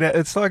straight out.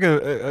 It's like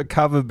a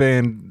cover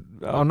band.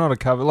 Oh, not a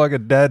cover, like a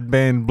dad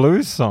band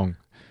blues song.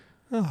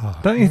 Oh,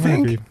 don't you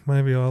think?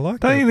 Maybe I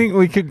like Don't that. you think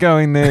we could go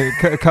in there,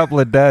 a couple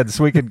of dads,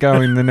 we could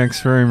go in the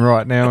next room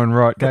right now and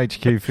write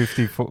HQ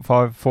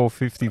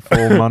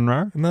 454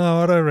 Munro?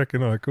 No, I don't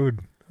reckon I could.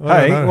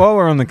 Hey, while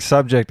we're on the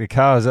subject of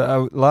cars,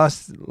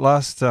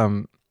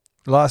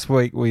 last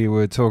week we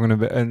were talking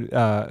about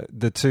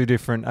the two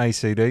different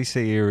AC/DC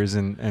eras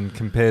and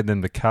compared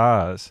them to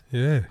cars.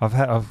 Yeah.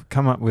 I've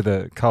come up with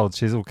a Cold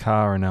Chisel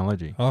car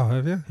analogy. Oh,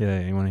 have you?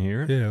 Yeah, you want to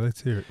hear it? Yeah,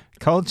 let's hear it.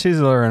 Cold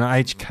Chisel are an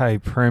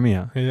HK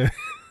Premier Yeah.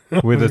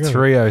 with a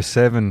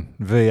 307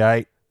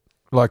 V8,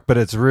 but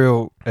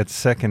it's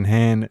second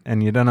hand,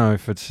 and you don't know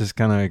if it's just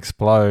going to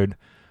explode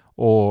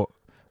or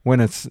when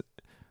it's.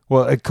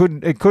 Well, it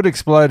could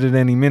explode at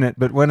any minute,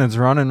 but when it's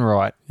running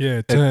right, yeah,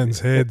 it turns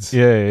heads.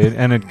 Yeah,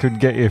 and it could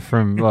get you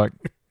from like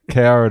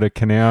Cowra to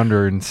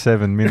Canownder in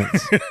 7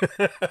 minutes.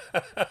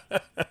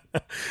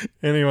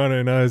 Anyone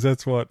who knows,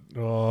 that's what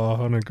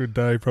on a good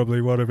day, probably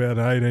about an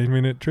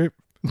 18-minute trip.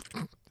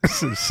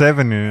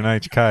 7 in an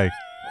HK.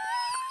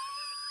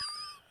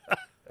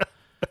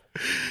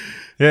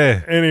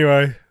 Yeah.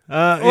 Anyway,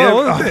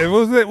 well,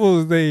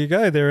 there you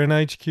go. They're an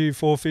HQ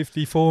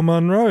 454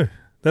 Munro.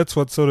 That's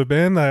what sort of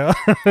band they are.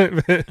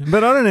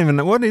 But I don't even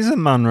know. What is a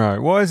Munro?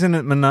 Why isn't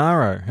it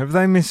Monaro? Have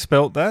they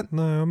misspelt that?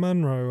 No, a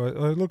Munro.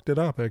 I looked it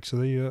up,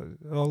 actually.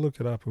 I'll look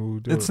it up and we'll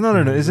do it's it.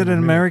 Not is it an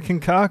American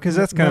car? Because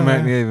that's going to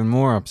make me even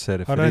more upset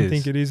if it is. I don't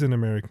think it is an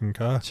American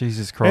car.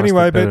 Jesus Christ.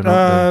 Anyway,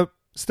 but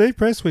Steve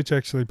Presswich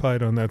actually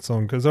played on that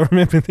song because I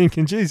remember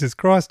thinking, Jesus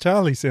Christ,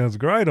 Charlie sounds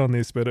great on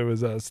this, but it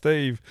was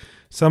Steve,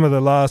 some of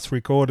the last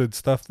recorded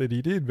stuff that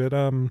he did. But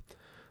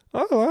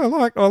I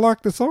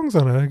like the songs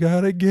on it. I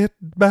gotta get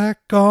back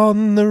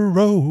on the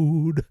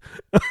road.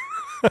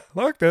 I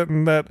like that,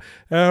 and that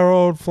Our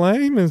Old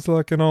Flame is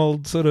like an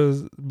old sort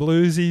of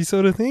bluesy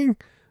sort of thing.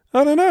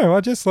 I don't know.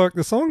 I just like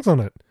the songs on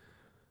it.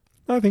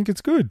 I think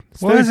it's good.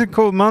 Why is it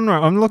called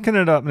Munro? I'm looking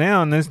it up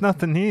now, and there's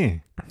nothing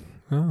here.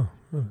 Oh,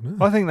 I don't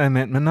know. I think they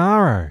meant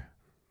Monaro.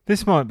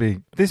 This might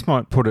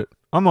put it.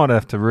 I might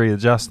have to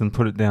readjust and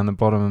put it down the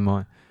bottom of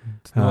my.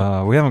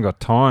 We haven't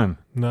got time.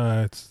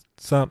 No, it's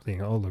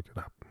something. I'll look it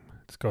up.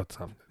 It's got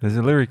something. There's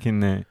a lyric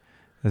in there.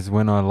 Is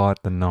when I light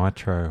the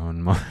nitro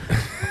on my.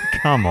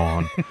 Come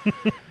on.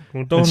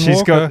 Well,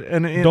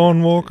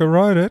 Don Walker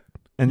wrote it.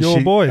 And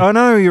your boy. I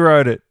know you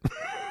wrote it.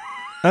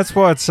 That's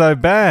why it's so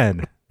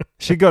bad.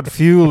 She got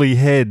fuely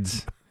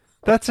heads.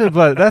 That's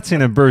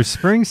in a Bruce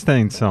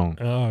Springsteen song.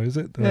 Oh, is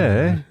it?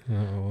 Yeah.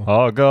 Oh.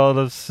 I got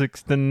a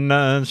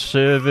 69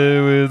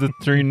 Chevy with a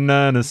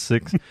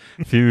 396,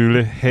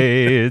 fuely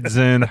heads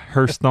and a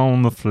hearse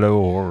on the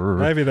floor.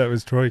 Maybe that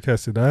was Troy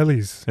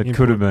Casadale's. It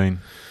could have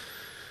been.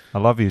 I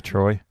love you,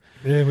 Troy.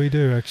 Yeah, we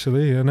do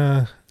actually. And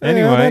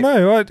anyway, I don't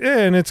know.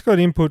 And it's got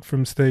input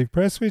from Steve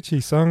Presswich. He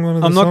sung one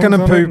of the songs. I'm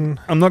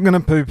not going to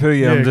poo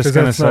you. Yeah, I'm just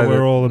going to say that's not what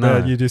we're all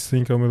about. No. You just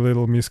think I'm a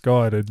little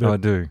misguided. But, I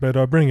do. But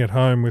I bring it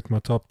home with my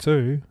top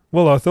two.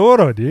 Well, I thought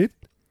I did.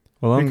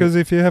 Well, because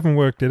if you haven't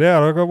worked it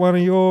out, I got one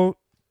of your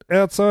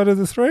outside of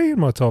the three in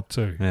my top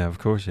two. Yeah, of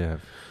course you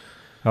have.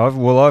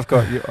 I've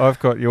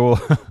got your.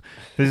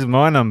 This is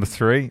my number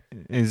 3.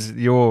 Is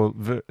your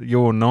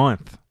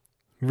ninth?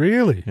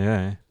 Really?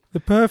 Yeah. The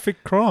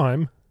Perfect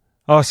Crime.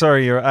 Oh,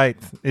 sorry, you're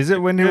 8th. Is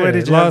it where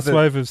did you Last have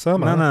Wave of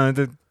Summer? No,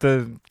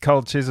 the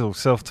Cold Chisel,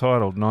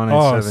 self-titled,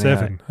 1978. Oh,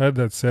 7. I had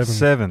that 7.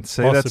 7.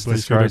 See, that's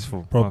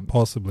disgraceful.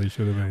 Possibly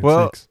should have been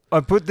 6. I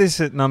put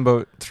this at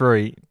number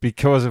 3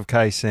 because of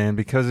K-San,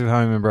 because of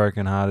Home and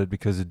Broken Hearted,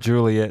 because of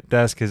Juliet,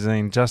 Das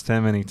Kazine, Just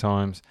How Many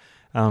Times.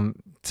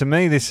 To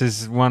me, this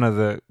is one of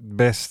the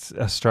best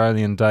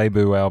Australian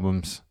debut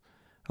albums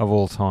of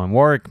all time.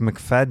 Warwick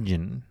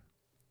McFadyen,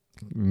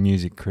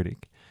 music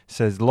critic,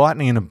 says,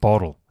 lightning in a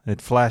bottle.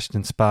 It flashed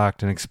and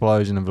sparked an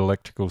explosion of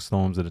electrical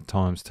storms that at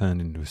times turned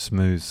into a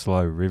smooth,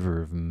 slow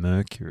river of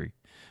mercury.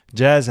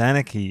 Jazz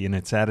anarchy in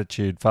its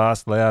attitude,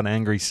 fast, loud,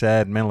 angry,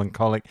 sad,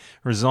 melancholic,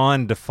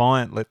 resigned,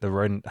 defiant, let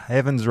the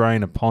heavens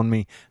rain upon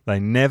me. They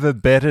never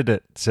bettered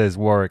it, says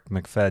Warwick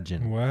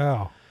McFadyen.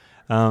 Wow.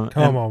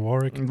 Come on,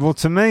 Warwick. Well,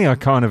 to me, I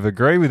kind of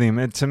agree with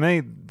him. To me,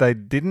 they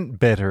didn't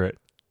better it.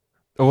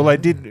 Well, they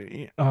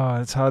did. Oh,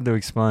 it's hard to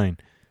explain.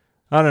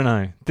 I don't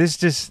know.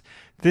 This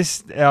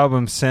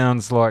album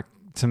sounds like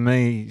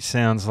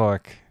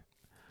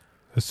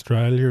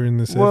Australia in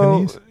the 70s.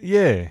 Well,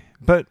 yeah,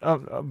 but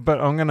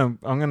I'm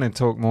gonna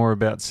talk more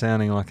about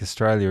sounding like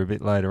Australia a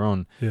bit later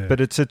on. Yeah.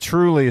 But it's a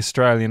truly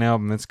Australian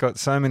album. It's got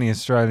so many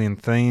Australian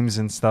themes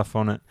and stuff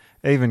on it.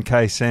 Even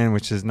K-San,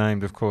 which is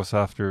named, of course,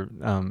 after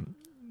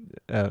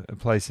a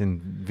place in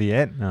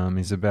Vietnam,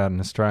 is about an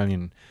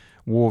Australian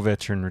war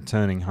veteran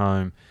returning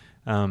home.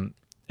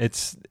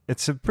 it's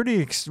a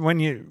pretty when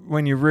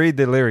you read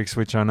the lyrics,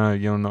 which I know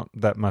you're not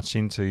that much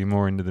into, you're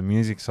more into the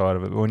music side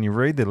of it. But when you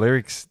read the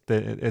lyrics,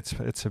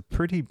 it's a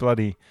pretty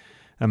bloody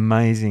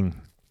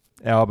amazing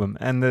album,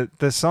 and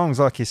the songs,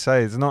 like you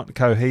say, it's not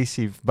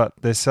cohesive, but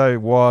they're so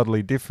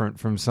wildly different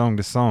from song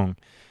to song.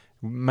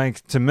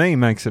 Makes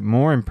it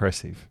more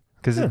impressive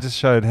because it just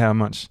showed how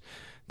much.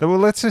 Well,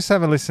 let's just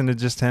have a listen to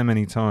just how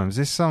many times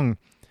this song.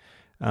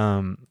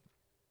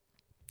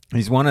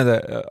 Is one of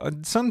the.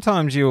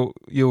 Sometimes you'll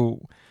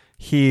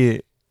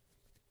hear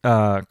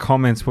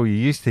comments. Well, you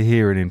used to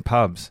hear it in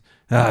pubs.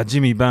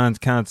 Jimmy Barnes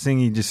can't sing;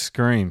 he just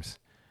screams.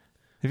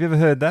 Have you ever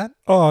heard that?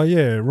 Oh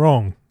yeah,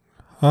 wrong.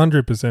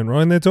 100%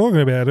 wrong. And they're talking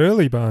about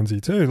early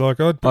Barnesy too. Like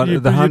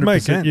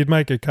you'd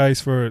make a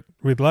case for it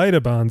with later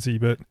Barnesy,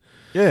 but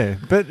yeah,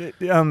 but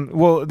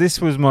well,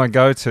 this was my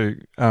go-to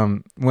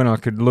when I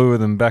could lure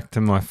them back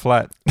to my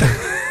flat.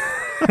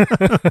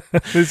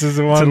 This is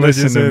the one to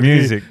listen to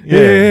music.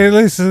 Yeah,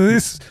 listen to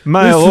this.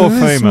 Male listen or to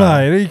this,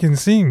 female. mate. He can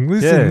sing.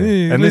 Listen.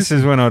 Yeah. And this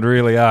is when I'd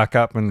really arc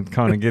up and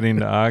kind of get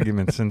into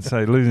arguments and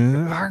say,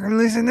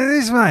 listen to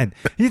this, mate.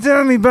 You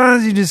telling me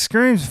Barnesy just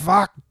screams,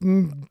 fuck.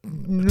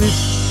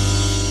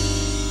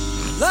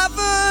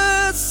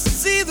 Lovers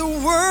see the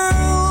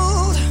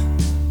world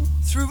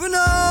through an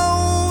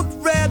old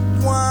red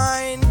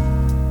wine.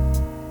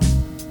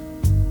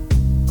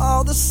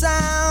 All the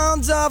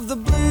sounds of the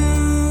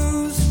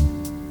blues,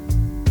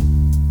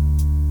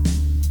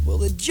 well,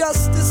 they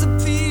just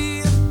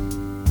disappear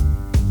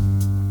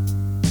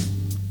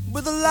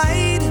with a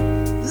light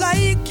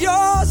like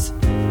yours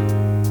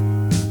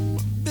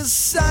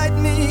beside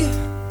me.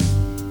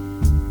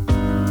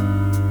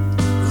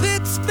 Well,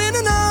 it's been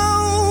an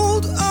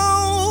old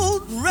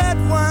red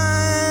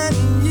wine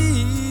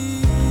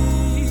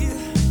year.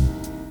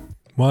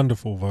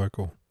 Wonderful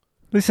vocal.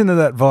 Listen to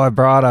that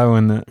vibrato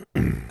and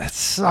that's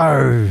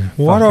so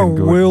What I fucking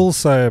good. will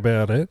say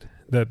about it,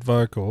 that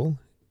vocal,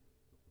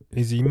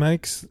 is he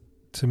makes,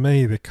 to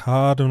me, the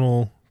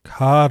cardinal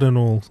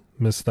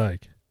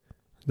mistake.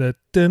 That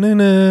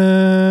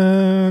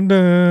da-na-na,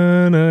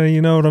 da-na,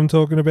 you know what I'm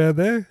talking about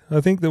there?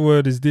 I think the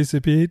word is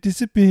disappear,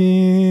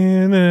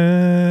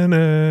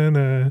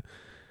 na-na-na.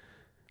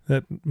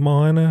 That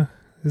minor,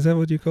 is that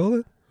what you call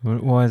it?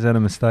 Why is that a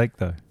mistake,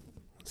 though?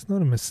 It's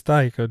not a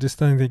mistake. I just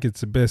don't think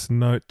it's the best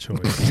note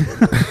choice.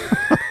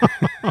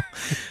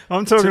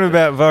 I'm talking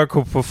about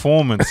vocal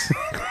performance,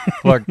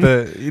 like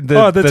the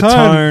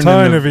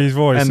tone of his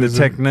voice and the is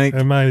technique.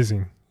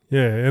 amazing.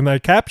 Yeah, and they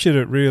captured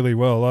it really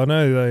well. I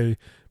know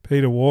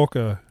Peter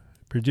Walker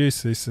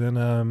produced this,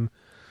 and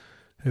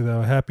they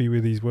were happy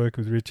with his work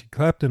with Richard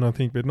Clapton, I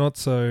think, but not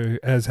so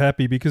as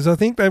happy because I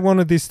think they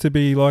wanted this to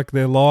be like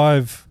their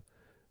live.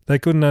 They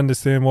couldn't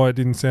understand why it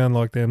didn't sound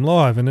like them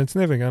live, and it's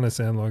never going to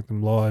sound like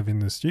them live in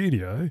the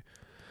studio.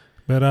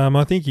 But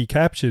I think he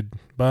captured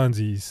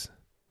Barnesy's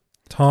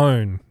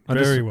tone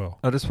very well.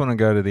 I just want to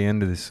go to the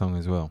end of this song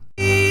as well.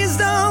 Please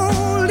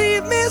don't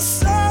leave me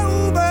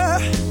sober,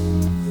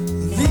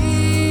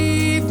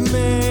 leave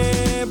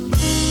me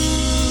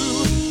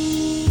blue.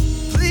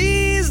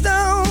 Please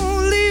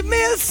don't leave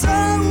me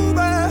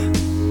sober,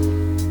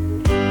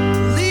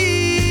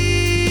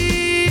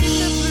 leave me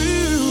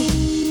blue.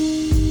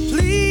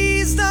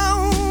 Please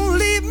don't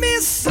leave me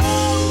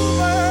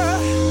sober.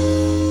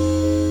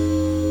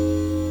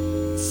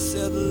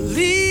 Said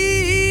leave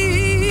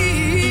me.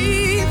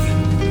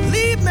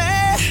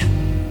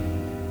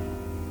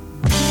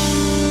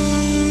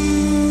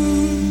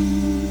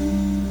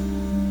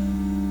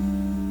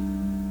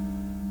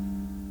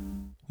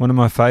 One of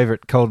my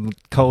favourite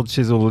cold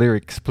Chisel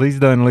lyrics. Please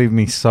don't leave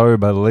me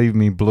sober, leave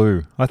me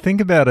blue. I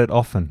think about it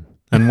often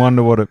and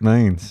wonder what it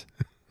means.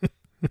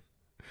 I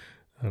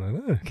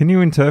don't know. Can you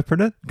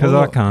interpret it? Because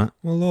I can't.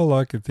 Well, all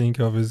I could think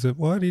of is that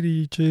why did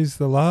he choose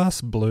the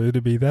last blue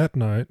to be that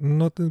note and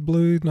not the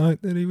blue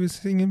note that he was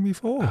singing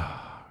before?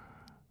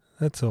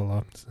 That's all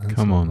I'm saying.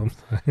 Come on.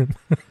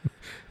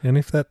 And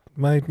if that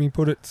made me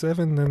put it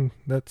 7, then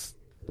that's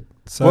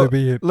so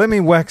be it. Let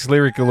me wax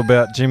lyrical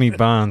about Jimmy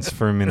Barnes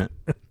for a minute.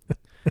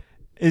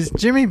 Is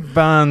Jimmy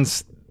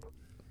Barnes...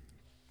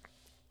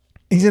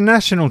 He's a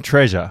national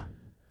treasure.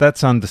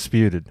 That's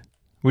undisputed.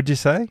 Would you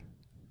say?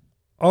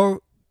 Oh,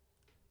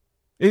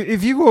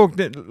 If you walked...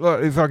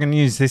 If I can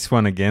use this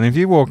one again. If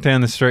you walk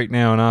down the street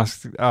now and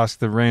ask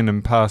the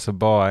random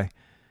passerby,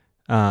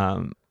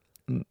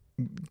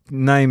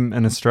 name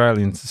an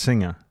Australian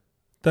singer.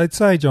 they'd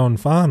say John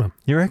Farnham.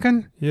 You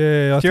reckon?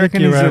 Yeah, I Do you think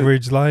reckon your he's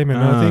average layman.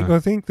 Ah. I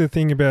think the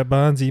thing about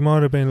Barnes, he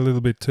might have been a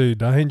little bit too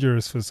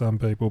dangerous for some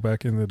people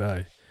back in the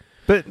day.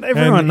 But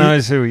everyone And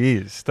knows who he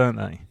is, don't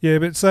they? Yeah,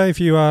 but say if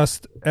you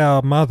asked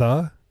our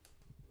mother,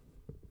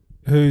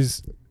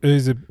 who's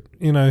your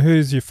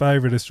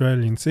favourite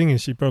Australian singer,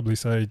 she'd probably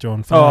say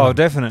John Farnham. Oh,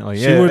 definitely,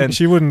 yeah.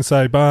 She wouldn't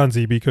say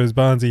Barnesy because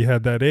Barnesy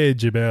had that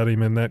edge about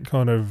him and that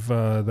kind of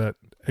that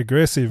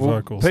aggressive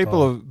vocal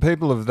style.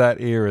 People of that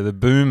era, the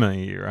boomer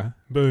era.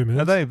 Boomers.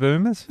 Are they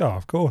boomers? Oh,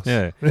 of course.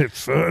 Yeah. They're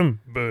firm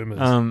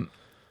boomers.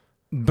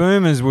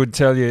 Boomers would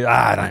tell you,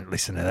 don't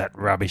listen to that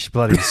rubbish,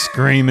 bloody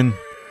screaming.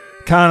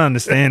 Can't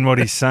understand what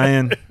he's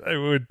saying. They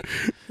would.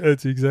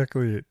 That's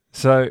exactly it.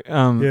 So,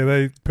 Yeah,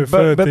 they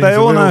prefer. but things they a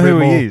all little know bit who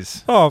more. he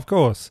is. Oh, of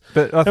course.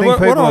 But I think what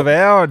people I- of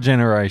our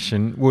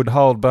generation would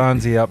hold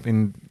Barnesy up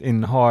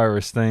in higher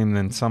esteem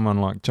than someone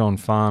like John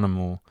Farnham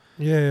or.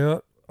 Yeah,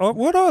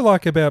 what I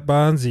like about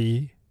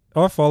Barnesy,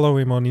 I follow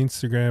him on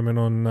Instagram and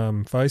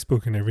on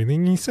Facebook and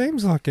everything. He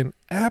seems like an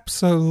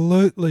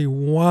absolutely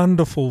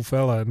wonderful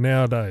fella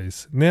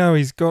nowadays. Now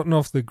he's gotten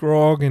off the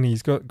grog and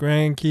he's got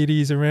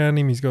grandkiddies around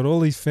him. He's got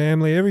all his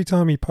family. Every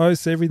time he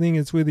posts everything,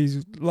 it's with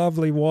his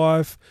lovely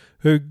wife,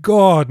 who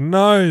God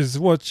knows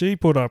what she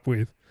put up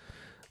with.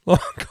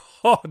 Like,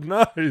 God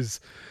knows.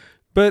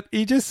 But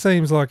he just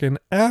seems like an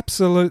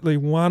absolutely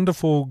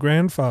wonderful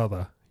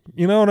grandfather.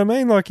 You know what I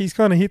mean? Like, he's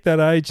kind of hit that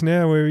age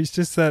now where he's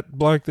just that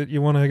bloke that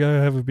you want to go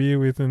have a beer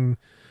with and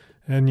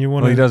you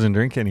want Well, he to... doesn't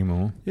drink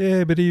anymore.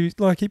 Yeah, but he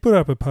put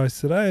up a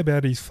post today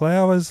about his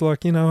flowers.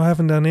 Like, you know, I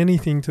haven't done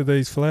anything to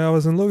these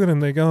flowers, and look at them,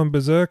 they're going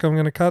berserk. I'm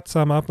going to cut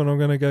some up and I'm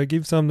going to go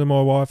give some to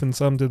my wife and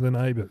some to the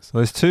neighbours. Well,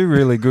 there's two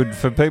really good,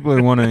 for people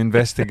who want to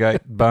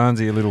investigate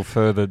Barnesy a little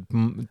further,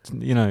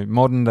 you know,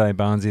 modern day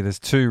Barnesy, there's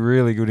two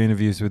really good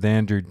interviews with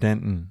Andrew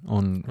Denton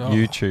on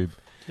YouTube.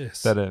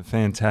 Yes. That are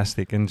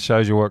fantastic and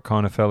shows you what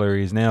kind of fella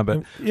he is now.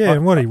 But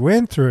and what he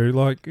went through,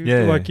 like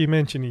Yeah. you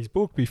mentioned his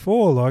book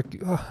before,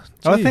 like,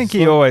 I think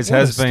he always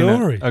has been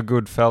story. a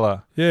good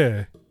fella,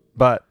 Yeah.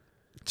 but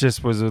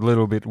just was a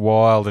little bit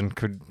wild and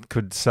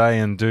could say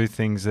and do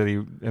things that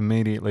he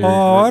immediately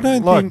I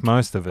don't like think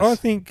most of us. I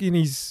think in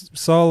his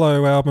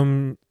solo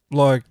album,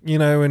 like, you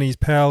know, when he's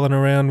palling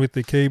around with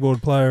the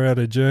keyboard player out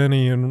of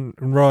Journey and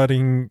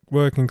writing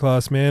Working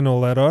Class Man, all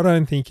that, I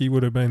don't think he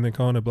would have been the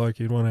kind of bloke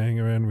you'd want to hang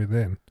around with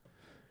then.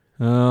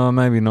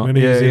 Maybe not. When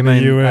he Yeah, was you in the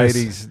mean US.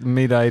 80s,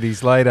 mid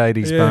 80s, late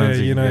 80s Yeah,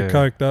 Barnesy. you know, yeah.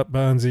 coked up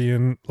Barnesy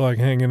and like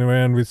hanging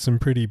around with some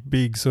pretty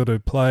big sort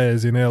of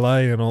players in LA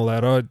and all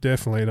that. I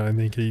definitely don't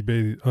think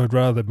I'd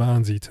rather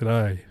Barnesy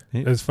today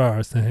Yeah. as far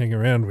as to hang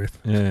around with.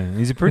 Yeah,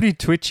 he's a pretty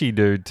twitchy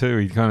dude too.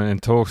 He kind of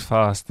and talks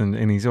fast and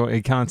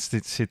he can't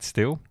sit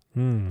still.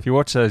 If you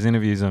watch those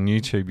interviews on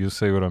YouTube, you'll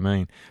see what I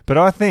mean. But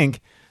I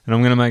think, and I'm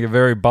going to make a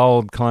very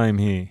bold claim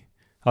here,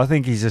 I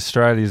think he's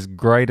Australia's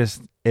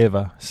greatest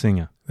ever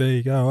singer. There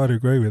you go. I'd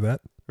agree with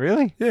that.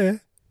 Really? Yeah,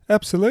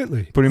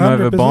 absolutely. Put him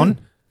over 100%. Bon?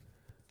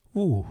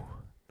 Ooh.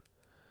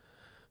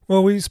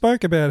 Well, we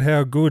spoke about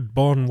how good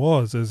Bon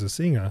was as a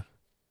singer.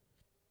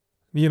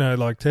 You know,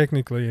 like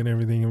technically and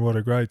everything, and what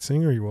a great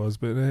singer he was.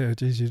 But,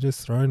 geez, you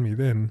just thrown me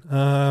then.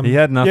 He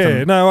had nothing.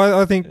 Yeah,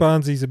 no, I think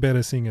Barnesy's a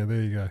better singer.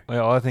 There you go.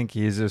 Well, I think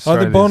he is I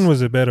Australia's... think Bon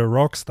was a better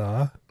rock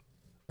star.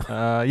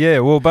 Yeah,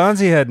 well,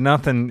 Barnesy had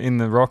nothing in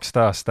the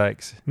Rockstar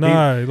stakes.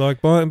 No,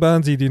 like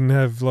Barnesy didn't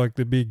have like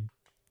the big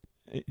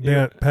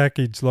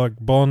package like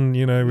Bon,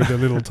 you know, with the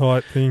little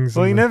tight things.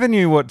 Well, he never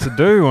knew what to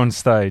do on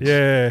stage.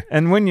 Yeah.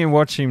 And when you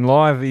watch him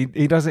live,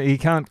 he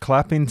can't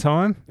clap in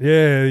time.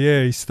 Yeah,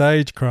 his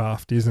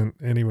stagecraft isn't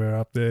anywhere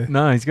up there.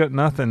 No, he's got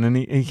nothing, and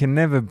he can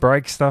never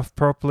break stuff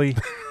properly.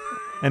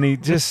 And he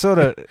just sort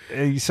of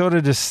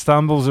just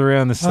stumbles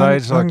around the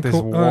stage like this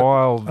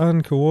wild,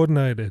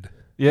 uncoordinated.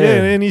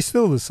 Yeah, and he's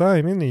still the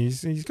same, isn't he?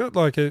 He's got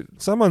like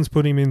someone's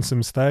put him in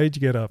some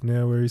stage get up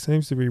now where he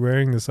seems to be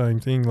wearing the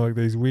same thing, like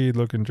these weird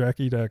looking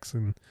tracky ducks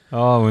and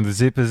and the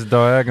zippers,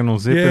 diagonal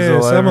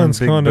zippers all over, and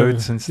big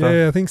boots and stuff.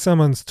 Yeah, I think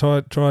someone's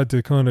tried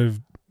to kind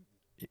of,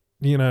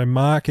 you know,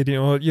 market him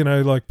or, you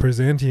know, like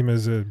present him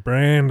as a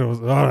brand, or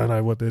I don't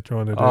know what they're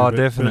trying to do. Oh,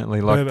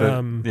 definitely. But,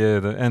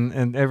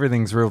 and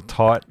everything's real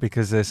tight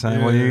because they're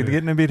saying, well, you're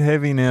getting a bit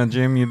heavy now,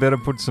 Jim. You better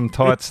put some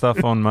tight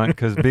stuff on, mate,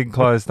 because big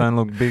clothes don't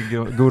look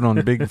good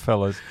on big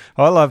fellas.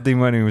 I loved him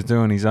when he was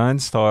doing his own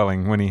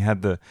styling, when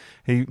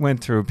he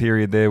went through a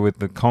period there with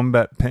the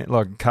combat,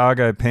 like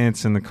cargo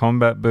pants and the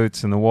combat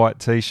boots and the white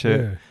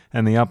T-shirt.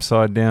 And the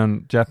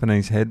upside-down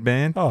Japanese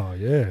headband. Oh,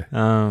 yeah.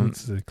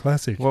 It's a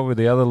classic. What were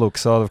the other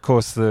looks? Oh, of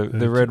course, the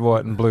red,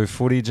 white and blue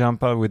footy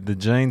jumper with the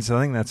jeans.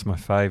 I think that's my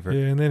favourite.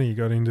 Yeah, and then he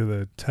got into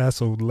the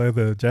tasseled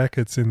leather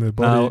jackets in the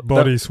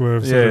body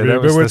swerve. Yeah,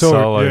 that was the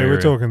solo era.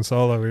 We're talking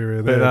solo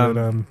era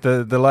there.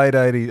 But the late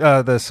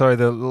 80s,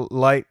 the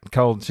late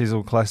Cold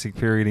Chisel classic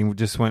period, he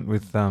just went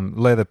with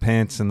leather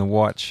pants and the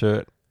white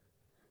shirt,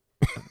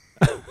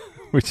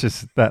 which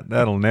is,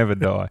 that'll never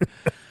die.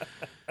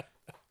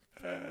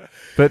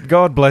 But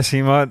God bless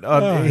him.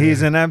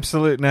 He's an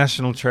absolute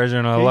national treasure,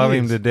 and I love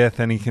him to death.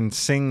 And he can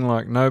sing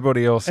like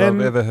nobody else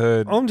I've ever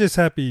heard. I'm just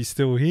happy he's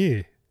still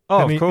here.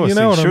 Oh, of course, you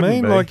know what I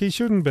mean. Be. Like, he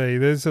shouldn't be.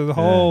 There's a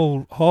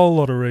whole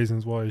lot of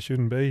reasons why he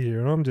shouldn't be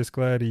here, and I'm just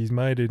glad he's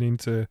made it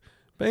into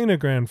being a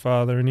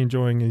grandfather and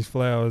enjoying his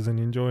flowers and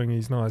enjoying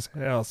his nice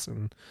house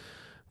and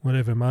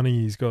whatever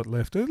money he's got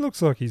left. It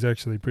looks like he's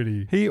actually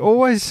pretty... He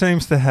always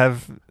seems to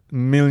have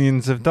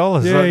millions of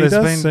dollars. Yeah, like,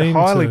 there's been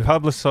highly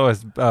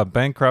publicised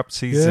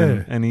bankruptcies,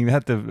 Yeah. and he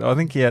had to... I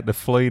think he had to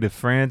flee to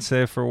France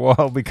there for a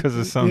while because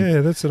of some...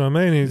 Yeah, that's what I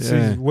mean. He's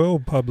well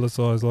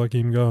publicised, like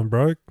him going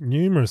broke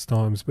numerous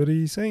times, but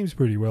he seems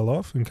pretty well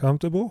off and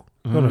comfortable.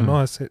 Got a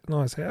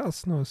nice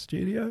house, nice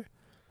studio.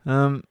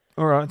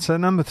 All right, so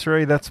number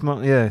 3, that's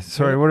my... Yeah,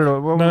 sorry, what did I...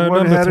 What, No, what,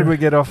 number how did 3. we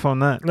get off on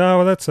that? No,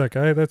 well, that's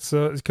okay. That's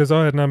because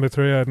I had number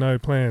 3. I had no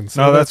plans.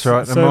 No, that's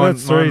right. So Mine-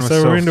 that's mine 3. was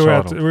So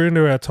self-titled. we're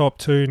into our top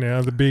 2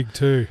 now. The big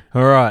 2.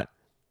 All right.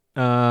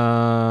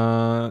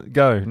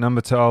 Go.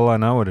 Number 2. Oh, I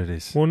know what it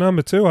is. Well,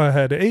 number 2, I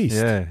had East.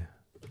 Yeah.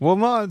 Well,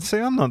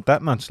 I'm not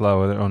that much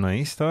lower on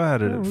East. I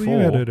had it at 4. You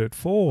had it at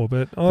 4,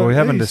 but we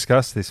haven't East,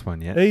 discussed this one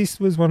yet. East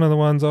was one of the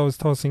ones I was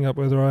tossing up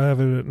whether I have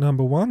it at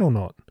number 1 or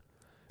not.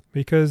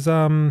 Because,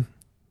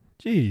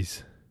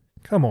 geez,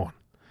 come on.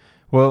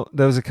 Well,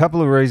 there was a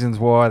couple of reasons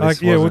why this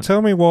wasn't... Yeah, well,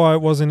 tell me why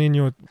it wasn't in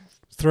your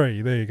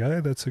 3. There you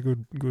go. That's a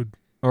good...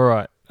 All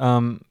right.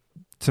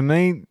 To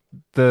me,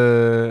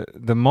 the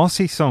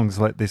Mossy songs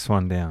let this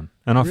one down.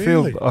 And I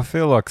Really?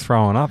 feel like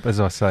throwing up as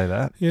I say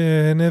that.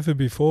 Yeah, Never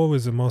Before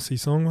was a Mossy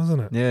song,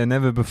 wasn't it? Yeah,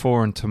 Never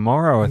Before and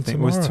Tomorrow, I And think.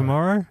 Was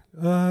Tomorrow?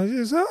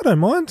 Yes, I don't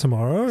mind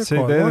Tomorrow. I See,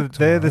 quite they're like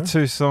the Tomorrow.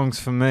 2 songs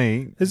for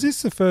me. Is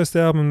this the first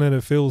album that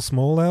a Phil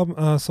Small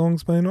album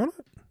song's been on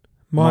it?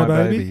 My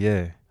Baby?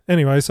 Yeah.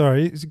 Anyway,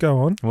 sorry, go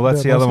on. Well,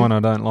 that's About the other Mossy. one I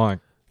don't like.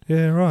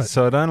 Yeah, right.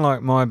 So I don't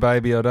like My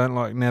Baby, I don't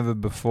like Never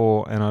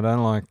Before, and I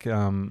don't like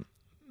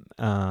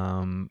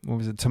what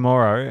was it,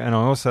 Tomorrow, and I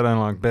also don't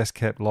like Best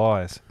Kept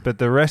Lies. But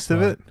the rest of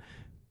Right. it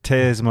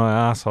tears my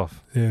ass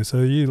off. Yeah,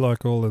 so you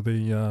like all of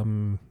the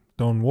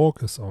Don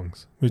Walker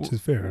songs, which is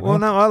fair enough. Well,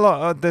 no, I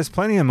like. There's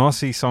plenty of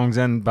Mossy songs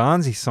and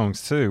Barnsey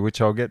songs too, which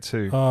I'll get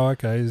to. Oh,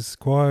 okay. Is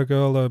Choir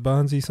Girl a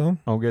Barnsey song?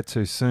 I'll get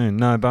to soon.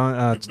 No,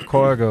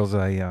 Choir Girl's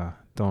a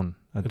Don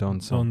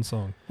song. Don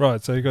song.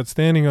 Right, so you got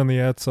Standing on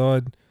the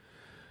Outside,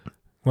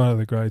 one of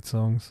the great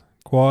songs.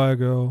 Choir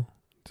Girl,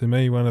 to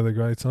me, one of the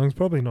great songs.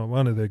 Probably not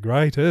one of the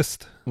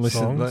greatest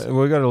songs.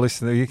 We've got to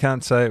listen. You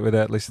can't say it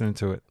without listening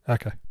to it.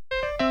 Okay.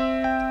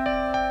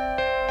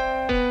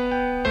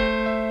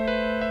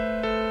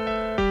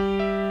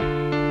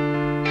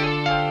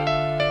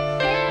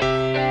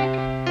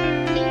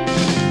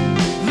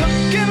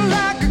 Looking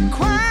like a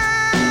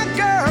choir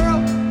girl,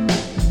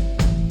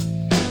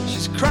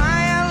 she's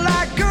crying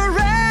like a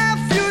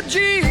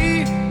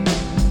refugee.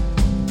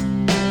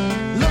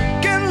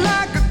 Looking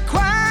like a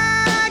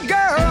choir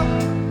girl,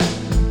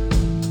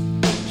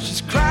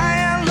 she's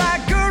crying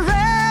like a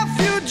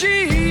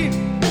refugee.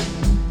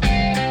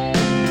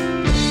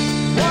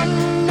 One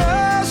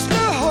nurse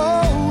to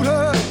hold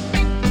her,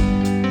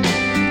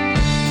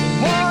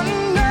 one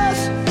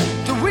nurse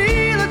to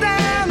wheel her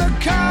down the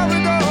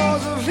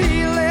corridors of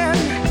healing.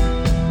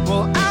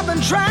 Well, I've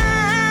been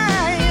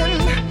trying,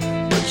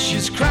 but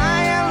she's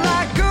crying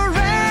like a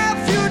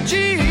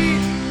refugee.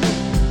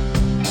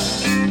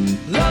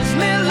 Loves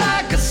me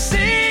like a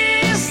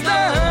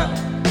sister,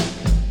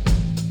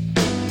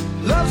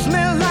 loves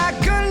me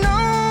like an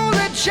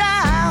only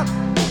child,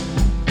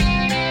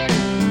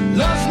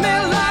 loves me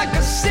like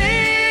a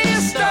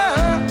sister,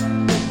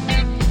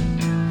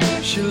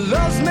 she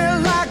loves me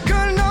like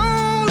an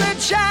only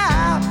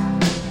child.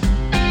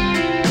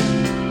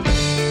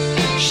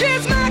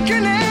 She's my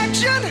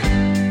connection,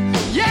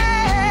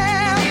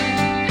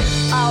 yeah.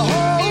 I'll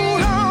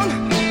hold on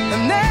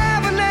and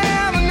never,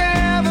 never,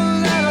 never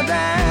let her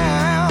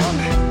down.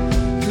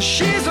 'Cause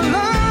she's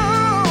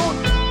alone,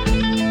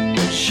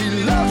 she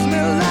loves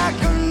me like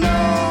an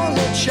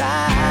only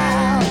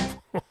child.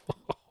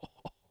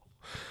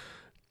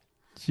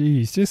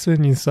 Jeez, just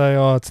when you say,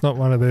 oh, it's not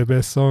one of their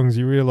best songs,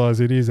 you realise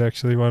it is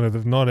actually one of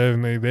the, not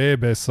only their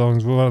best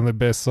songs, but one of the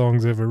best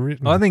songs ever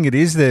written. I think it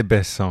is their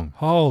best song.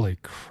 Holy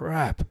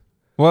crap.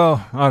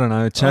 Well, I don't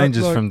know. It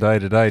changes like- from day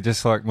to day,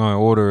 just like my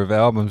order of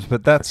albums.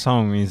 But that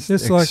song is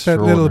Just like that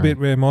little extraordinary. bit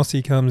where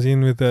Mossy comes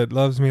in with that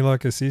 "Loves Me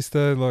Like a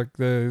Sister," like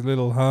the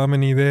little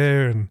harmony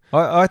there, and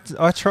I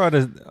try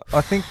to.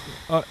 I think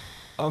I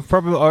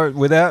probably,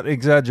 without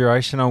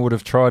exaggeration, I would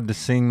have tried to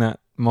sing that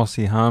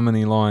Mossy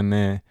harmony line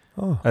there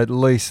at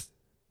least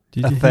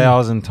did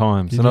 1,000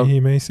 times. Did And you I-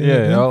 hear me sing it?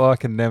 Yeah, then? I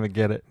can never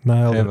get it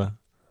Nailed it. ever.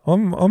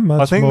 I'm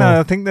much I think more.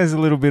 I think there's a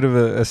little bit of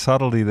a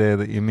subtlety there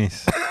that you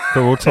miss,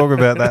 but we'll talk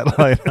about that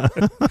later.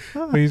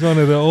 He's one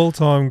of the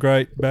all-time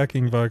great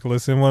backing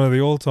vocalists and one of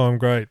the all-time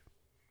great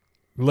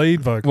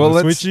lead vocalists, Well,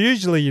 let's- which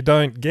usually you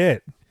don't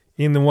get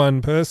in the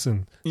one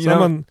person. You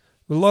know-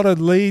 A lot of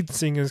lead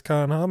singers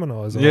can't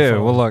harmonise. I Yeah,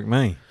 find. well, like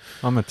me,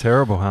 I'm a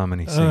terrible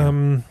harmony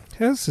singer.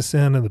 How's the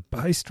sound of the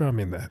bass drum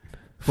in that?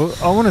 Well,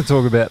 I want to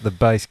talk about the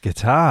bass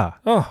guitar.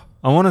 Oh,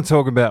 I want to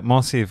talk about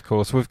Mossy, of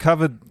course. We've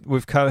covered who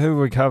have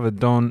we covered?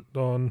 Don,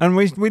 Don. and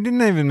we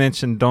didn't even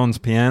mention Don's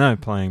piano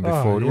playing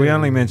before. We yeah.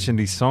 only mentioned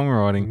his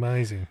songwriting.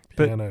 Amazing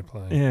But- piano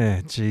playing. Yeah,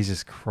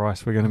 Jesus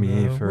Christ, we're going to be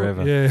here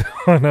forever. Yeah,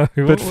 I know.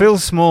 But Phil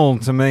Small,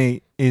 to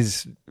me,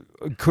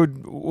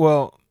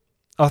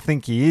 I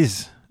think he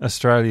is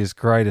Australia's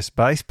greatest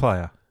bass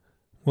player.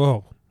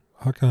 Well,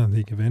 I can't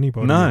think of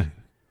anybody. No.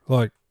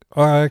 Like,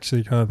 I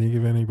actually can't think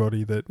of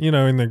anybody that,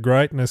 in the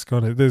greatness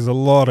kind of, there's a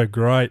lot of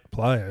great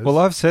players. Well,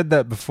 I've said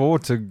that before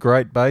to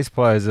great bass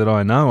players that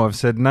I know. I've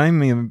said,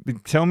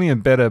 tell me a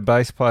better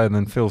bass player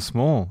than Phil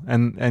Small.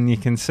 And you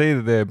can see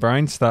that their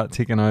brains start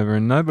ticking over,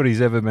 and nobody's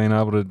ever been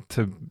able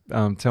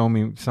to tell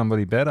me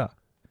somebody better.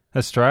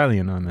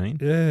 Australian, I mean.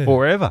 yeah.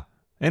 Or ever.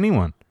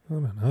 Anyone. I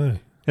don't know.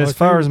 As Like,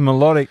 far as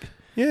melodic...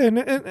 Yeah,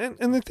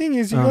 and the thing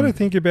is, you got to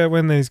think about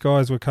when these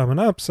guys were coming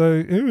up.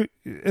 So,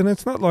 and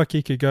it's not like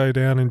you could go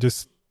down and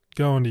just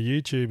go onto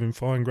YouTube and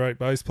find great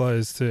bass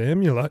players to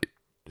emulate.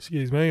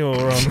 Excuse me,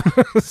 or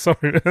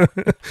sorry,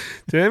 to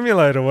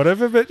emulate or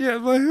whatever. But yeah,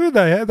 like, who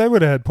they had? They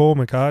would have had Paul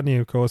McCartney,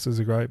 of course, as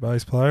a great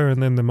bass player,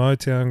 and then the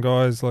Motown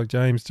guys like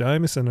James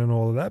Jamerson and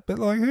all of that. But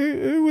like,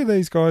 who were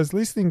these guys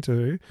listening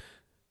to?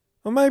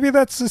 Or maybe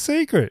that's the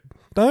secret.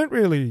 Don't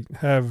really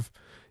have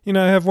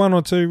one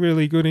or two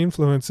really good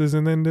influences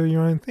and then do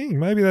your own thing.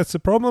 Maybe that's the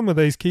problem with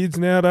these kids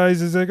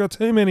nowadays, is they've got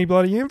too many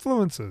bloody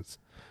influences.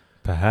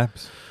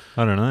 Perhaps.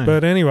 I don't know.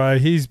 But anyway,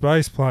 his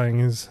bass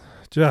playing is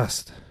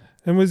just...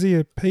 And was he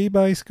a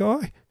P-bass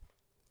guy?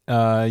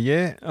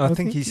 Yeah. I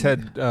think he's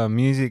had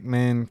Music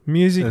Man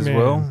as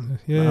well.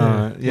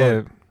 Yeah.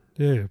 Yeah.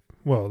 Yeah.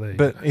 Well, there you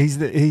But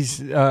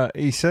go.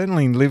 he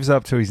certainly lives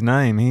up to his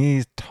name.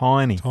 He's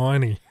tiny.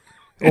 Tiny.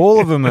 All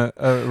of them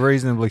are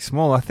reasonably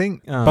small. I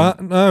think... but,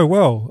 no,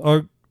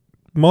 well,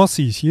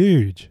 Mossy's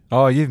huge.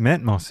 Oh, you've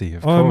met Mossy,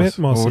 of course. I met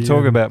Mossy. We'll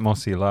talk about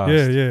Mossy last.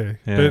 Yeah.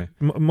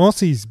 But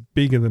Mossy's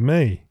bigger than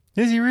me.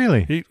 Is he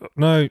really? He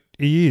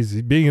is.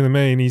 He's bigger than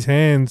me, and his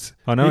hands...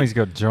 I know he's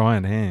got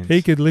giant hands.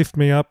 He could lift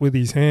me up with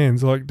his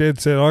hands. Like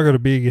Dad said, I got a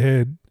big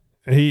head.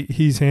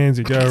 His hands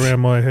would go around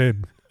my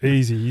head.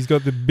 Easy. He's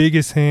got the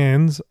biggest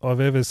hands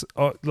I've ever...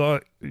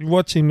 like,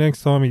 watch him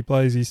next time he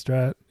plays his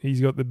Strat.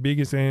 He's got the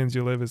biggest hands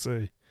you'll ever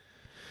see.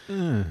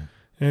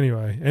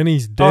 Anyway, and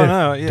he's deaf. Oh,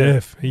 no, yeah.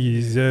 Deaf.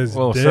 He's as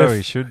well, deaf. so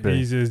he should be.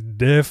 He's as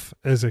deaf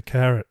as a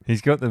carrot.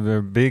 He's got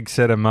the big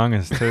set of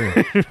mungers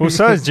too. Well,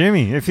 so is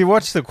Jimmy. If you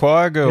watch the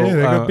Choir Girl... Yeah,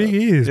 they got big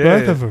ears,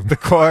 both of them. The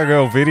Choir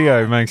Girl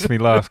video makes me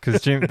laugh because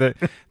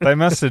they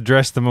must have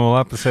dressed them all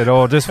up and said,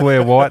 "Oh, just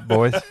wear white,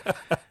 boys."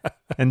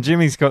 And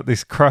Jimmy's got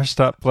this crushed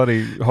up,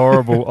 bloody,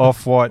 horrible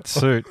off-white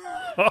suit.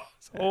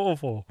 It's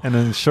awful. And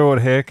a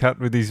short haircut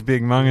with his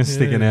big mungers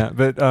sticking out.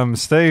 But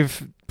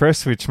Steve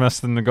Prestwich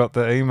mustn't have got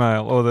the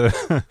email or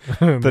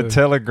the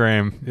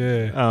telegram.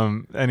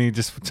 Yeah. And he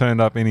just turned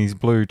up in his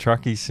blue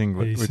truckie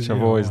singlet, which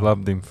I've always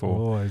loved him for.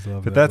 Always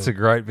loved But that that's look. a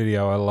great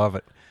video. I love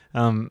it.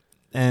 And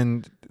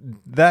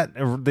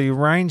the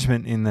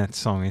arrangement in that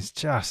song is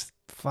just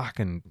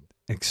fucking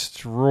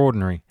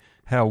extraordinary.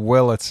 How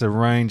well it's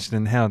arranged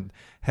and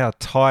how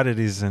tight it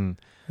is and...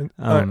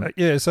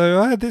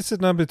 so I had this at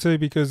number 2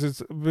 because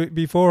it's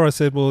before I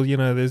said, well,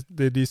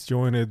 they're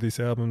disjointed, this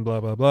album, blah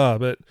blah blah.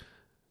 But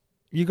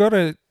you got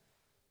an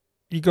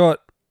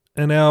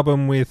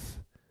album with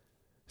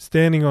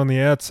Standing on the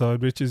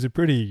Outside, which is a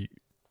pretty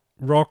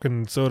rock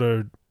and sort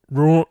of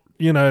raw,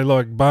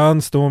 like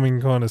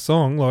barnstorming kind of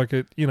song, like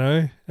it,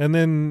 and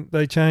then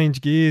they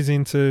change gears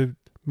into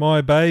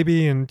My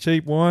Baby and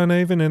Cheap Wine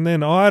even, and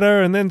then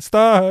Ida and then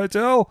Star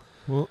Hotel.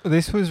 Well,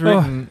 this was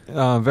written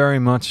very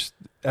much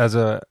as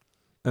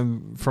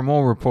from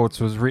all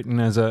reports, was written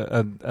as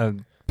a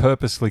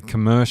purposely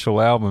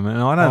commercial album, and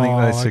I don't think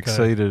they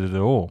succeeded at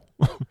all.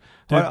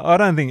 I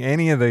don't think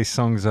any of these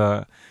songs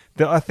are.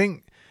 I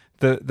think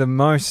the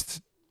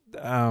most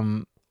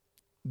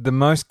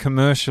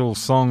commercial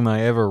song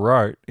they ever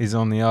wrote is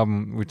on the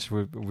album, which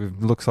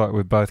looks like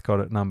we've both got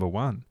at number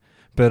 1.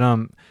 But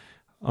I'm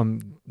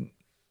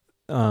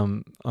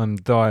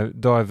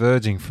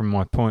diverging from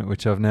my point,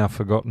 which I've now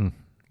forgotten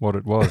what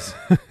it was.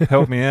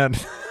 Help me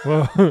out.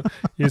 Well,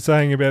 you're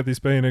saying about this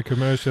being a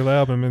commercial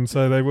album, and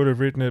so they would have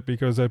written it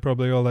because they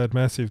probably all had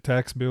massive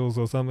tax bills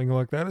or something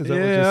like that. Is that what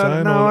you're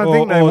saying? No, I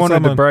think they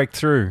wanted to break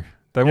through.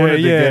 They wanted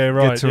to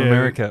get to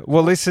America.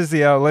 Well, this is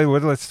the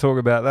album. Let's talk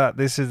about that.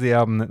 This is the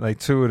album that they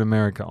toured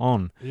America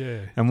on.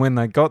 Yeah. And when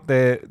they got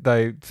there,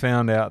 they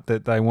found out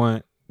that they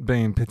weren't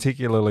being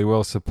particularly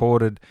well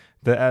supported.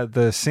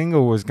 The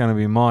single was going to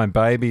be My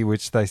Baby,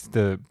 which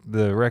the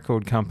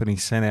record company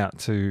sent out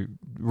to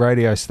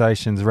radio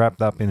stations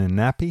wrapped up in a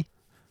nappy.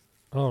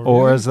 Oh, really?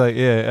 Or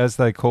as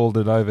they called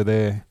it over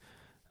there,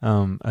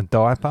 a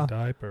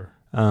diaper.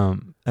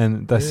 And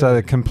so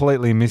they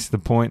completely missed the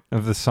point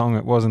of the song.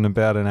 It wasn't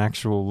about an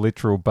actual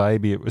literal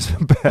baby. It was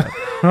about...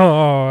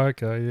 Oh,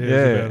 okay. Yeah,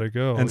 it was about a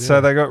girl. And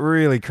so they got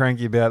really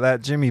cranky about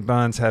that. Jimmy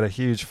Barnes had a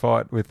huge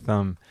fight with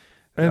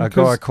a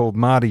guy called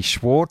Marty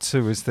Schwartz,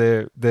 who was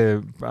their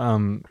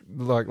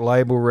like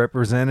label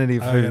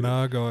representative,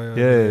 A&R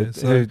guy.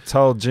 Who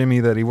told Jimmy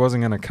that he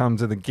wasn't going to come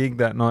to the gig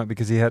that night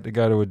because he had to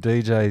go to a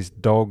DJ's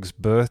dog's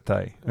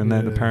birthday, and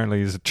that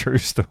apparently is a true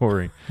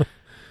story.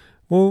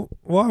 Well,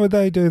 why would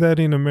they do that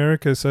in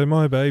America? So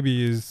My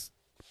Baby is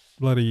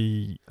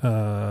bloody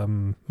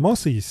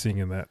Mossy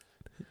singing that.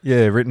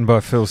 Yeah, written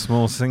by Phil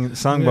Small, sung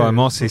by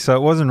Mossy, so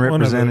it wasn't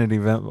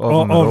representative of them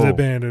at all. The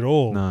band at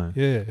all. No.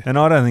 Yeah. And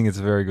I don't think it's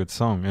a very good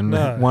song, and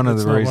one of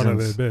the reasons one of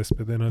their best,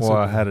 but then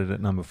why I had it at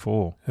number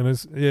 4. And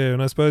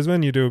and I suppose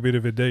when you do a bit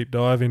of a deep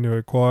dive into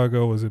it, Choir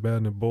Girl was about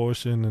an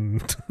abortion,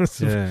 and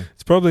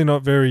it's probably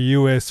not very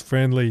US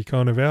friendly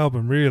kind of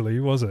album, really,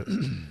 was it?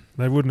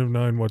 They wouldn't have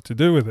known what to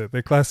do with it.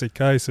 The classic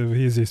case of,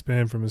 here's this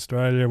band from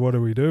Australia, what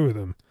do we do with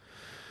them?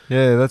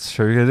 Yeah, that's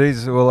true. It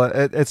is. Well,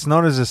 it's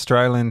not as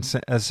Australian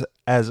as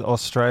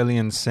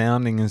Australian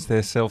sounding as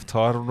their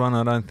self-titled one.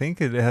 I don't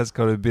think it has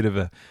got a bit of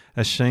a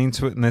sheen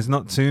to it, and there's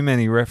not too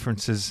many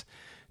references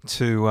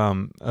to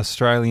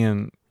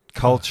Australian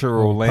culture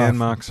or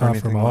landmarks or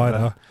anything like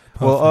that.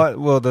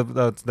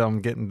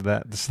 I'm getting to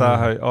that.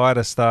 The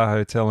Ida Star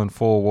Hotel and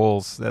Four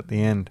Walls at the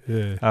end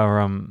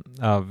are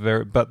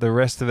very, but the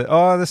rest of it.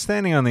 Oh, the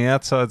Standing on the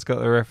Outside's got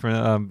the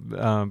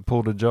reference.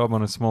 Pulled a job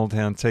on a small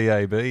town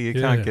TAB. You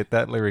can't get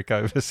that lyric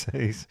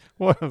overseas.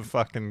 What a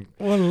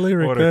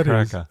lyric! What a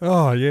cracker!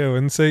 Oh yeah,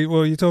 and see,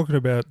 well, you're talking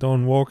about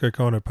Don Walker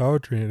kind of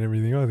poetry and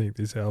everything. I think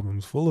this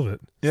album's full of it.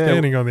 Yeah.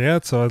 Standing on the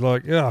Outside,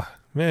 like,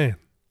 man.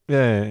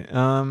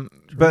 Yeah,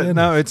 but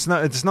no, it's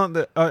not. It's not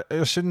that.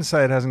 I shouldn't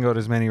say it hasn't got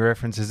as many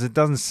references. It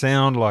doesn't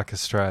sound like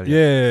Australia.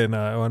 Yeah,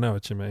 no, I know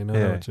what you mean. I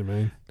know what you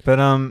mean.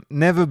 But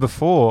never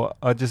before.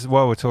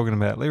 While we're talking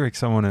about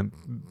lyrics, I want to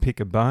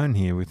pick a bone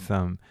here with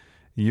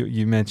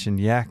You mentioned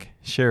Yak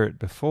Sherritt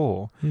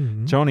before.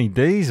 Mm-hmm. Johnny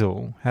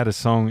Diesel had a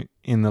song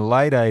in the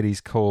late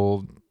 '80s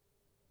called.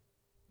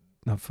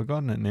 I've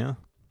forgotten it now.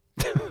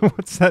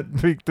 What's that?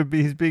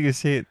 His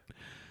biggest hit.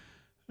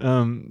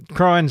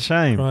 Crying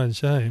Shame. Crying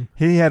Shame.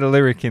 He had a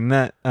lyric in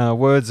that,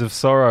 words of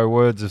sorrow,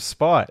 words of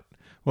spite.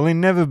 Well, in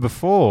Never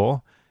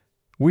Before,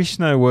 wish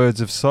no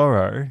words of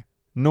sorrow,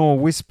 nor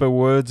whisper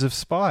words of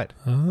spite.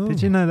 Oh.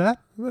 Did you know that?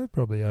 They're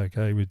probably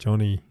okay with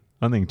Johnny.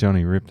 I think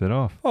Johnny ripped it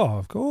off. Oh,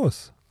 of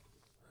course.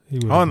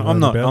 I'm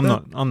not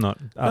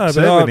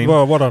upset with him.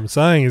 Well, what I'm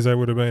saying is they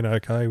would have been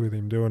okay with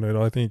him doing it.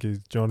 I think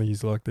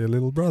Johnny's like their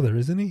little brother,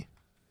 isn't he?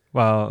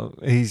 Well,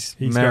 he's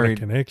got married.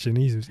 a connection.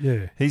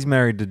 He's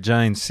married to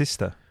Jane's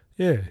sister.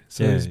 Yeah,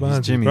 so he's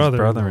Jimmy's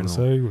brother-in-law.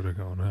 So he would have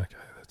gone, okay,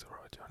 that's all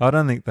right, Johnny. I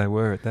don't think they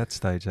were at that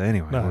stage.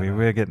 Anyway,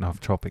 we're getting off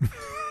topic.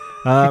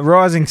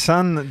 Rising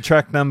Sun,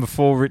 track number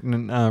 4,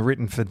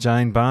 written for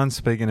Jane Barnes.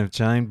 Speaking of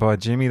Jane, by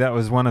Jimmy. That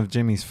was one of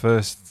Jimmy's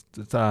first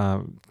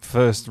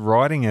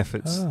writing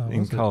efforts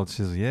in Cold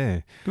Chisel.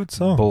 Yeah, good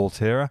song. Ball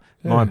Terror,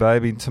 My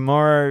Baby.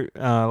 Tomorrow,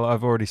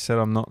 I've already said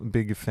I'm not a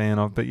big fan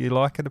of, but you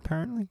like it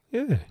apparently.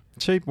 Yeah.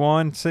 Cheap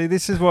Wine. See,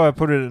 this is why I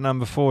put it at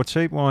number 4.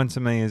 Cheap Wine to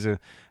me is a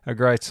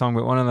great song,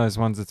 but one of those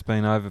ones that's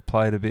been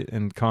overplayed a bit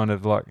and kind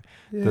of like...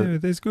 Yeah,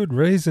 there's good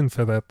reason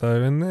for that,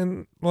 though. And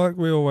then, like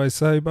we always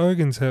say,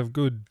 Bogans have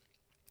good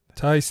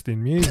taste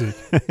in music.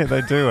 Yeah,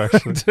 they do,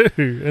 actually. They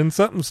do. And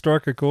something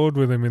struck a chord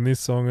with him in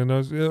this song, and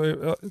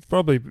it's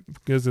probably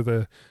because of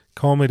the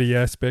comedy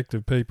aspect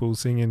of people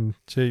singing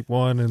Cheap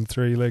Wine and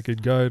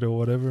Three-Legged Goat or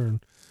whatever.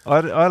 And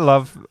I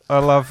love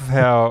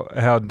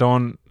how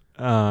Don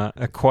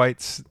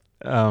equates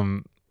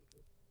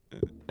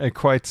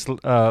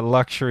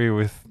luxury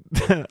with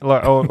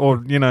or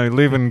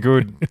living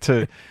good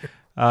to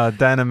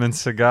Denim and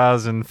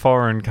cigars and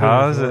foreign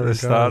cars at the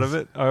start of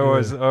it. I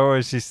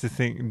always used to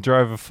think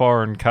drove a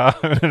foreign car,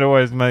 and it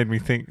always made me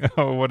think,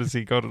 oh, what has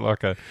he got,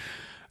 like a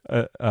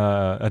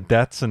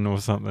Datsun or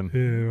something?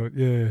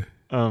 Yeah.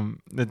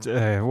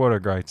 What a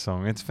great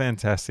song! It's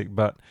fantastic,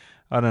 but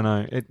I don't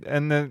know.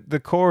 The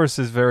chorus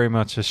is very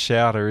much a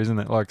shouter, isn't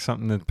it? Like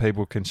something that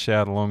people can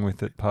shout along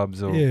with at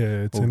pubs or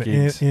it's or an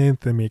gigs.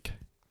 anthemic.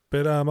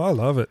 But I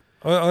love it.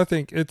 I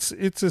think it's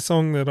a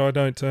song that I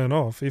don't turn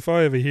off. If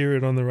I ever hear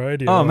it on the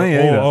radio,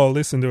 I'll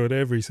listen to it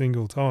every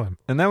single time.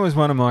 And that was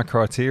one of my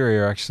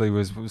criteria. Actually,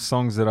 was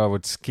songs that I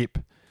would skip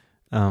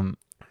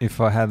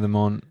if I had them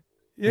on.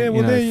 Yeah,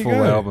 there you full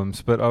go.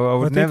 albums. But I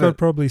would never. I'd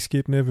probably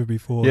skip Never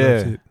Before. Yeah,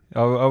 that's it.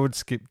 I would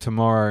skip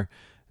Tomorrow.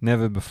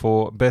 Never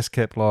Before. Best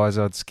Kept Lies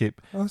I'd skip.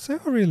 I say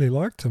I really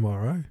like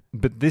Tomorrow.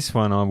 But this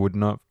one I would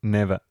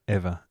never,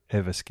 ever,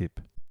 ever skip.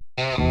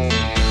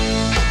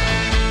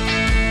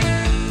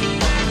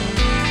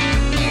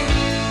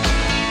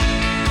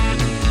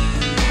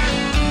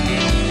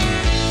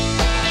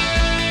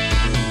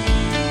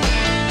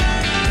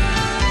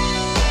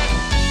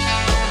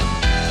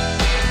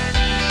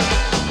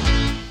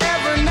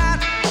 Every night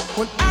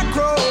when I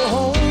grow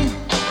home,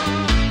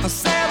 I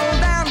settle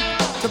down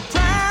to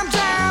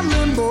primetime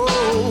limbo.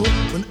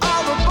 When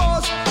all the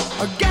boys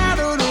are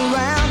gathered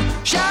around,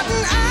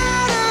 shouting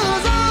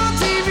idols on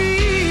TV.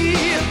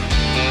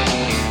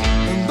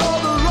 And though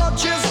the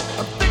roaches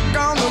are thick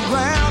on the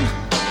ground,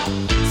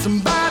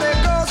 somebody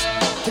goes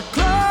to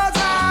close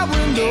our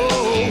window.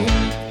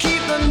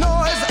 Keep the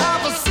noise of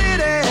a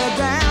city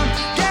down.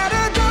 Get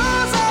a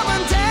dose of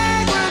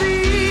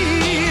integrity.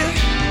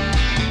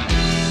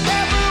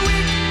 Every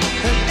week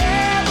and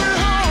every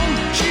home,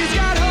 she's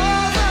got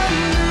all the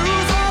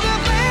news for the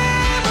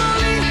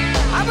family.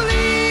 I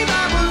believe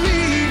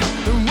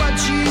in what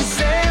she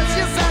says,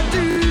 yes I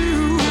do.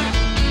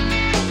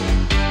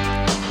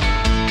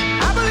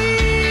 I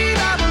believe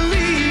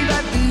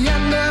at the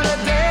end of the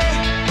day,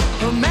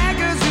 her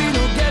magazine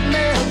will get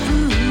me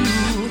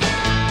through.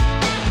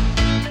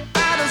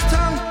 Ida's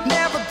tongue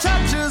never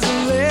touches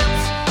her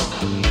lips.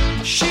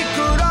 She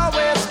could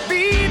always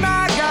be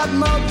my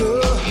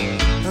godmother.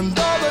 And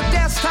though the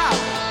desktop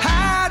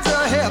hides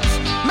her hips,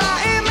 my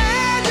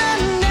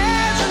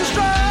imagination's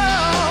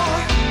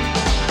strong.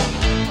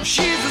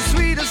 She's the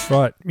sweetest.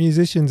 Right,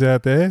 musicians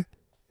out there,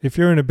 if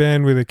you're in a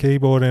band with a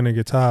keyboard and a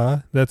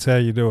guitar, that's how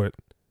you do it.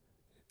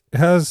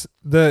 How's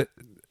the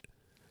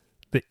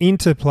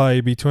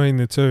interplay between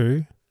the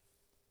two?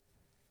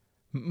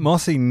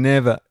 Mossy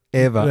never,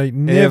 ever, They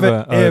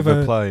never,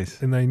 ever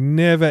overplays. and they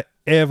never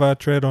ever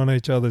tread on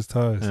each other's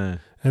toes. Yeah.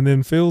 And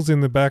then Phil's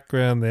in the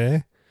background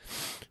there,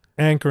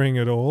 anchoring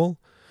it all.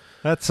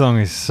 That song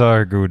is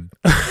so good.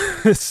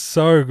 It's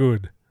so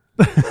good.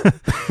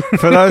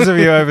 For those of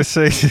you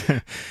overseas,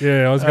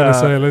 Yeah, I was going to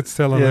say, let's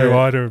tell them who yeah.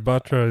 Ida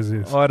Buttrose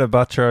is. Ida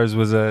Buttrose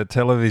was a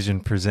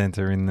television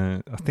presenter in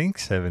the, I think,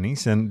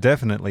 70s and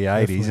definitely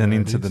 80s Definitely and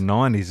into 80s. the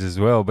 90s as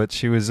well. But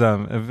she was a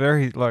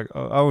very, like,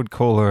 I would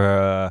call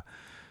her,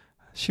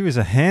 she was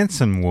a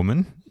handsome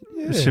woman.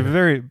 Yeah. She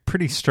was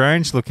pretty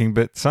strange looking,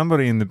 but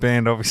somebody in the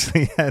band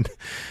obviously had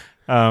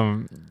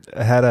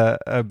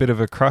a bit of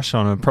a crush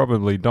on her,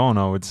 probably Don,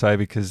 I would say,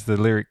 because the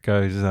lyric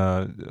goes,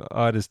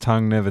 Ida's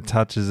tongue never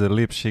touches her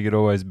lips, she could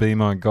always be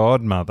my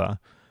godmother.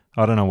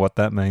 I don't know what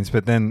that means,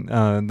 but then,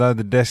 though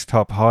the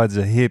desktop hides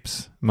her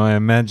hips, my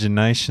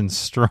imagination's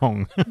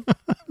strong.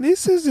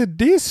 This is a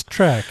diss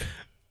track.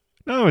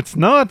 No, it's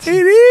not.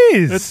 It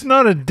is. It's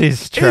not a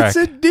diss track. It's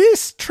a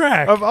diss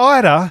track. Of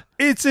Ida?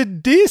 It's a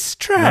diss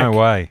track. No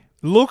way.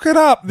 Look it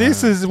up.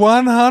 This is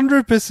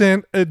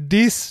 100% a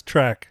diss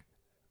track.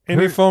 And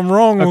Who- if I'm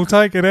wrong, we'll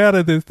take it out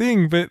of the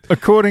thing. But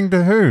According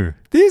to who?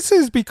 this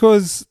is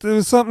because there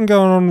was something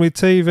going on with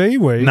TV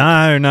Week.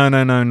 No.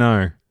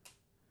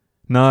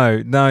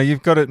 No,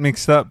 you've got it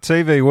mixed up.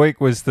 TV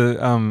Week was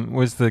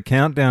the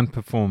countdown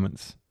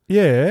performance.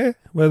 Yeah,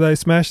 where they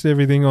smashed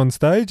everything on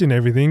stage and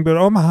everything. But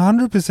I'm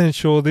 100%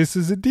 sure this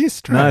is a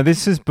diss track. No,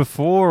 this is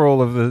before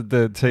all of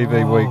the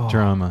TV Oh, Week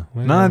drama.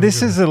 well, No,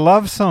 this good. is a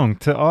love song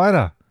to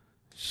Ida.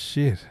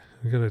 Shit,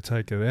 we've got to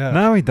take it out.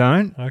 No, we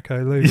don't. Okay,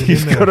 leave it in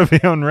You've there. got to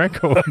be on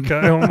record. Okay,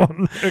 I'm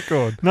on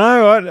record.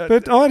 No,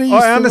 But Ida used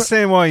I to-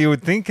 understand why you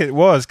would think it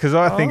was, because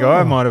I think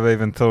I might have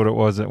even thought it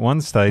was at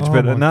one stage. Oh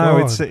but my no,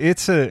 God.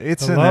 it's A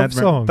an love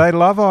song. They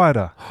love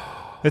Ida.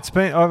 It's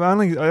been.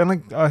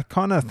 I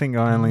kind of think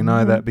I only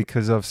know that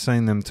because I've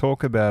seen them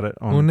talk about it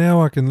on. Well,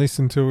 now I can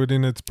listen to it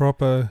in its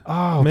proper.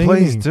 Oh, meaning.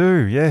 please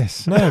do.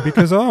 Yes. No,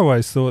 because I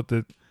always thought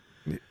that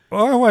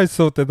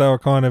they were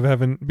kind of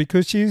having,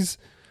 because she's.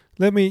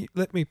 Let me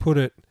put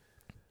it.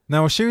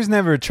 No, she was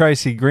never a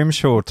Tracy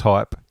Grimshaw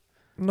type.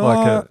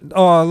 No,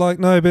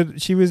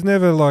 but she was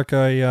never like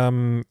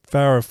a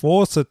Farrah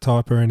Fawcett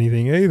type or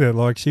anything either.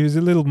 Like she was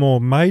a little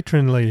more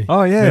matronly.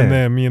 Oh, yeah. than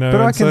them, you know.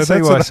 But I and can so see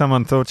that's why what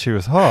someone thought she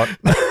was hot.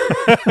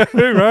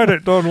 Who wrote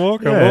it? Don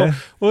Walker. Yeah.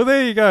 Well,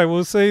 there you go.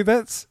 Well, see,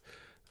 that's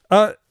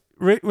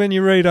when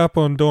you read up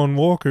on Don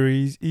Walker,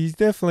 he's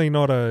definitely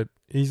not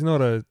he's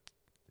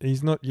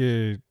not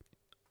your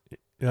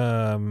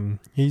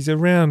he's a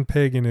round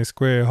peg in a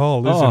square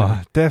hole, isn't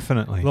he?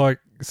 Definitely. Like,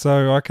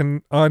 so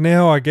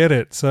now I get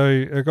it. So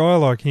a guy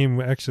like him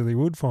actually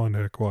would find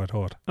her quite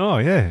hot. Oh,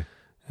 yeah.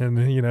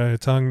 And, you know, her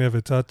tongue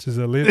never touches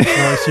her lips.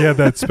 Like she had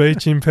that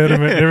speech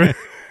impediment and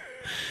everything.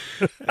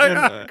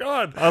 Oh,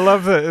 God. I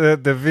love the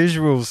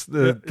visuals,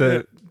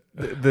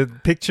 the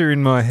picture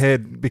in my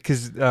head,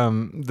 because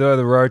though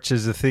the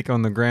roaches are thick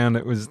on the ground,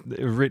 it was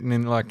written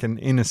in like an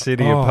inner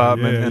city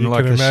apartment and you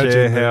like can a imagine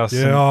share that. house.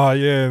 Yeah,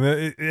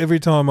 and- Every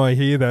time I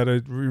hear that,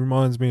 it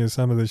reminds me of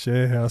some of the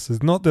share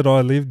houses. Not that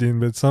I lived in,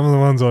 but some of the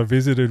ones I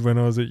visited when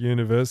I was at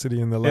university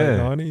in the late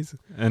 90s.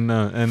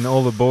 And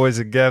all the boys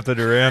are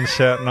gathered around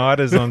shouting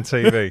Ida's on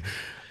TV.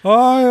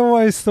 I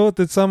always thought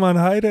that someone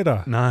hated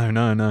her. No.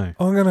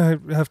 I'm going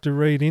to have to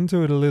read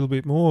into it a little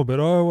bit more, but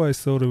I always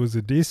thought it was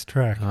a diss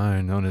track. No,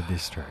 not a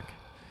diss track.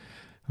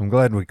 I'm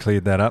glad we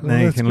cleared that up. Well, Now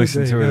you that's can good.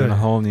 listen There to you it in go. a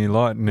whole new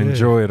light and Yeah.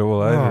 enjoy it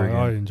all over again.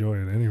 I enjoy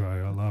it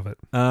anyway. I love it.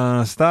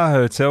 Star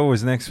Hotel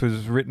was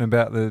written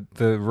about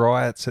the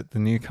riots at the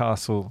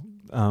Newcastle,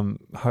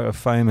 a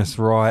famous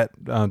riot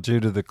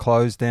due to the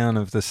close down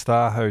of the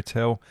Star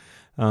Hotel,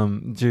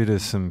 due to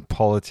some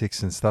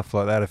politics and stuff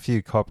like that. A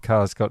few cop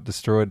cars got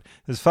destroyed.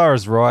 As far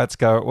as riots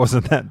go, it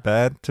wasn't that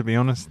bad, to be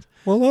honest.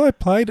 Well, I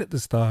played at the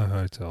Star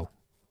Hotel.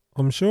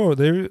 I'm sure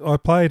I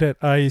played at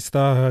a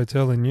Star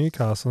Hotel in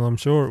Newcastle. I'm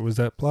sure it was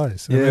that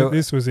place. And Yeah.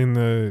 this was in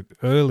the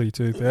early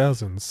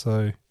 2000s,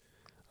 so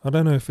I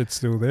don't know if it's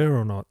still there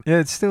or not. Yeah,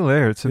 it's still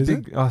there. It's a Is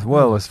big. it?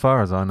 Well, as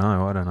far as I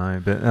know, I don't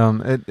know,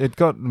 but it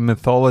got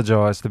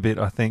mythologized a bit,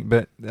 I think.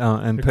 But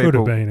and It people could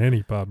have been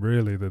any pub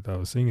really that they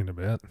were singing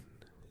about.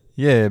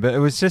 Yeah, but it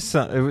was just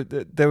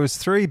there was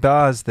 3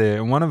 bars there,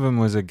 and one of them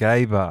was a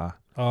gay bar.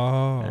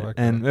 Oh, okay.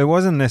 And it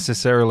wasn't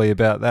necessarily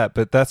about that,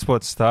 but that's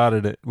what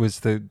started it,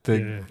 was the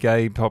Yeah.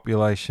 gay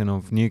population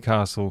of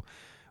Newcastle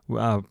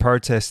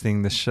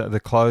protesting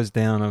the close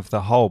down of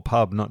the whole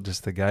pub, not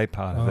just the gay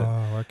part of it.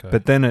 Oh, okay.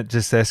 But then it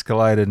just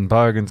escalated and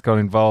Bogans got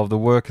involved. The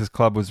Workers'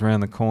 Club was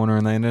around the corner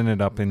and they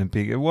ended up in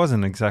it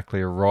wasn't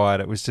exactly a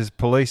riot. It was just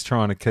police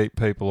trying to keep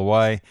people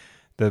away.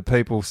 The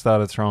people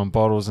started throwing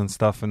bottles and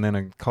stuff, and then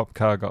a cop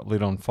car got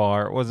lit on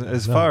fire. It wasn't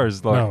as far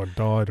as like... no one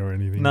died or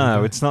anything. No,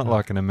 did they? it's not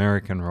like an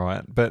American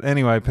riot. But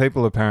anyway,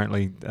 people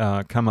apparently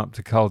come up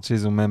to Cold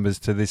Chisel members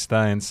to this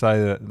day and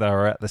say that they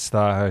were at the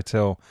Star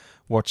Hotel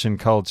watching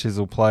Cold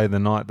Chisel play the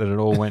night that it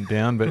all went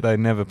down, but they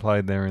never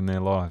played there in their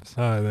lives.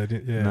 Oh, they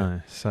did. Yeah.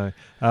 No. So,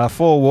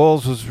 Four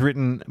Walls was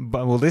written.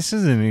 Well, this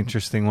is an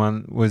interesting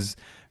one. Was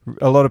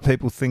a lot of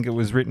people think it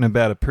was written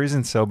about a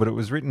prison cell, but it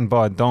was written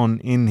by Don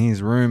in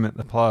his room at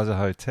the Plaza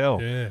Hotel.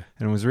 Yeah.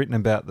 And it was written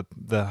about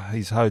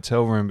his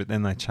hotel room, but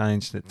then they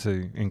changed it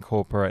to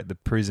incorporate the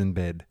prison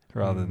bed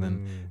rather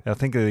than. I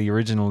think the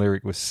original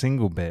lyric was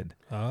single bed.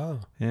 Oh.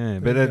 Yeah,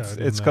 There but you go, I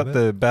didn't it's know got that.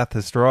 the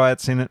Bathurst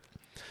riots in it.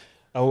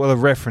 Oh, well, a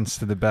reference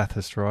to the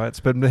Bathurst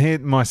riots. But here,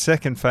 my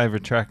second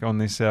favourite track on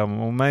this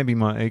album, or maybe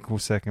my equal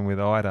second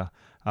with Ida,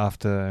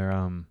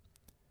 after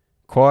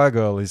Choir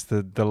Girl, is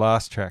the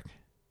last track.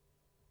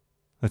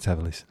 Let's have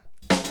a listen.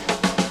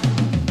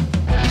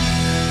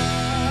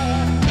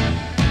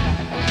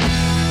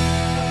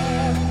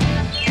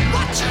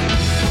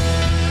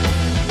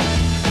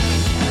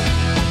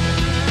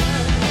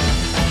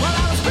 Well,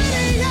 I was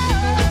pretty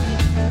young,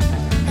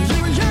 you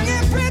were young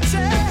and pretty.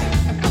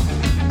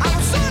 I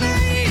was so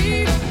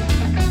naive,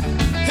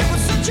 it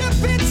was such a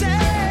pity. I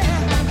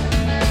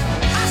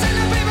said,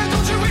 "Now, baby,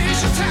 don't you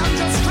waste your time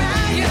just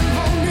crying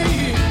for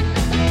me.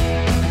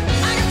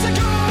 I got to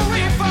go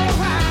away for a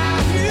while,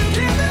 you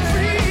can be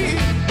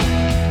free.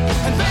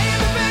 And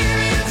baby,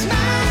 baby, it's my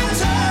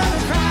turn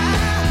to cry.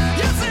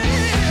 Yes, it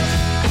is.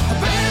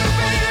 Baby,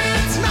 baby,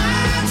 it's my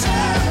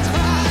turn to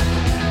cry.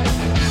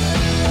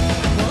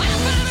 Well, I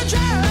found a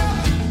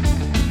job,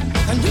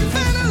 and you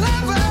found a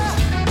lover.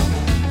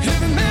 You've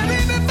been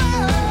married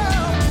before,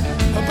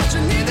 but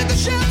you needed the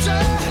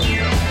shelter.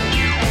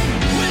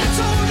 When I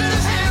told you to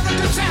have a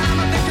good time,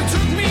 I think you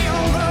took me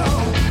on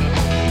wrong.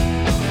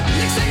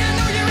 Next thing I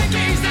know, you're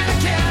engaged and a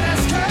cat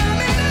is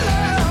coming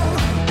along.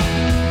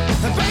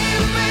 And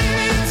baby,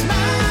 baby, it's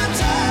my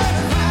turn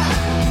to cry.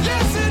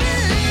 Yes, it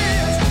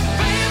is.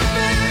 Baby,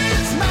 baby,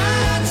 it's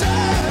my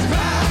turn to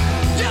cry.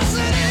 Yes,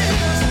 it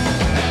is.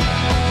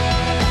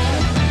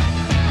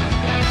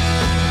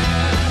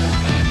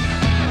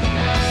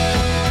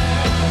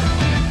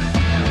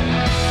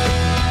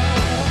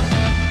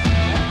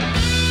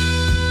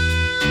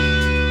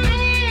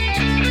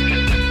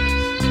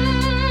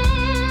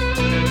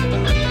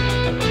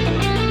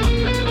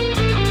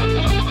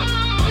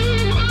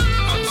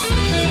 I'm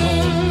sitting at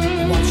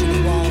home, watching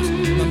the walls.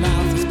 My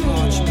mouth is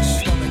parched, my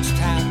stomach's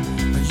tight.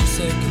 When you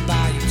said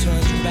goodbye, you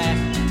turned your back.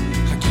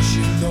 I guess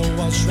you know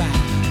what's right.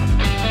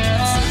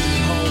 I'm sitting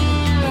at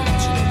home,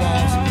 watching the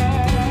walls. The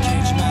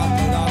birdcage mouth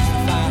belongs to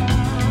fire.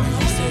 When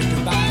you said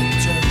goodbye, you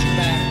turned your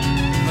back.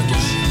 I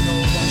guess you know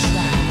what's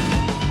right.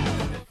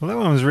 Well, that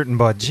one was written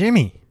by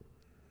Jimmy.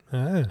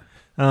 Oh.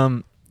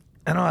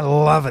 And I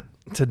love it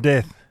to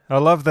death. I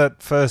love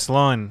that first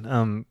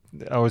line.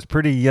 I was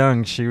pretty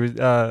young.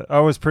 I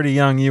was pretty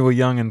young. You were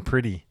young and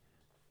pretty.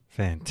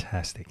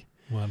 Fantastic.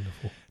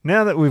 Wonderful.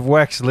 Now that we've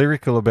waxed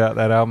lyrical about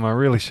that album, I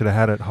really should have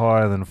had it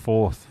higher than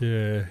fourth.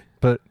 Yeah.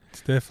 But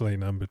It's definitely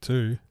number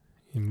 2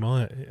 in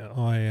my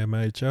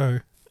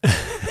IMHO.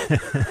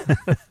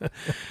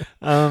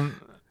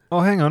 oh,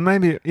 hang on.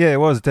 Maybe it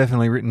was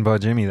definitely written by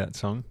Jimmy. That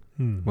song.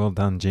 Well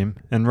done, Jim.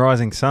 And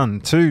Rising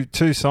Sun,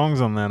 two songs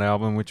on that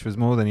album, which was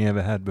more than he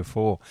ever had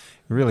before.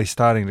 Really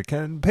starting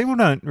to... People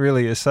don't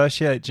really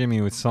associate Jimmy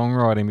with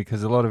songwriting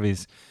because a lot of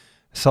his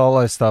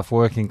solo stuff,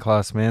 Working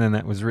Class Men, and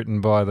that was written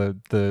by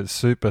the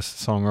super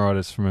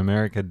songwriters from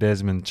America,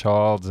 Desmond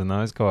Childs and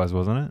those guys,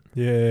 wasn't it?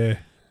 Yeah.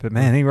 But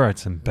man, he wrote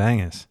some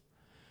bangers.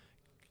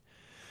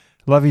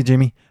 Love you,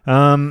 Jimmy.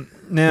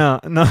 Now,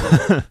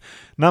 no,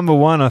 number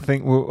one, I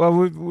think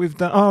we've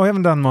done. Oh, we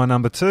haven't done my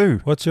number 2.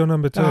 What's your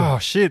number 2? Oh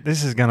shit,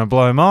 this is going to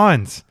blow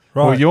minds.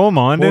 Right. Or your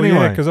mind, well, anyway.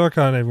 yeah, because I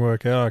can't even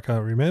work out. I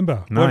can't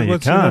remember. No, you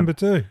what's can't. your number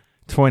 2?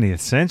 20th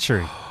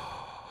century.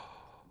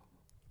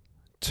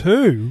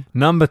 2?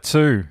 Number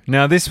 2.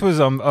 Now, this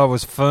was I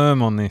was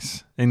firm on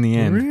this in the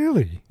end.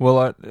 Really? Well,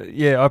 I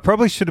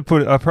probably should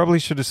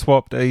have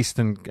swapped East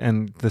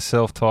and the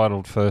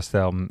self-titled first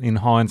album in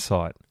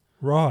hindsight.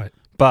 Right.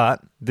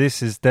 But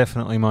this is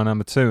definitely my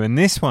number 2. And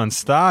this one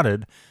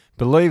started,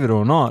 believe it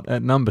or not,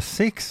 at number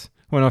 6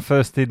 when I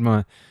first did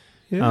my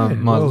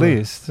my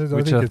list.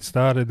 I think it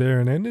started there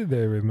and ended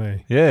there with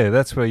me. Yeah,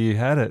 that's where you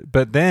had it.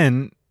 But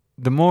then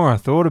the more I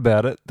thought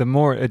about it, the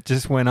more it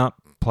just went up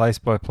place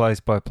by place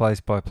by place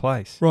by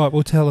place. Right,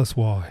 well, tell us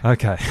why.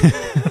 Okay.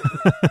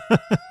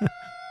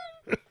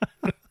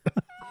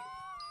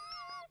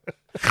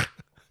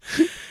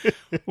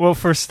 Well,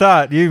 for a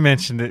start, you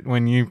mentioned it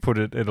when you put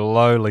it at a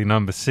lowly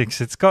number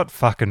 6. It's got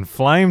fucking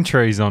flame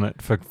trees on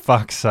it, for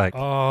fuck's sake.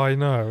 Oh, I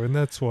know, and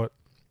that's what...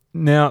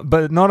 Now,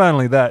 but not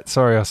only that,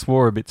 sorry, I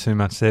swore a bit too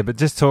much there, but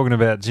just talking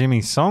about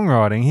Jimmy's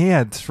songwriting, he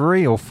had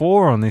 3 or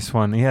 4 on this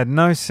one. He had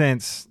No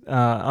Sense,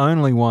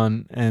 Only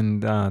One,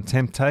 and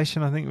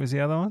Temptation, I think was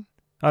the other one.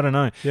 I don't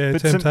know. Yeah,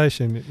 but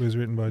Temptation, it was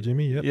written by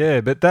Jimmy, yep. Yeah,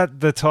 but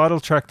the title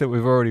track that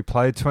we've already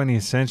played,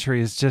 20th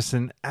Century, is just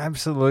an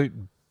absolute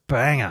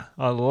banger.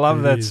 I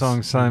love that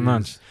song so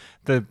much.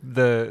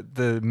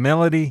 The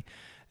melody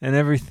and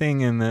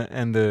everything and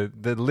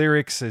the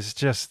lyrics is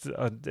just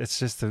it's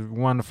just a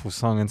wonderful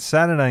song. And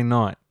Saturday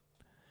Night.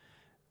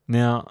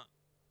 Now,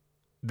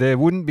 there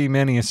wouldn't be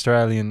many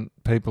Australian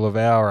people of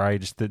our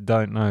age that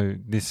don't know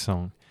this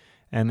song.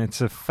 And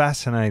it's a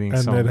fascinating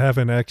and song. that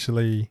haven't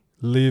actually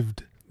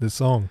lived the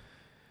song.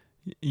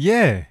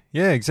 Yeah,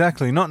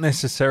 exactly. Not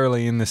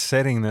necessarily in the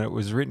setting that it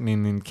was written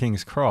in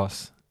King's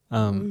Cross.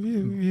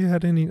 You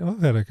had any?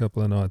 I've had a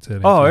couple of nights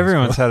out.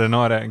 Everyone's had a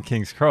night out in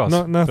King's Cross.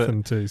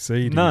 Nothing too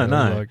seedy. No.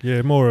 Like,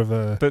 more of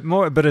a.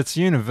 But it's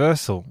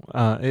universal.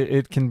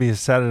 It can be a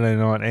Saturday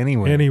night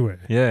anywhere. Anywhere.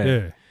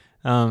 Yeah.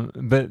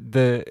 But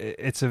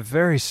it's a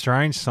very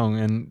strange song,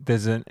 and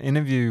there's an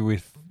interview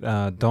with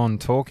Don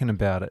talking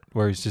about it,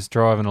 where he's just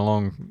driving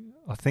along,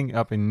 I think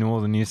up in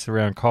northern East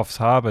around Coffs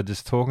Harbour,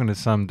 just talking to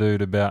some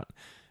dude about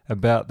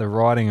the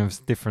writing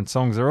of different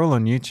songs. They're all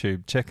on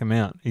YouTube. Check them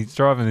out. He's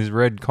driving his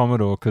red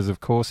Commodore because,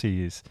 of course,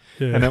 he is.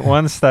 Yeah. And at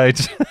one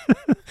stage,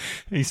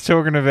 he's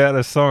talking about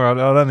a song.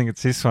 I don't think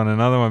it's this one,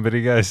 another one, but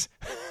he goes,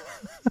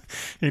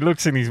 he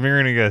looks in his mirror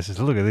and he goes,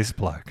 look at this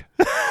bloke.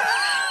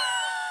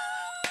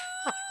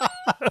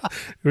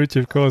 Which,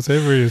 of course,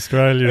 every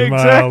Australian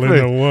male in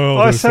the world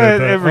I has say said it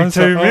that. every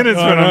 2 minutes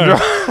when I'm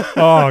driving.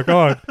 Oh,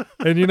 God.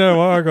 And you know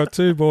what? I got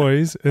two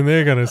boys, and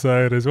they're going to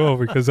say it as well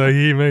because they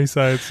hear me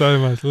say it so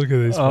much. Look at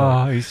this.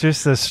 Oh, he's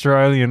just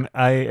Australian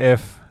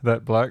AF,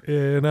 that bloke.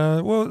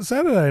 Yeah, well,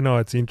 Saturday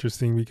night's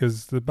interesting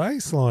because the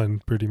bass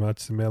line pretty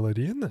much the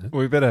melody, isn't it?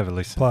 We better have a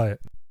listen. Play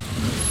it.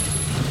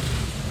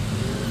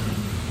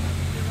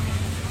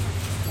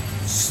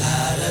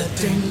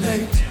 Saturday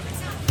night.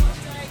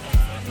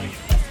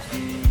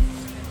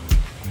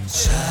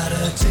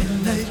 Saturday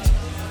night.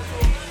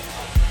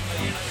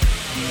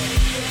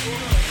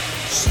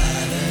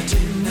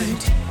 Saturday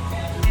night.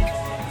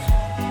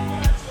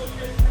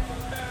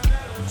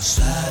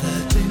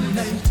 Saturday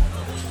night.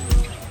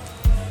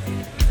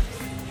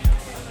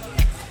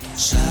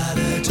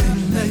 Saturday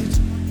night.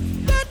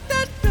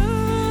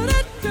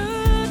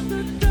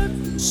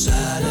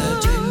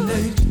 Saturday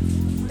night.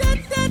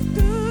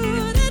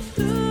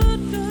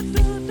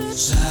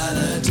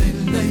 Saturday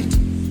night.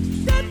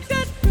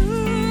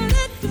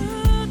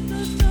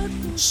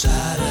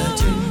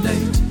 Saturday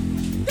night.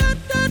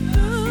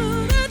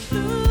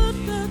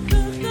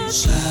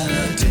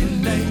 Saturday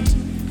night.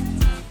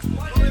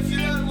 Well, if you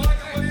don't like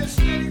it, well, you're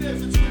standing there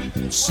for 2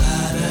 minutes.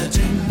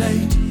 Saturday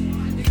night.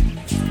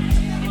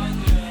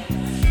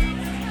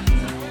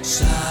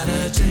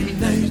 Saturday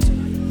night.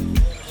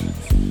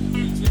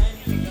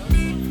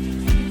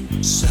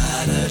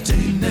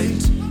 Saturday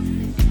night.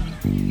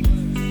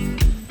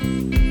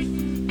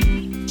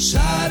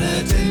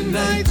 Saturday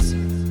night.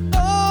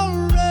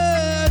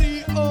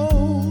 Already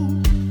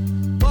old,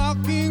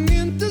 walking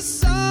into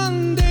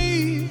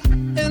Sunday,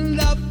 and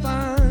I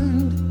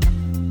find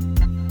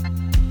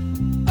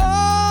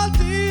all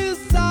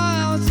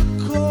desires are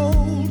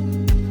cold.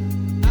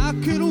 I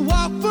could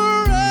walk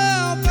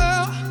forever,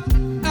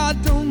 I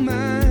don't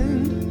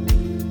mind.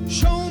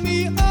 Show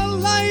me a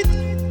light,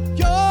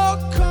 your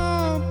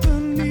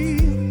company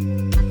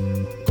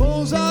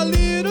goes a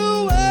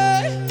little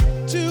way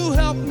to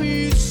help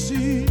me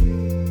see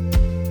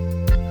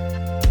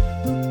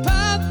the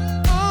path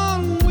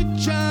on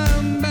which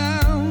I'm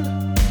bound,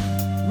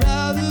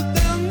 rather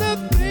than the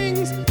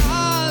things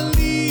I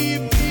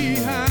leave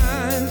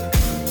behind.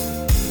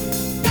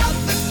 Got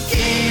the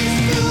keys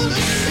to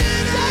the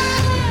city,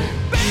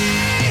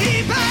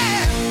 baby.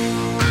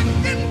 I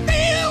can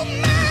feel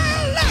my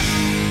love.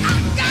 I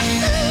got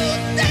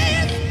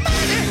today's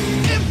money.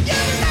 If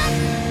you let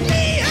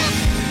me up,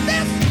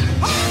 this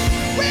heart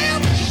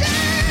will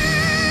shine.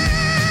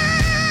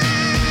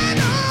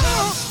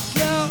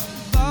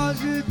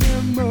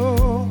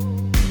 Oh,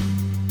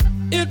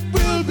 it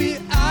will be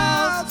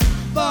ours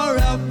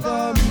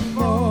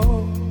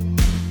forevermore.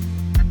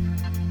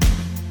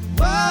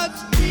 Words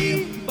we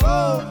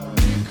both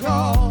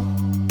recall,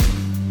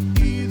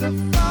 either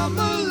from a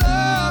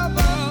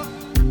lover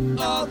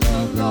or the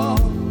law.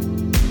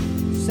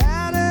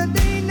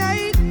 Saturday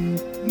night,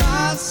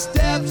 my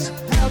steps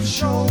have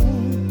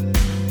shown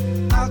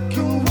I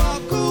can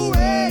walk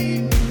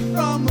away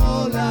from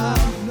all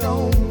I've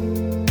known.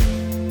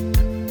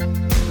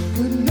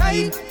 Good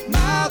night,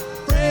 my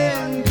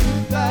friend,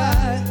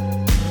 goodbye.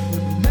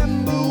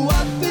 Remember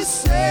what they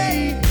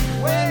say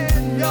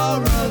when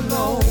you're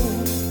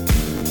alone.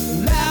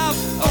 Laugh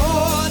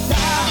or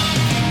die.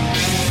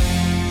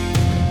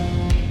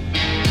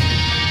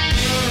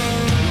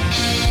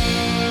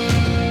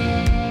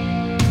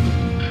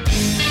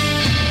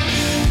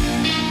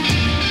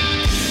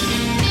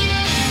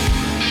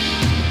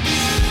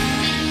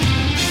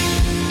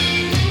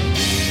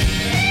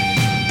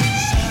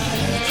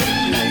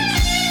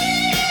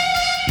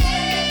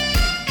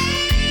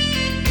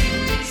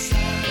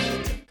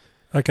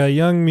 Okay,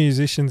 young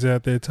musicians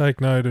out there,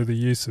 take note of the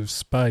use of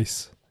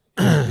space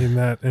in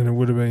that, and it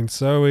would have been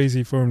so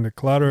easy for them to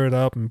clutter it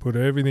up and put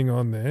everything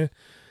on there.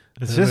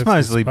 It's And just that's the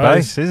mostly space.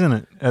 bass, isn't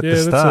it? At the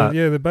start.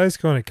 The bass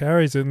kind of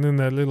carries it, and then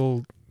that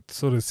little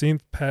sort of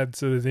synth pad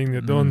sort of thing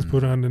that Don's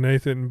put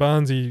underneath it, and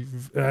Barnesy,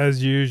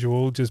 as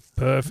usual, just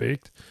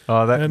perfect.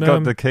 Oh, that And,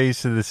 got the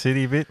keys to the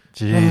city bit?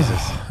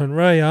 Jesus. And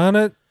Ray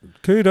Arnott,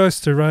 kudos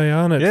to Ray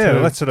Arnott. Yeah,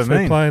 that's what I for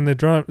mean. playing the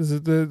drum,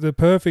 the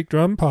perfect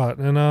drum part,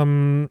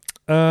 and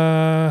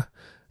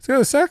it's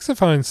got a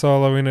saxophone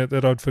solo in it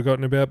that I'd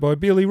forgotten about by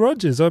Billy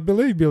Rogers. I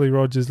believe Billy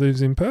Rogers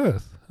lives in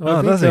Perth.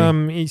 Does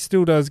he? He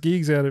still does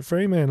gigs out at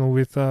Fremantle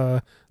with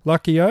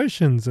Lucky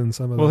Oceans and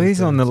some of those. Well,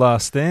 he's on the guys.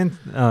 Last Stand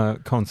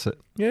concert.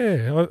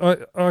 Yeah,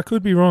 I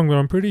could be wrong, but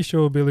I'm pretty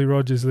sure Billy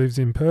Rogers lives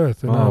in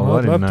Perth. And, Oh, I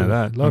I'd didn't love know to,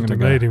 that. Love I'm to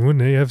gonna meet go. him,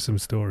 wouldn't he? Have some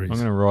stories. I'm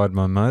going to ride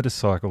my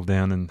motorcycle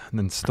down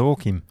and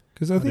stalk him.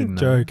 Because I think didn't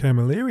Joe know.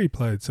 Camilleri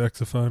played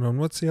saxophone on.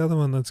 What's the other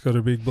one that's got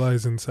a big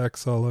blazing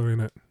sax solo in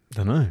it?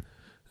 Don't know.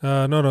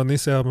 Not on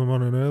this album,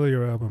 on an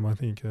earlier album, I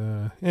think.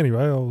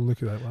 Anyway, I'll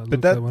look at that one. But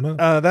Look that one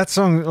up. that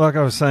song, like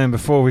I was saying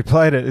before we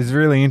played it, is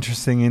really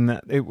interesting in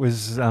that it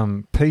was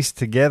pieced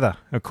together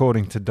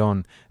according to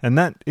Don. And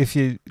that, if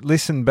you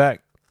listen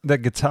back,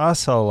 that guitar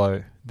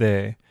solo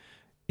there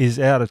is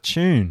out of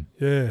tune.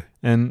 Yeah.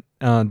 And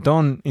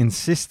Don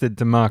insisted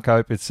to Mark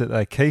Opitz that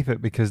they keep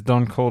it because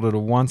Don called it a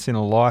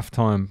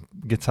once-in-a-lifetime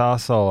guitar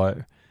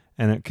solo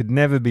and it could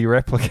never be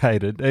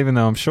replicated, even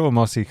though I'm sure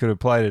Mossy could have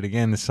played it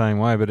again the same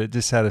way, but it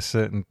just had a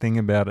certain thing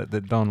about it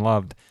that Don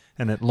loved,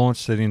 and it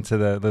launched it into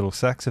the little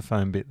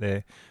saxophone bit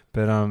there.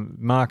 But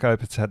Mark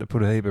Opitz had to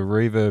put a heap of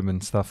reverb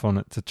and stuff on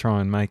it to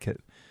try and make it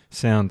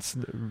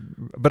sound...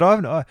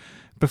 But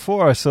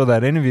before I saw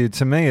that interview,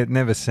 to me it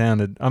never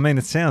sounded... I mean,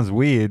 it sounds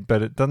weird,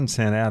 but it doesn't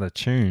sound out of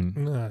tune.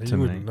 No, to you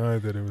me. wouldn't know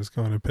that it was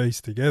kind of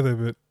pieced together,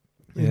 but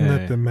isn't Yeah.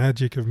 that the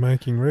magic of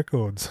making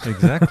records?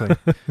 Exactly.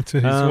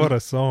 Jeez, what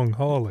a song.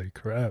 Holy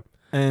crap.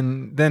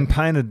 And then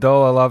Painted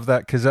Doll, I love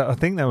that because I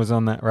think that was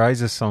on that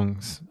Razor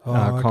Songs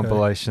Okay.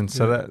 compilation,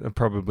 so Yeah. that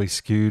probably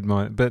skewed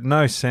my... But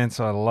No Sense,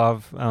 I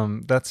love.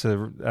 That's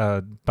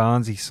a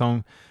Barnesy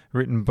song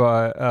written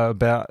by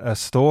about a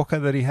stalker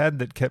that he had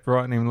that kept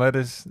writing him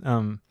letters.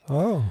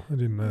 Oh, I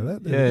didn't know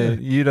that. Yeah,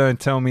 you don't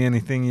tell me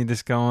anything, you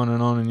just go on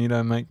and you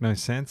don't make no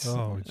sense.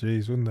 Oh,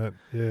 geez, wouldn't that...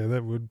 Yeah,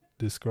 that would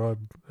describe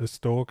a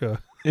stalker.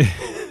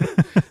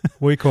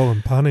 We call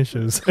them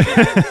punishers.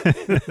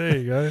 There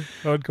you go.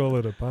 I'd call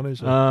it a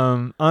punisher.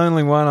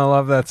 Only One, I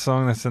love that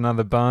song. That's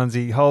another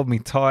Barnesy. Hold Me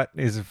Tight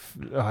is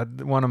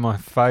one of my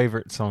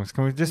favourite songs.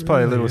 Can we just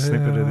play a little Really?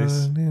 snippet of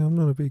this? Yeah, I'm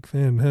not a big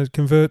fan.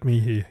 Convert me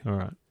here. All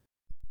right.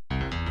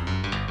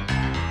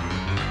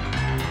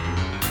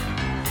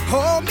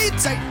 Hold me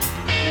tight,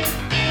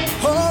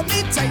 hold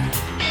me tight.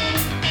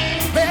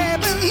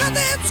 Baby,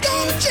 nothing's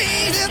gonna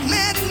change this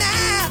man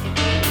tonight.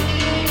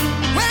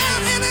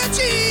 Well,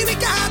 energy we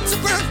got to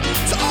burn,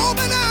 so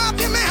open up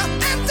your mouth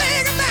and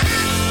take a bite.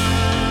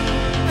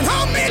 And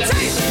hold me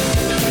tight.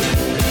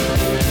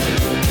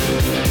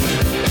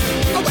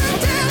 Oh, well,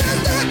 tell us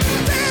do it,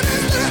 tell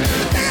us do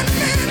it, tell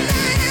us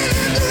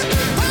do it.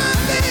 Oh,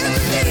 baby,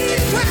 need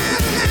to try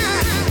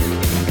tonight.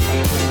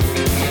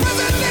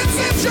 Presidents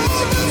and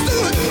shoulders do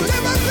it.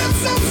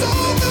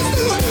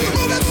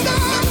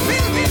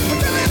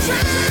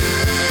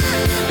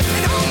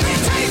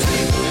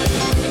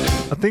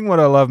 I think what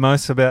I love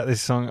most about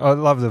this song, I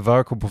love the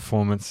vocal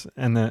performance,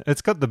 and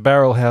it's got the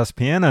barrel house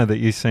piano that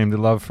you seem to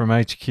love from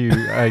HQ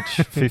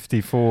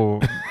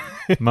H54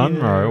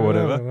 Munro or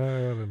whatever.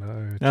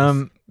 I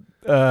don't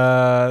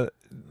know.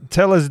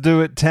 Tellers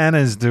do it,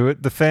 Tanners do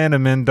it, the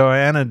Phantom and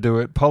Diana do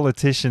it,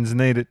 politicians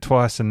need it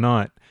twice a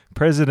night.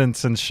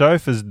 Presidents and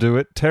chauffeurs do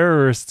it,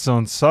 terrorists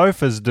on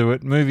sofas do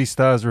it, movie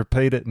stars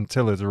repeat it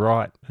until it's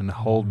right, and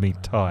hold me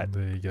tight.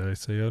 There you go.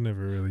 See, I never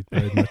really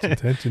paid much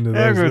attention to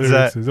How those good's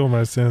lyrics. that? It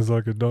almost sounds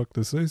like a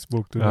Dr. Seuss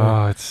book to me.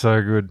 Oh, it's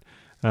so good.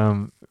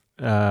 Well,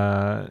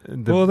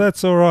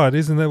 that's all right.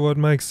 Isn't that what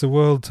makes the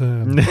world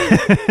turn?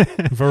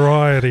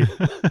 Variety.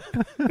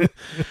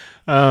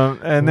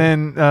 And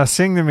then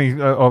Sing to Me,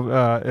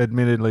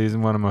 admittedly,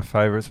 isn't one of my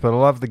favourites, but I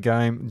love the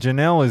game.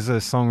 Janelle is a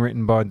song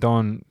written by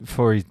Don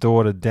for his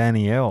daughter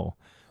Danielle,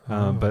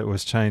 but it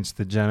was changed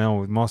to Janelle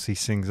with Mossy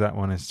sings that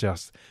one. It's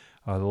just,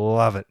 I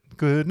love it.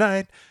 Good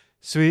night,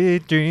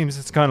 sweet dreams.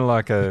 It's kind of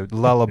like a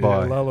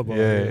lullaby. lullaby,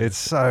 Yeah, yeah. it's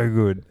so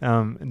good.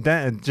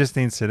 Just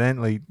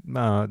incidentally,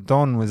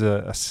 Don was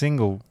a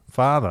single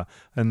father,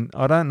 and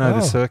I don't know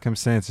the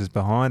circumstances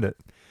behind it.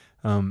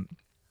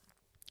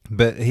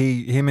 But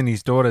him and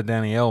his daughter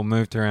Danielle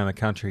moved around the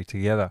country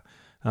together.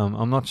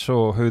 I'm not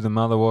sure who the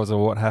mother was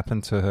or what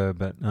happened to her,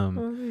 but Oh,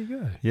 there you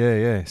go.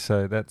 yeah.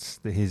 So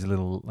that's his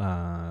little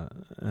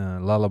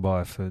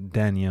lullaby for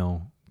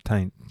Danielle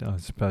Taint, I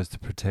suppose, to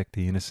protect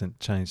the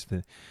innocent.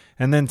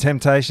 And then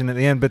Temptation at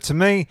the end. But to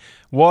me,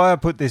 why I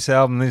put this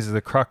album, this is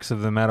the crux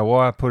of the matter.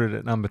 Why I put it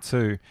at number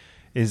 2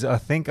 is I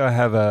think I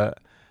have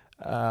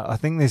I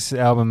think this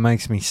album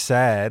makes me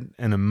sad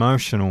and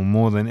emotional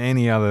more than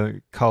any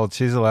other Cold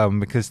Chisel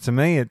album, because to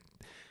me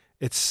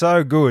it's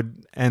so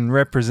good and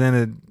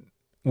represented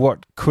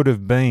what could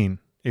have been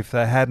if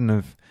they hadn't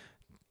have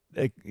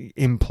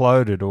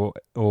imploded or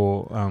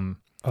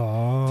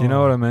do you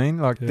know what I mean?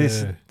 Like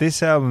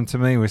this album to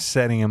me was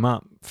setting them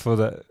up for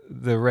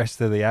the rest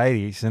of the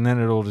 80s, and then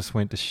it all just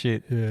went to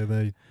shit. Yeah,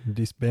 they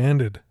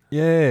disbanded.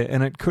 Yeah,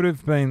 and it could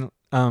have been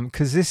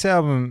because this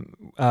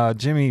album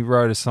Jimmy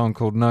wrote a song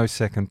called No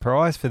Second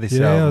Prize for this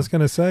Yeah, album. I was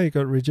going to say, he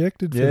got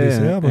rejected for this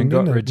album, and got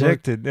didn't it?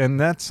 rejected. And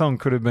that song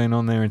could have been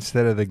on there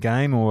instead of The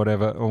Game or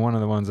whatever, or one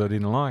of the ones I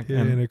didn't like. Yeah,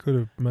 and it could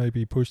have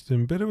maybe pushed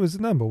him. But it was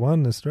number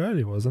one in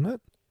Australia, wasn't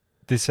it?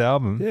 This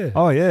album? Yeah.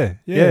 Oh, yeah.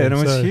 Yeah, and it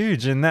was so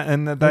huge, and they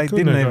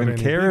couldn't didn't have got even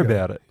any care bigger.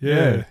 about it.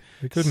 Yeah.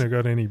 It couldn't have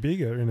got any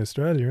bigger in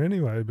Australia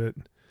anyway, but...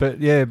 But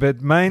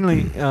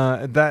mainly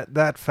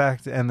that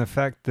fact and the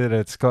fact that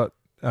it's got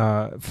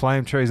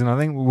Flame Trees, and I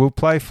think we'll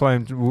play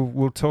Flame.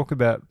 We'll talk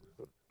about.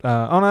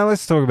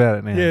 Let's talk about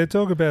it now. Yeah,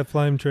 talk about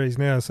Flame Trees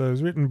now. So it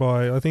was written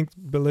by,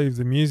 believe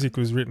the music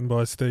was written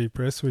by Steve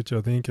Presswich,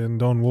 I think, and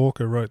Don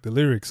Walker wrote the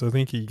lyrics. I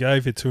think he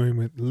gave it to him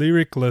with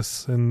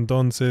lyricless, and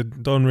Don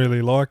said Don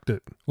really liked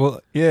it. Well,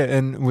 yeah,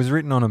 and it was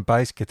written on a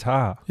bass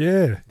guitar.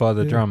 Yeah. By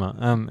the yeah. drummer.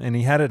 And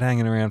he had it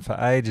hanging around for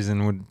ages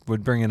and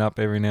would bring it up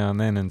every now and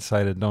then and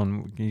say to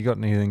Don, "You got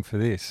anything for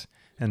this?"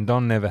 And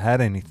Don never had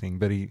anything,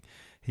 but he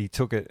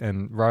took it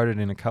and wrote it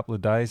in a couple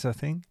of days, I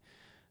think.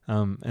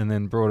 And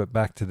then brought it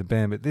back to the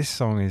band. But this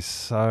song is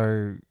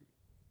so...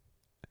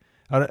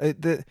 a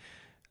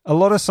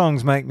lot of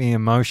songs make me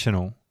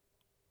emotional,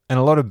 and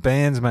a lot of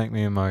bands make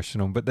me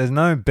emotional, but there's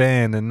no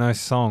band and no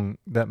song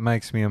that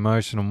makes me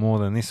emotional more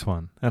than this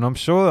one. And I'm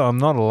sure I'm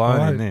not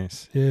alone in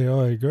this. Yeah,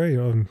 I agree.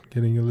 I'm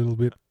getting a little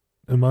bit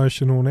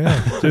emotional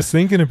now. Just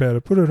thinking about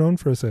it. Put it on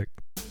for a sec.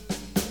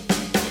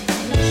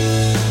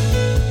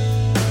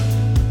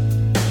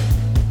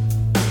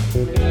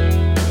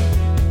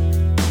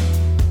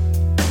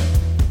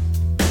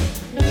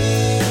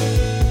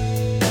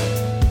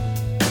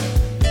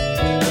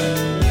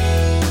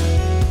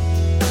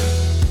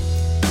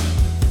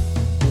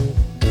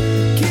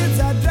 Kids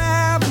are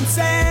driving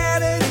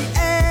Saturday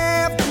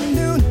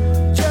afternoon,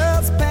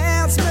 just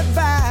pass me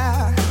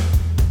by.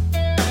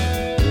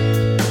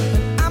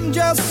 I'm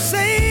just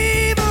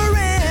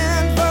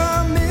savoring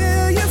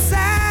familiar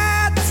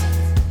sights.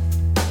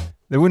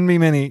 There wouldn't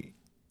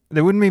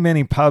be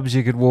many pubs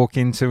you could walk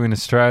into in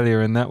Australia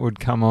and that would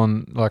come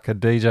on, like a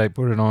DJ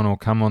put it on, or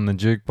come on the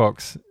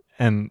jukebox,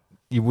 and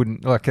you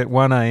wouldn't, like at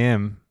 1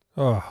 a.m,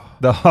 Oh,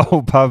 the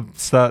whole pub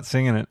start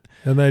singing it.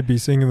 and they'd be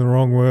singing the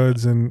wrong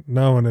words and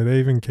no one would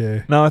even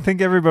care. No, I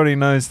think everybody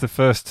knows the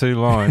first two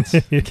lines.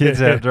 Kids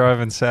Yeah. out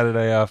driving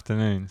Saturday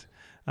afternoons.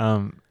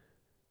 But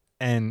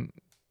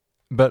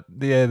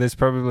yeah, there's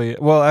probably,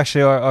 well,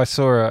 actually I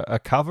saw a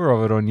cover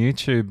of it on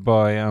YouTube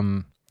by,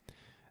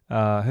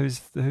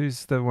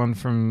 who's the one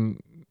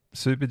from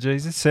Super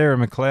Jesus? Sarah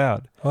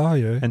McLeod. Oh,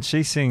 yeah. And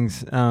she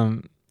sings,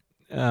 and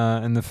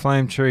the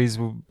Flame Trees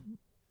will,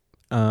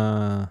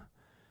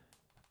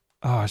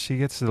 she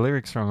gets the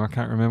lyrics wrong. I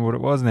can't remember what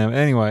it was now.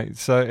 Anyway,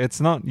 so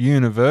it's not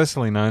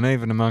universally known,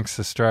 even amongst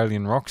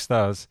Australian rock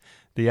stars,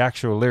 the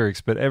actual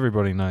lyrics, but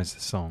everybody knows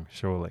the song,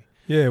 surely.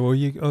 Yeah, well,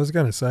 I was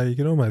going to say, you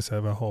could almost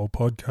have a whole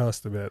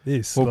podcast about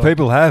this. Well,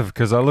 people have,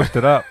 because I looked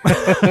it up.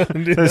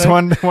 There's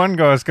one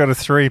guy's got a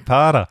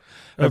 3-parter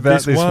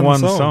about this one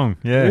song.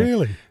 Yeah.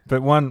 Really?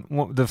 But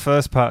the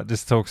first part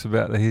just talks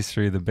about the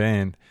history of the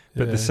band.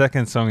 But Yeah. the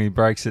second song, he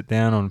breaks it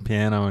down on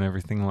piano and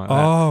everything like that.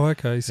 Oh,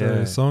 okay. So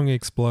Yeah. song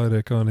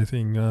exploder kind of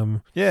thing.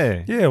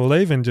 Yeah. Yeah, well,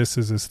 even just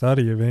as a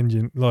study of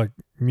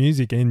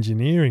music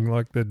engineering,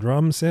 like the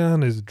drum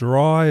sound is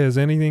dry as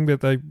anything,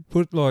 but they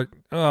put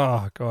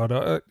oh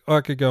God,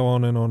 I could go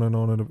on and on and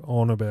on and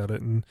on about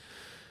it. And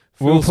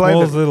Phil We'll play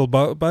Small's the- little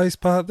bass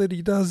part that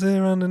he does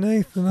there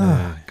underneath, and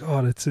Yeah.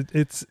 God, it's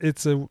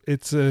a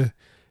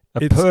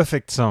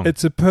Perfect song.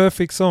 It's a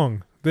perfect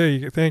song. There you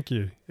go. Thank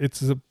you.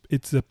 It's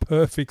a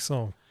perfect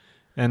song.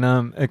 And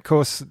of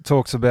course, it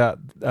talks about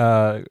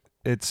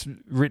it's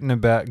written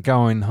about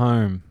going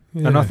home,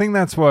 and I Yeah. think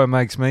that's why it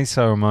makes me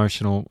so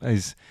emotional.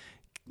 Is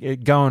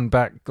it going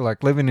back,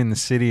 like living in the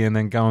city, and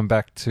then going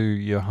back to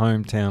your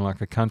hometown, like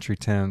a country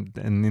town,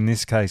 and in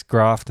this case,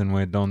 Grafton,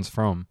 where Don's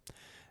from,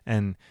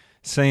 and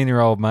seeing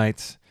your old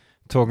mates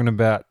talking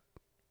about,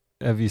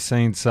 have you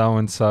seen so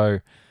and so,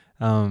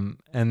 and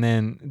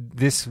then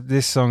this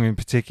song in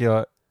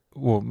particular,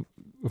 well.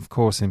 Of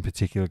course, in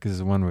particular, because it's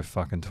the one we're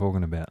fucking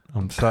talking about.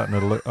 I'm starting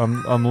to,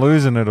 I'm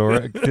losing it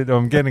already.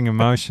 I'm getting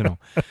emotional.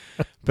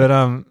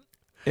 But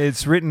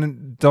it's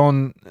written.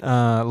 Don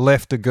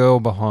left a girl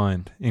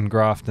behind in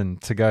Grafton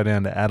to go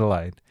down to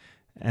Adelaide,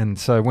 and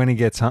so when he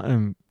gets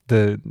home,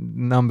 the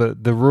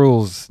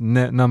rules.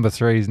 Number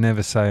 3 is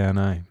never say her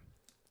name.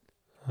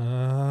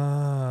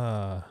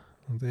 Ah,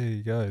 there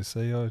you go.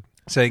 See,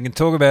 So you can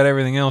talk about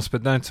everything else,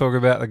 but don't talk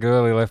about the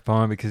girl he left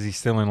behind because he's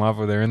still in love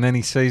with her. And then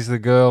he sees the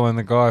girl and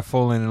the guy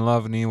falling in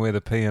love near where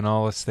the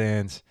pianola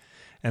stands.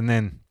 And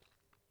then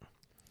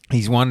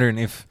he's wondering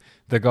if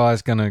the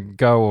guy's going to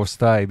go or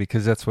stay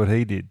because that's what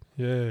he did.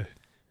 yeah.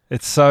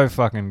 It's so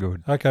fucking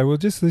good. Okay, well,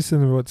 just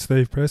listen to what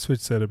Steve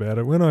Presswich said about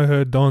it. When I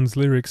heard Don's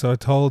lyrics, I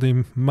told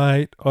him,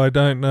 mate, I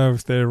don't know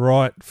if they're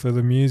right for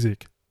the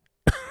music.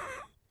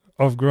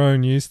 I've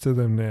grown used to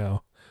them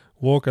now.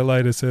 Walker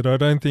later said, I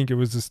don't think it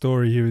was the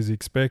story he was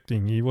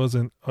expecting. He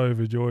wasn't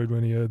overjoyed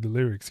when he heard the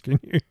lyrics.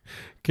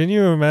 Can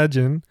you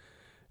imagine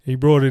he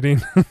brought it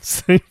in.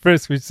 Steve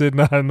Prestwich said,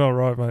 "No, not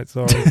right, mate.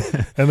 Sorry,"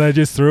 and they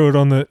just threw it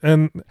on the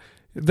and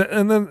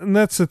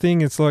that's the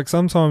thing. It's like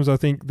sometimes I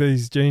think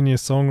these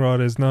genius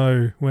songwriters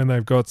know when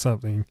they've got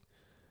something.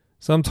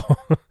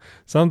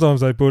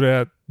 Sometimes they put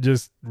out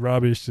just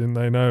rubbish and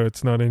they know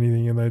it's not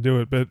anything and they do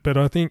it. But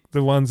I think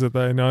the ones that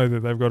they know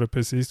that they've got to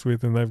persist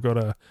with and they've got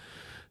to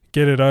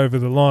get it over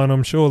the line.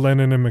 I'm sure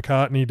Lennon and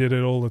McCartney did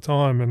it all the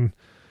time.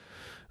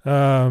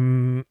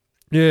 And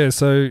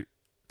so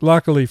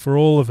luckily for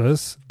all of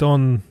us,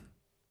 Don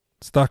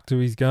stuck to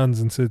his guns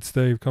and said,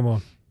 "Steve, come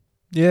on."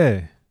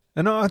 Yeah.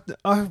 And I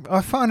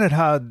find it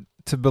hard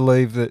to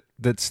believe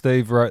that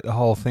Steve wrote the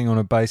whole thing on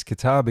a bass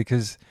guitar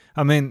because,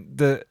 I mean,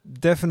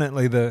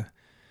 definitely the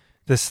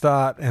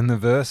start and the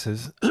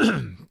verses,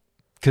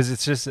 because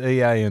it's just E,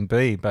 A, and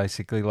B,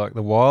 basically, like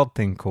the Wild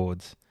Thing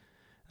chords.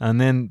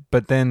 And then,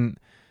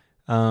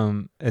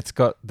 it's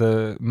got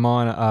the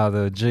minor,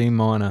 the G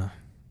minor,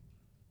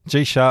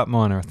 G sharp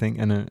minor, I think,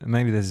 and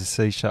maybe there's a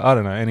C sharp. I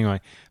don't know.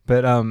 Anyway,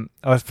 but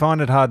I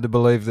find it hard to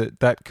believe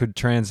that could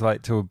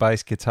translate to a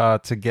bass guitar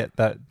to get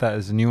that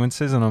as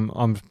nuances, and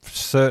I'm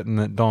certain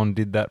that Don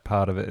did that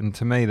part of it, and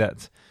to me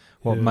that's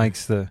what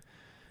makes the.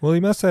 Well, he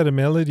must have had a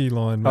melody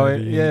line. Maybe. Oh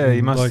yeah,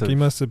 he must have. He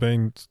must have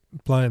been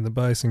playing the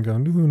bass and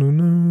going. No, no,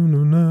 no, no,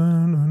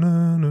 no,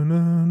 no,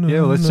 no, no, yeah,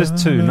 well, it's just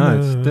two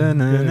notes.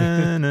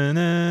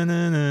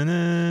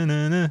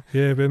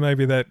 Yeah, but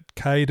maybe that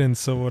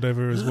cadence or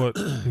whatever is what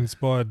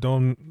inspired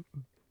Don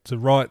to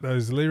write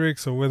those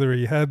lyrics, or whether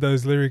he had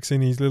those lyrics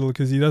in his little,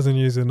 because he doesn't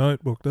use a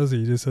notebook, does he?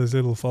 He just has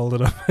little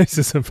folded up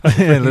pieces of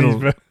paper. Yeah,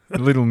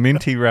 little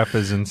minty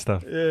wrappers and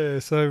stuff. Yeah,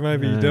 so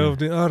maybe he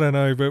delved in. I don't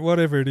know, but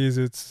whatever it is,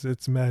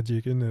 it's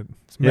magic, isn't it?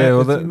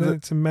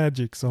 It's a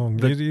magic song.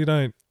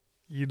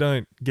 You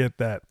don't get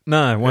that.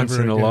 No, once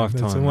in a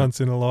lifetime. It's a once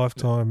in a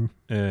lifetime.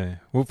 Yeah,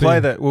 we'll play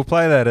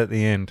that at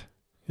the end.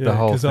 Yeah, the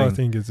whole thing. Because I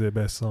think it's their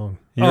best song.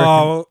 Gee.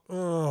 I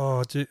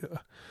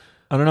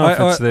don't know if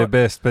it's their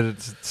best, but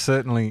it's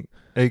certainly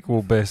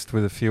equal best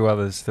with a few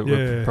others that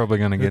we're probably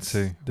going to get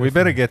to. Definitely. We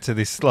better get to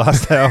this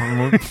last album.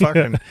 We're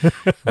fucking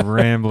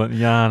rambling,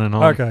 yarning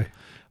on. Okay.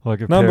 Like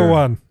a Number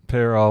one.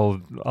 Pair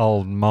of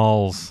old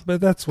moles.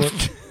 But that's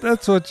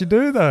what you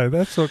do, though.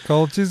 That's what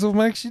Cold Chisel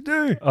makes you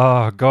do.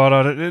 Oh,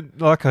 God.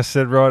 Like I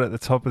said right at the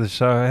top of the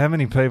show, how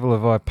many people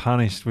have I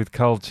punished with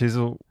Cold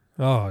Chisel?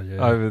 Oh, yeah.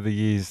 Over the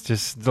years,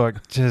 just like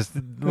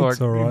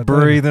right,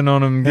 breathing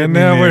on them, getting in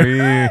their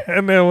ear.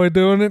 And now we're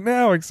doing it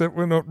now, except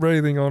we're not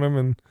breathing on them.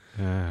 And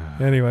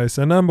anyway,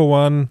 so number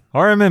one.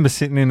 I remember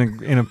sitting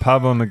in a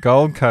pub on the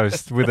Gold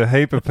Coast with a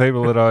heap of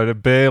people that I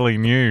barely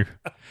knew,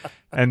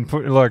 and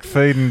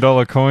feeding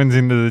dollar coins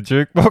into the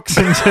jukebox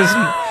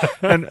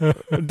and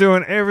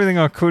doing everything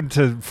I could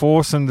to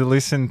force them to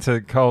listen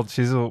to Cold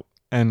Chisel,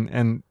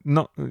 and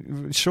not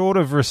short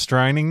of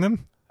restraining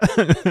them.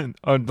 and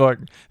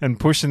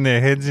pushing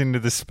their heads into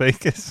the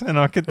speakers, and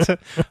I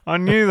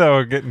knew they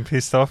were getting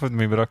pissed off with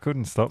me, but I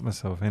couldn't stop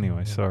myself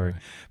anyway. Sorry,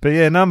 but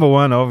yeah, number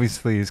one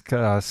obviously is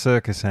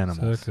Circus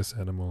Animals. Circus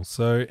Animals.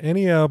 So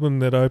any album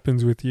that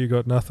opens with "You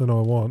Got Nothing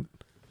I Want"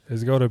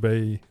 has got to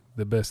be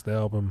the best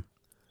album.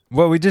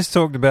 Well, we just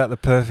talked about the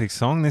perfect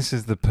song. This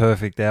is the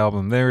perfect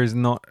album. There is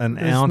not an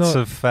ounce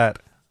of fat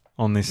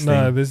on this thing.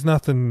 No, there's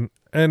nothing.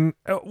 And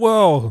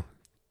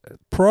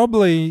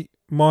probably.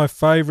 My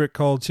favourite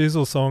Cold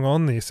Chisel song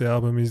on this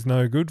album is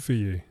No Good For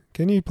You.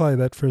 Can you play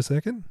that for a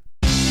second?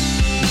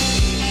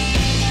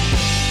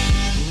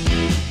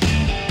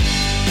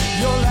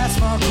 Your last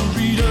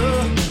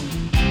margarita,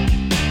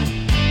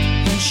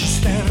 and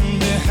she's standing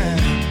behind.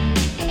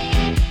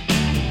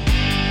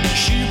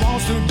 She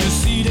wants to be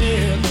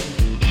seated,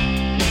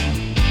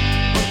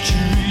 but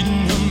you're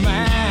reading her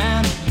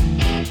mind.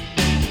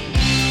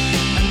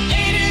 And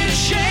ain't it a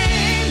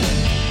shame,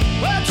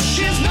 but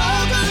she's no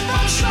good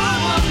for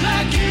someone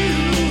like you.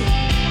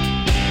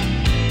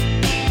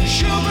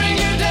 She'll bring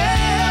you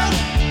down.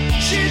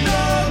 She's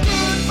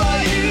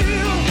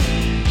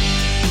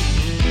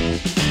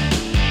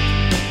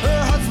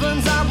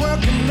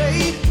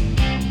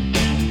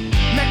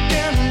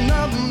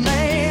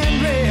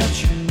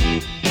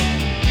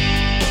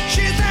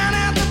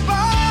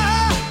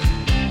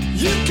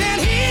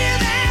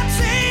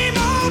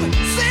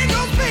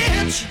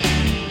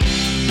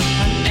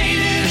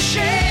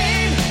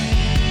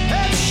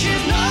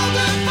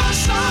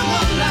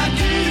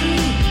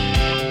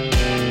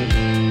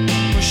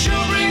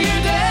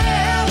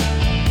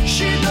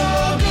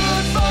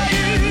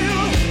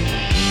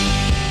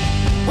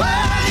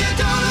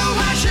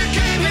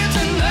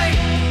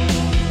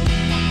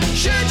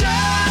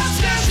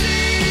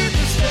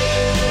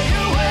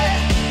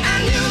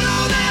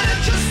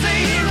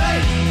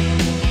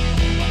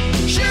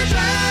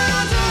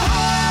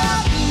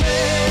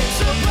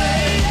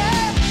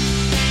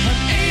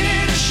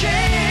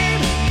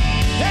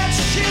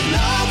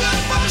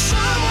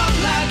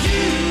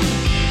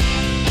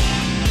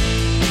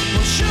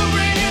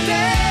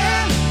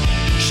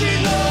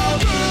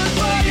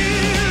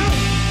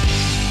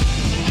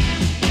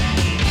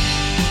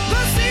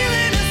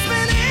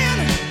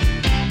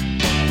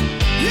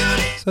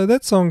So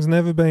that song's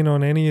never been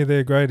on any of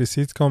their greatest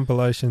hits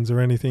compilations or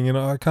anything, and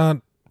I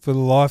can't for the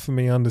life of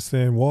me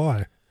understand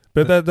why.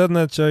 But doesn't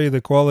that show you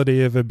the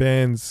quality of a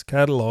band's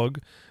catalogue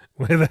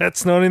where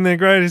that's not in their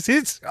greatest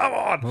hits? Come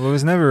on! Well, it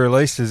was never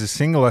released as a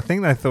single. I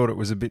think they thought it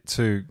was a bit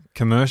too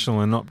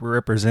commercial and not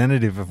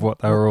representative of what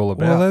they were all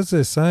about. Well, as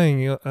they're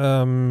saying,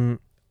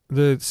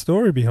 the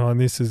story behind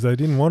this is they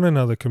didn't want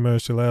another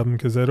commercial album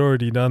because they'd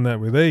already done that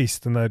with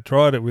East, and they'd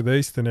tried it with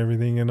East and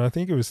everything, and I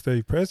think it was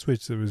Steve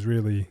Presswich that was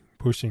really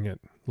pushing it.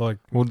 Like,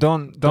 well,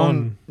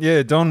 Don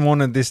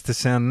wanted this to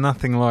sound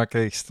nothing like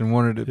East and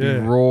wanted it to be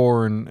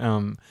raw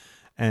and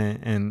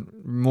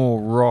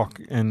more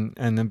rock and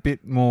a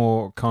bit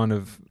more kind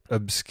of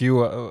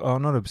obscure. Oh,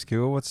 not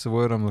obscure. What's the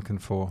word I'm looking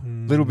for?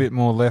 A little bit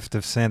more left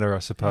of centre, I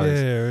suppose.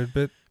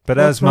 Yeah, but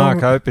as Mark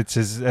Opitz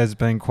has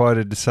been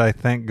quoted to say,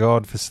 thank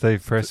God for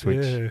Steve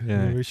Presswich.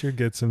 Yeah, we should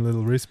get some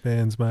little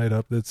wristbands made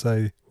up that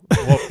say,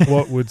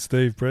 what would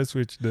Steve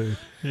Presswich do?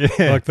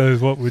 Yeah. Like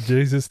those what would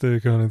Jesus do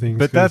kind of things.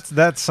 But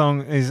that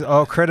song is,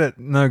 I'll credit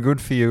No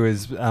Good For You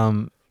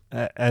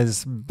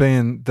as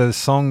being the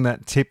song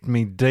that tipped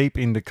me deep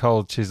into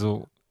Cold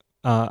Chisel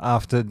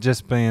after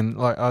just being,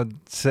 like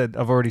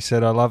I've already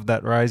said, I love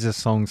that Razor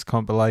Songs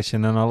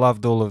compilation and I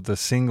loved all of the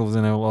singles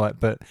and all that,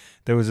 but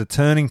there was a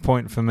turning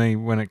point for me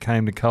when it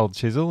came to Cold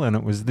Chisel, and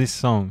it was this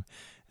song.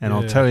 And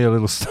I'll tell you a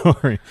little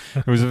story.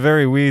 It was a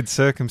very weird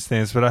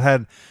circumstance, but I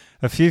had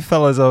a few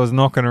fellas I was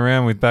knocking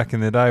around with back in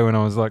the day when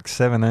I was like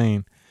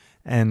 17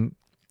 and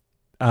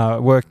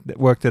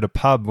worked at a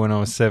pub when I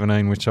was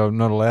 17, which I'm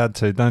not allowed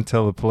to. Don't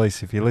tell the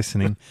police if you're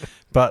listening.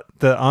 But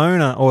the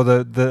owner or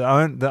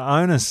the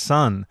owner's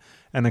son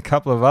and a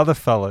couple of other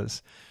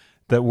fellas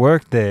that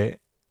worked there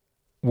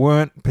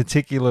weren't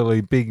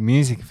particularly big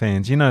music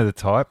fans. You know the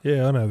type.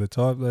 Yeah, I know the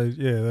type.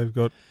 They've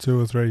got 2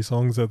 or 3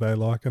 songs that they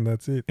like and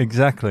that's it.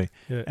 Exactly.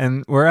 Yeah.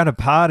 And we're at a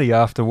party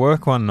after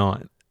work one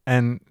night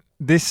and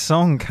this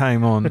song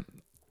came on.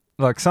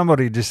 Like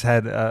somebody just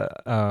had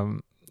a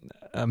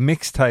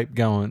mixtape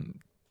going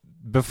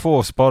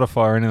before Spotify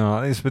or anything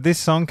like this, but this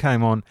song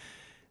came on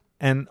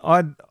and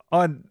I'd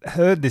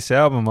heard this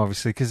album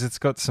obviously because it's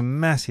got some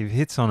massive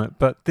hits on it,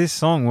 but this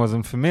song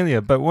wasn't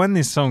familiar. But when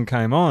this song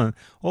came on,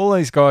 all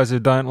these guys who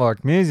don't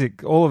like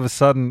music all of a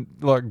sudden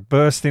like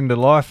burst into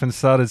life and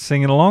started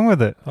singing along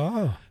with it.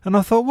 Oh. And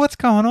I thought, what's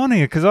going on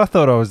here? Because I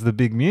thought I was the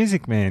big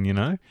music man, you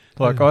know?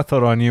 Like I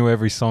thought I knew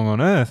every song on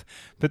earth.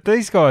 But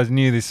these guys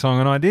knew this song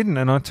and I didn't,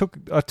 and I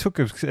took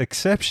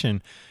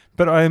exception.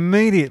 But I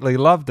immediately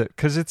loved it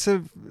because it's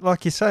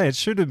like you say, it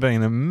should have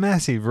been a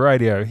massive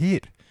radio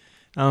hit.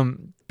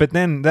 But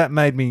then that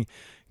made me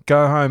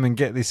go home and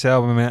get this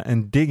album out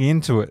and dig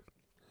into it.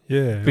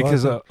 Yeah.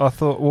 Because I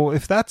thought, well,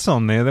 if that's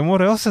on there, then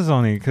what else is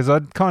on here? Because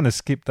I'd kind of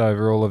skipped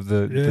over all of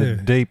the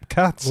deep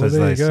cuts, well, as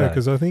there they you go, say.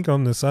 because I think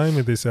I'm the same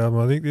with this album.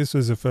 I think this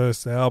was the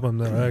first album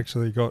that I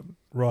actually got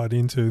right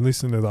into and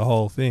listened to the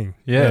whole thing.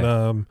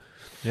 Yeah.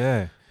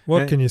 And,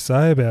 what can you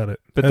say about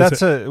it?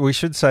 But we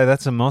should say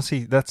that's an Ian Moss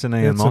song.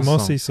 It's a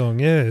Mossy song,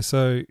 yeah.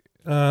 So,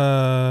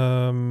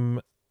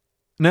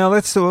 now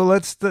let's do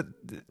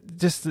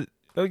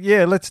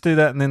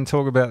that and then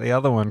talk about the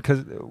other one.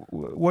 Because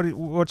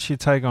what's your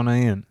take on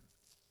Ian?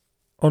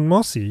 On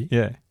Mossy?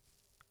 Yeah.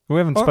 We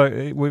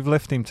haven't we've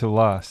left him till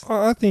last.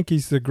 I think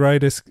he's the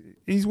greatest.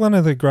 He's one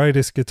of the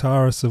greatest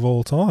guitarists of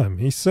all time.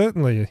 He's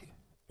certainly.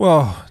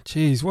 Well,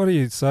 geez, what do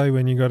you say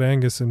when you got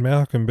Angus and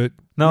Malcolm? But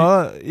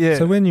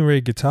So when you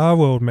read Guitar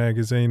World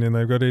magazine and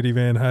they've got Eddie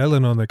Van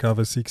Halen on the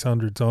cover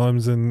 600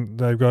 times and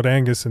they've got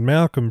Angus and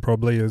Malcolm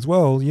probably as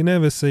well, you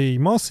never see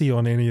Mossy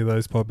on any of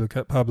those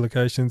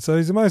publications. So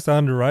he's the most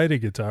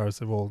underrated guitarist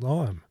of all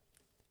time.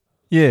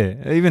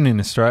 Yeah, even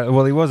in Australia.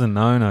 Well, he wasn't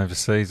known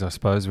overseas, I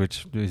suppose,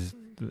 which is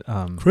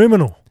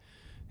criminal.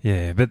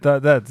 Yeah, but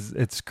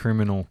it's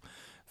criminal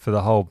for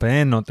the whole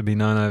band not to be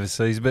known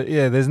overseas. But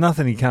yeah, there's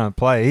nothing he can't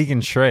play. He can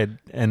shred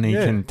and he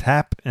can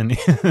tap and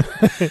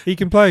he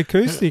can play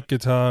acoustic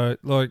guitar.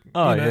 Like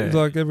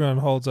like everyone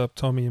holds up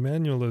Tommy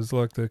Emmanuel as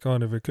like the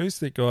kind of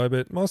acoustic guy,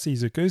 but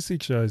Mossy's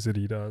acoustic shows that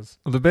he does.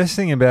 Well, the best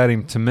thing about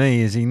him to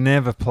me is he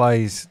never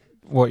plays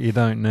what you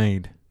don't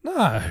need.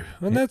 No,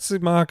 and that's the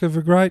mark of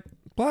a great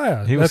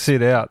player. He'll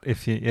sit out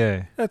if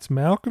you, That's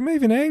Malcolm.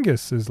 Even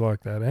Angus is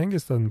like that.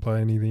 Angus doesn't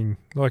play anything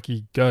like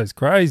he goes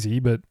crazy,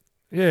 but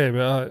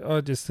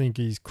I just think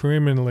he's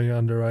criminally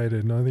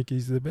underrated, and I think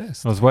he's the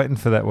best. I was waiting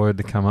for that word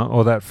to come up,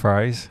 or that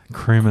phrase,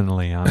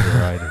 criminally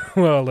underrated.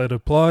 Well, it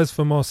applies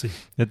for Mossy.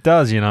 It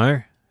does, you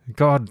know.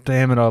 God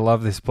damn it, I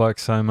love this bloke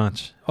so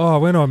much. Oh,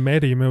 when I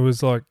met him, it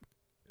was like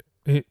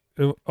I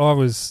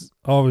was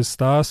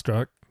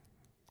starstruck.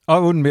 I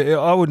wouldn't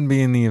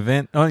be in the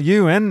event.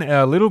 You and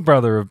our little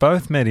brother have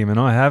both met him, and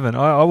I haven't.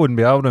 I wouldn't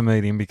be able to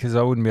meet him because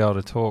I wouldn't be able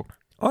to talk.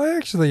 I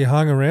actually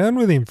hung around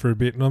with him for a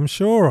bit, and I'm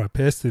sure I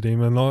pestered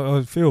him, and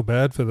I feel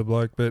bad for the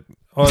bloke, but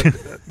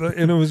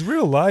and it was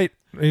real late.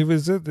 He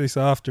was at this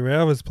after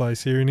hours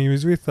place here, and he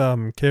was with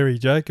Kerry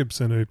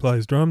Jacobson, who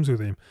plays drums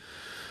with him.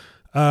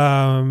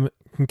 And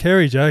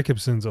Kerry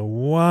Jacobson's a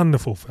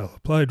wonderful fella.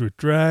 Played with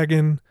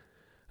Dragon.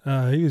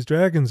 He was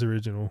Dragon's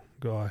original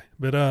guy,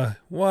 but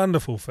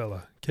wonderful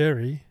fella,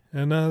 Kerry.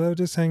 And they were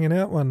just hanging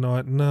out one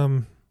night,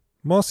 and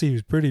Mossy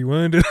was pretty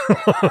wounded.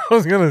 I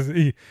was going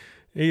to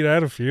he'd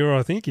had a few, or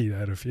I think he'd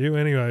had a few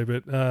anyway,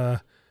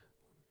 but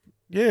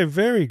yeah,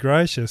 very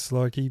gracious.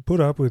 Like, he put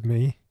up with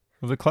me.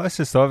 Well, the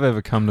closest I've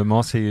ever come to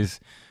Mossy is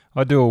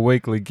I do a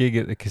weekly gig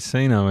at the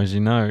casino, as you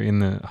know, in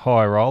the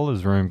high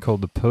rollers room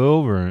called the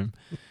Pearl Room,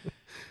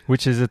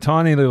 which is a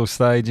tiny little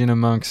stage in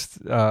amongst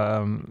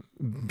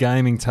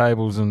gaming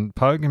tables and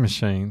poker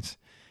machines.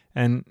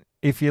 And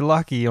if you're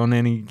lucky on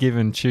any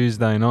given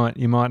Tuesday night,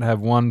 you might have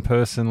one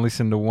person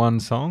listen to one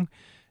song.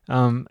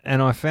 And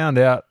I found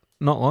out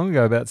not long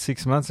ago, about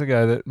 6 months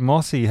ago, that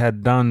Mossy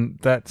had done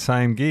that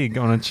same gig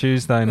on a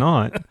Tuesday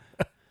night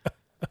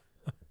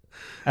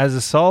as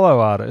a solo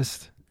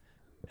artist.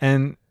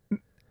 And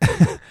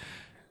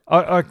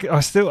I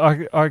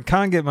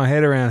can't get my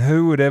head around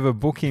who would ever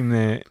book him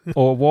there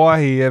or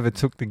why he ever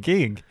took the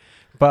gig.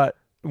 But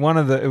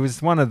it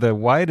was one of the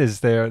waiters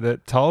there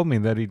that told me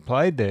that he'd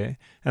played there,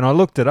 and I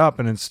looked it up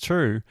and it's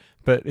true.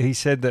 But he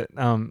said that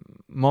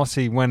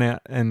Mossy went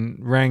out and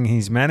rang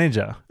his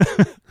manager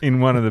in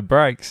one of the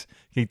breaks.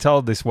 He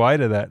told this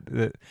waiter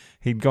that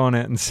he'd gone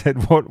out and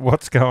said,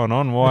 "What's going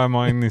on? Why am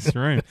I in this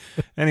room?"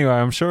 Anyway,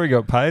 I'm sure he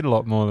got paid a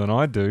lot more than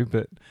I do,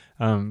 but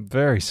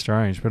very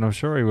strange. But I'm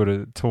sure he would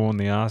have torn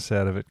the arse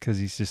out of it because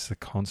he's just a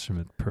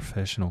consummate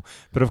professional.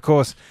 But of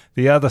course,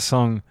 the other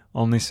song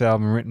on this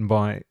album written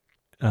by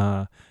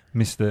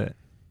Mr.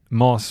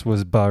 Moss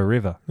was Bow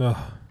River.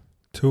 Oh,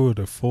 tour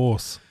de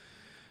force.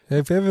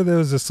 If ever there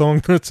was a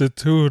song that's a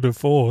tour de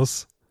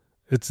force,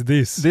 it's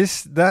this.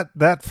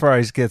 That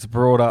phrase gets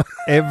brought up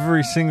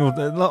every single.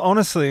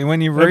 Honestly, when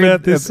you read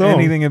about this song,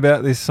 anything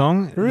about this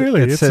song,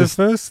 really, it it's says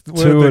the first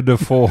word tour de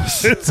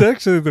force. It's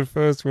actually the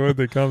first word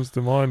that comes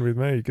to mind with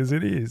me because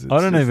it is. I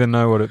don't even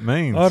know what it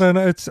means. I don't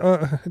know.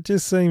 It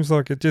just seems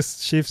like it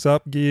just shifts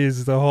up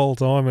gears the whole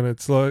time, and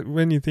it's like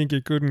when you think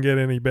it couldn't get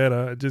any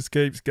better, it just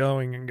keeps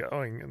going and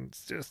going, and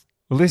it's just.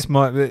 Well, this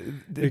might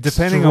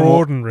depending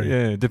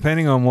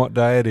on what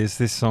day it is.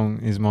 This song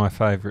is my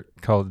favourite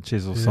Cold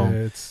Chisel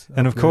song.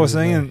 And of course,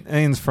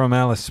 Ian's from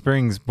Alice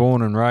Springs,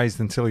 born and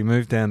raised until he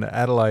moved down to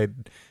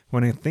Adelaide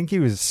when I think he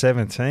was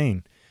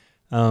 17.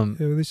 Well,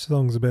 this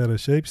song's about a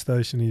sheep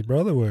station his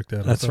brother worked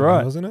at. That's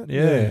right, wasn't it?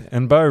 Yeah,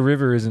 and Bow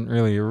River isn't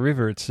really a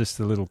river; it's just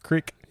a little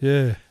creek.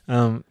 Yeah.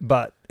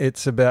 But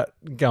it's about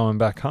going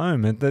back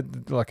home,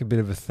 and like a bit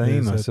of a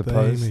theme, I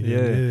suppose.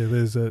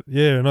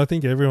 And I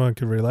think everyone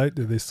can relate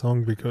to this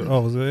song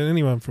because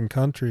anyone from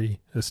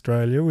country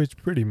Australia, which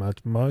pretty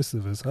much most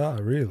of us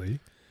are, really.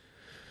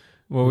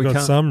 Well, We've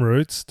got some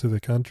roots to the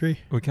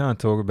country. We can't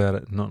talk about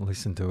it and not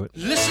listen to it.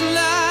 Listen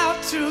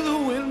loud to the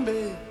wind,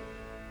 babe.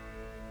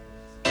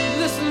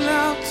 Listen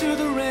loud to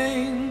the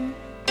rain.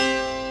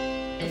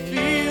 I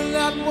feel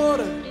that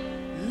water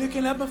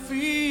licking at my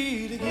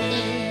feet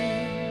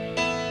again.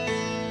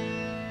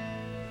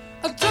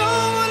 I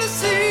don't wanna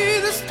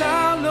see this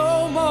town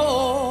no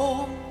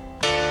more,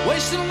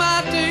 wasting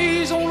my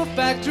days on the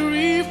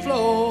factory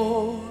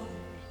floor.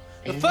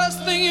 The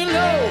first thing you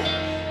know,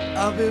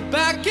 I'll be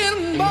back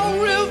in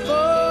Bow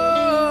River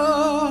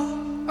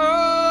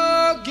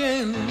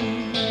again.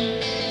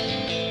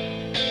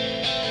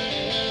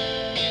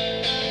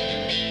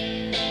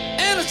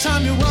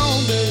 Anytime you're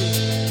wrong,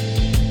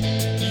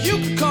 babe, you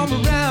can come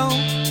around.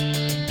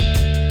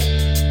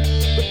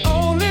 But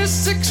only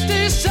 6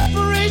 days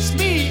separates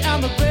me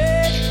and the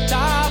big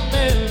top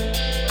band.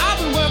 I've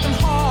been working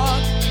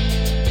hard,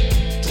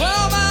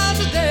 12 hours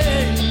a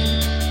day,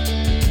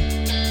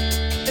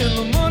 and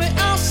the money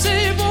I'll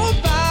save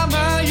won't buy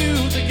my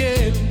youth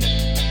again.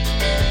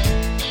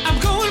 I'm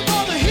going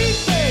for the heat,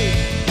 babe,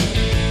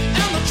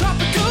 and the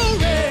tropical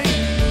rain.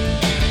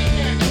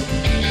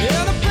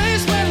 Yeah, the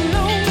place where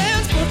no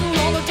man's putting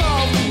all the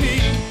dog with me.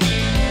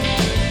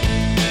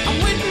 I'm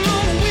waiting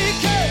on the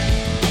weekend,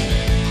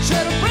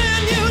 set a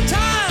brand new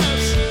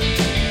times.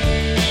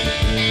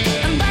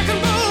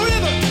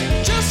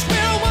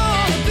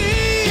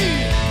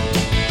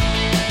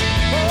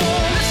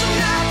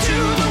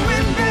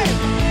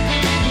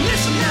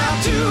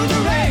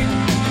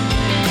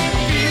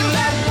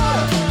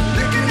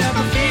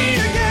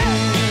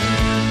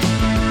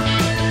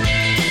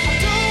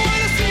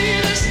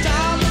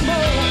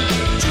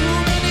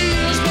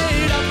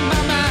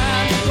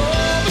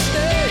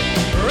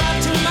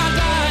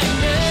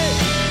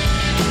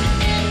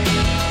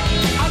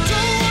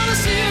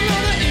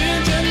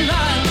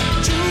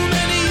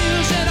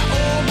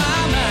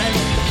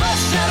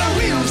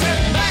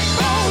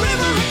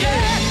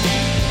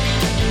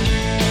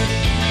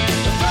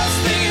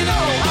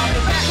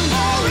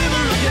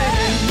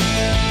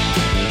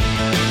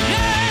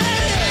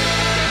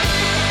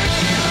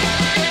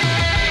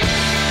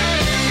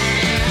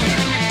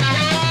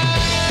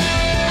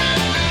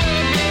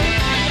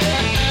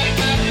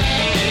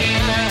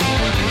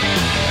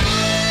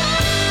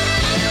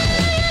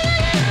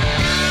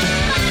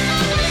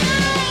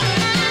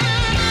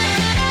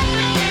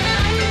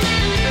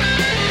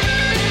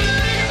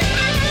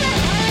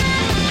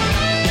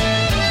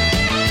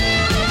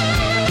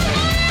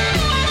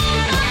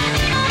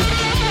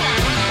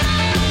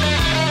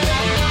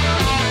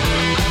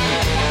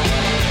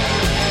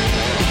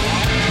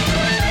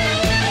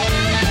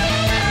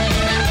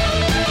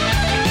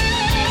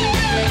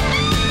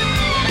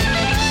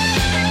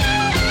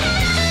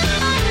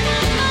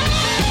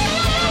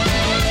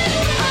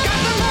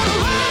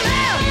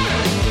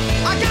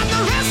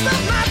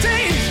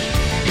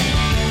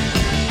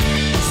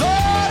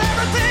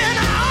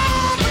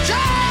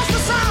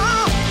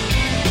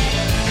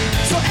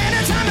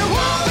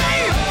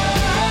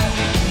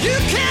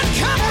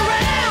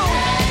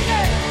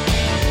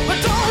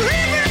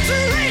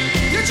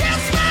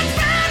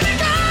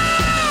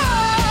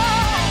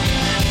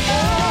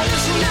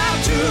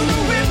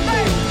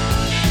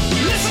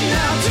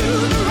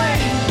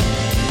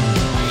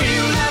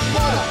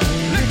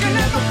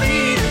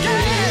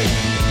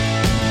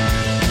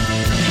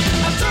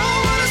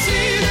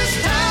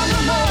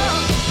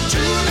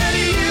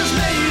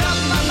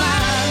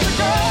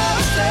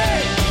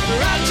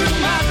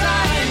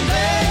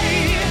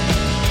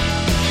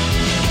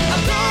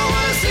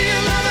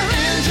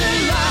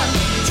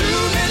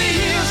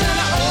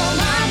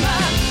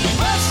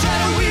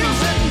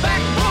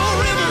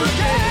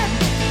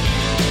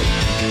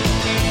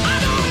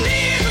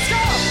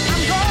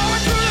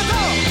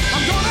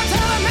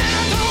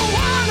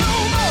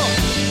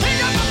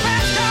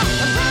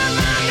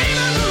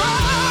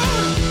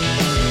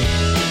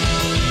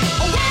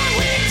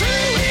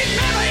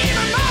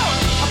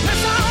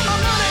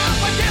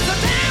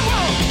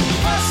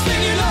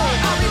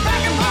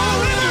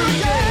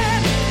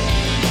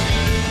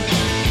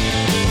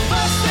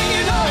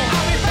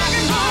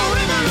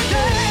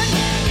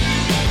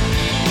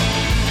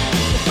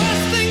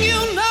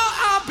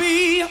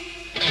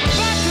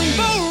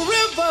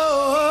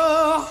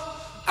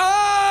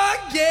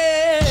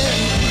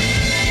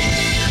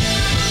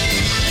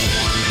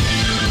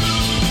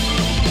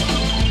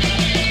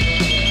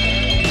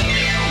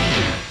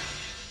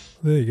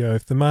 There you go.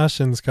 If the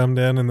Martians come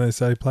down and they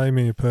say, "Play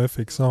me a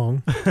perfect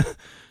song,"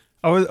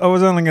 I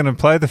was only going to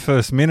play the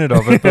first minute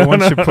of it, but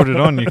once you put it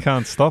on, you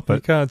can't stop you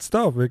it. can't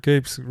stop. It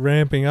keeps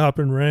ramping up,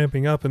 and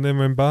then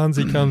when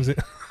Barnesy comes in,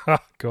 oh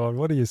God,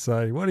 what do you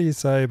say? What do you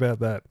say about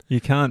that?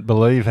 You can't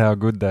believe how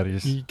good that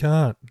is. You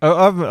can't.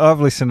 I've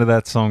listened to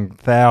that song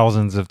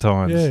thousands of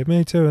times. Yeah,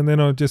 me too. And then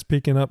I'm just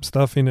picking up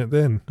stuff in it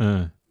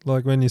then.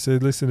 Like when you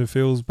said, listen to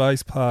Phil's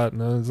bass part,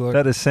 and I was like...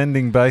 That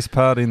ascending bass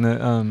part in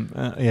the...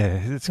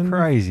 it's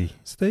crazy.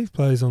 Steve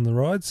plays on the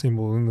ride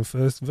cymbal in the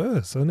first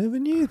verse. I never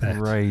knew that.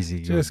 Crazy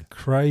good. Just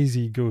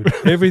crazy good.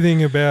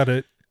 Everything about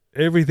it.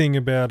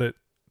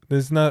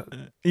 There's not...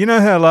 You know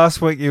how last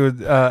week you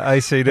would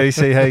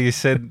AC/DC, how you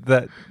said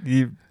that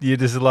you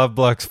just love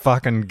blokes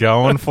fucking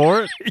going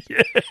for it?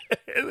 Yeah.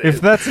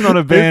 If that's not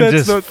a band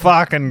just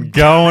fucking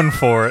going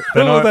for it,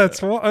 then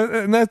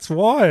that's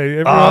why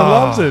everyone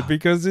loves it,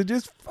 because they're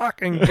just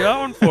fucking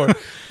going for it.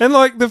 And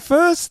like the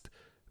first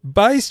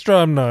bass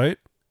drum note,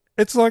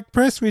 it's like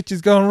Prestwich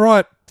is going,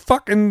 right,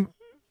 fucking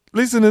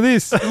listen to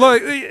this.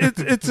 Like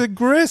it's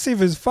aggressive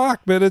as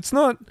fuck, but it's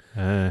not.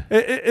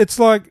 It's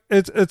like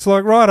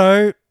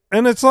righto,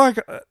 and it's like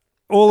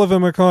all of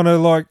them are kind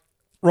of like,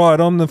 right,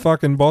 I'm the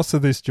fucking boss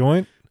of this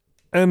joint,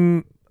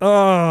 and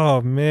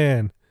oh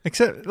man.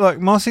 Except, like,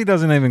 Mossy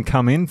doesn't even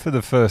come in for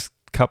the first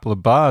couple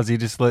of bars. He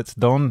just lets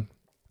Don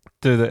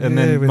do that. And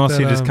then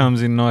Mossy just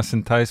comes in nice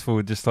and tasteful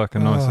with just, like, a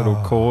nice little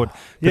chord.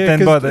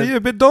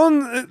 But but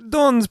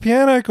Don's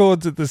piano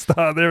chords at the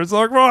start there, it's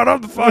like, right,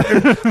 I'm the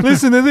fucking...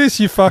 listen to this,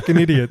 you fucking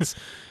idiots.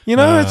 You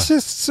know, it's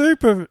just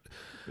super...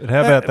 But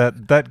how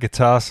about that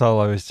guitar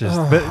solo is just...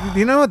 But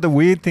you know what the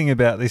weird thing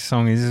about this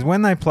song is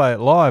when they play it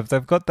live,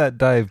 they've got that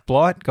Dave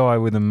Blight guy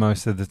with them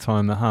most of the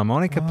time, the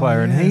harmonica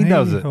player, and he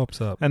does it. Hops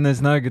up. And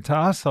there's no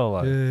guitar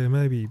solo. Yeah,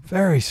 maybe.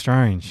 Very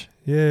strange.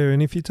 Yeah,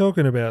 and if you're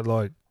talking about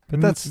like... But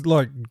that's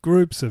like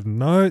groups of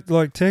notes,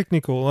 like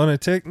technical, on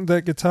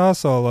that guitar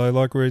solo,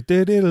 like where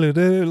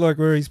like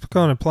where he's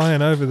kind of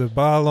playing over the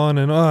bar line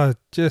and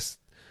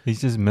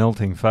he's just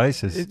melting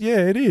faces.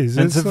 It is.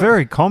 And it's a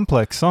very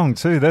complex song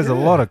too. There's a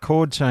lot of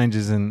chord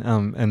changes and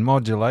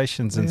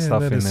modulations and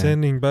stuff in there.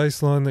 Ascending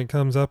bass line that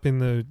comes up in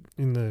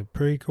the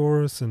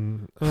pre-chorus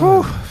and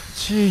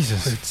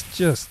Jesus, it's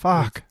just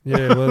fuck.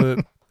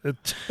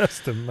 It's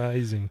just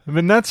amazing. I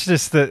mean, that's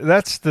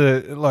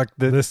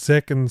the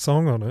second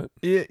song on it.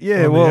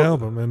 Yeah, on the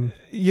album, and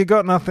You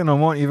Got Nothing I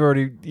Want. You've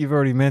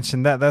already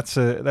mentioned that. That's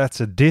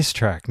a diss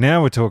track.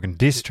 Now we're talking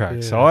diss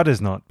track.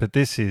 Cider's not, but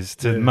this is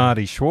to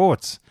Marty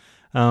Schwartz,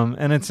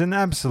 and it's an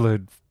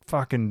absolute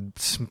fucking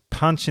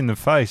punch in the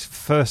face.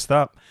 First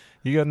up,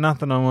 you got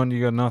nothing I want.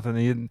 You got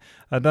nothing.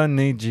 I don't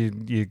need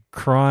you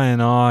crying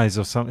eyes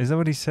or something. Is that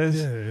what he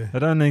says? Yeah. I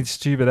don't need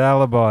stupid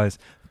alibis.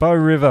 Bow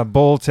River,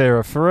 Ball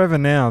Terror, Forever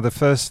Now, the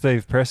first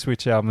Steve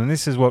Prestwich album. And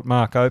this is what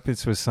Mark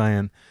Opitz was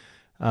saying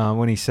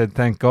when he said,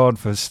 thank God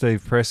for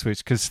Steve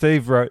Prestwich, because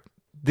Steve wrote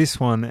this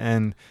one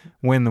and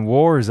When the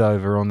War Is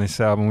Over on this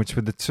album, which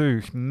were the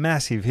two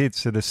massive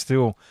hits that are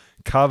still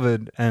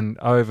covered and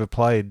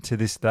overplayed to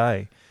this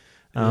day.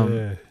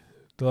 And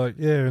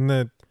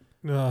that,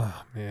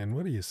 oh man,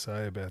 what do you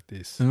say about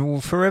this?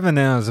 And Forever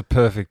Now is a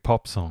perfect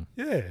pop song.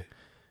 Yeah.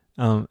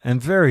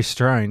 And very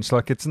strange.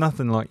 Like, it's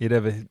nothing like you'd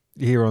ever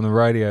hear on the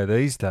radio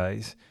these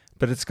days,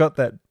 but it's got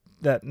that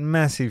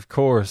massive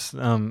chorus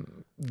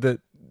that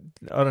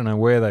I don't know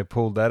where they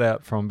pulled that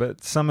out from,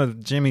 but some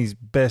of Jimmy's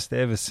best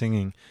ever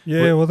singing.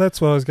 Yeah, well,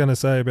 that's what I was going to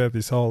say about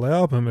this whole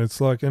album.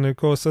 It's like, and of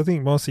course, I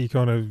think Mossy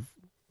kind of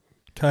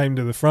came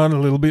to the front a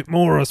little bit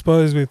more, I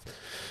suppose, with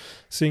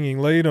singing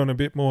lead on a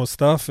bit more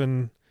stuff,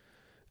 and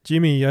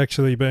Jimmy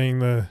actually being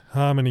the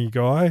harmony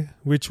guy,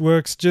 which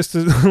works just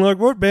as like,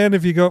 what band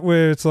have you got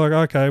where it's like,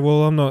 okay,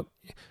 well, I'm not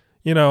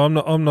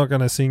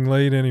going to sing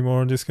lead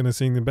anymore. I'm just going to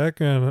sing the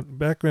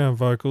background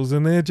vocals,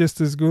 and they're just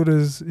as good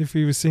as if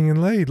he was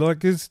singing lead.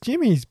 Like, because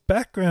Jimmy's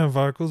background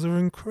vocals are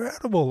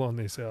incredible on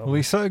this album. Well,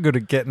 he's so good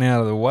at getting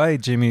out of the way,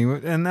 Jimmy,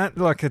 and that,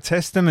 like, a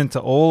testament to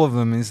all of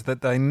them is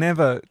that they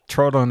never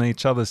trod on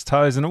each other's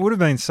toes, and it would have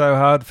been so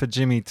hard for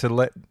Jimmy to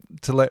let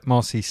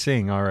Mossy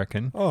sing, I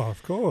reckon. Oh,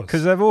 of course.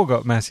 Because they've all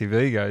got massive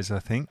egos, I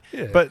think.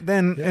 Yeah, but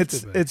then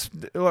it's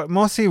like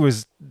Mossy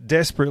was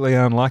desperately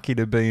unlucky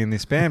to be in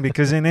this band,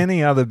 because in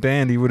any other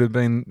band he would have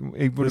been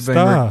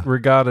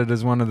regarded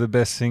as one of the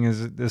best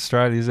singers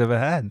Australia's ever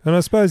had. And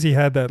I suppose he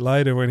had that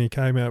later when he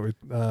came out with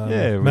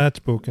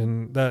Matchbook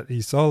and that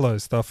his solo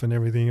stuff and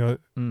everything. I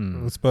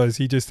suppose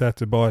he just had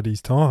to bide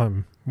his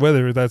time,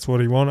 whether that's what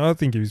he wanted. I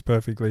think he was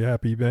perfectly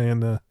happy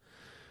being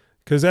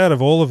because out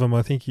of all of them,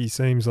 I think he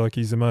seems like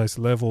he's the most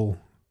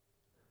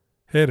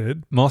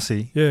level-headed.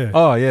 Mossy? Yeah.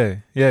 Oh, yeah.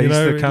 Yeah, he's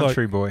the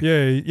country boy.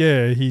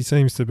 Yeah, he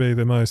seems to be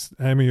the most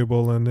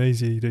amiable and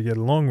easy to get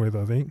along with,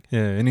 I think.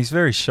 Yeah, and he's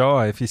very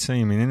shy if you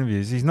see him in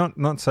interviews. He's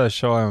not so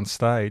shy on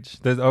stage.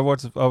 I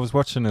was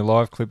watching a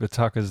live clip of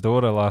Tucker's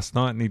daughter last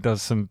night, and he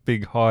does some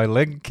big high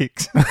leg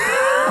kicks.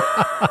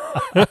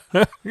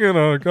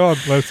 God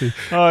bless him.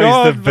 Oh,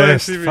 God he's the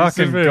best.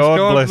 Fucking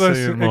God bless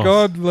Ian Moss.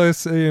 God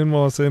bless Ian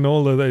Moss and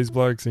all of these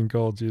blokes in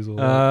Cold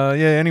Chisel.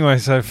 Anyway,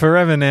 so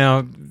Forever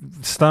Now,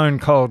 stone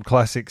cold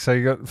classic. So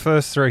you got the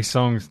first three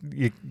songs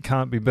you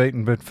can't be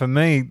beaten. But for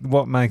me,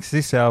 what makes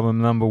this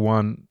album number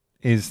one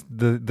is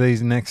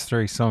these next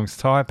three songs: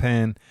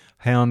 Taipan,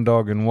 Hound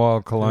Dog, and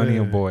Wild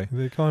Colonial Boy.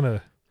 They're kind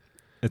of.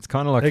 It's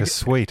kind of like a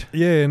suite.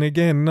 Yeah, and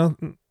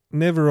again,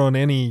 never on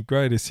any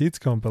greatest hits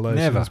compilations.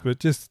 Never. But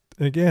just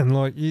again,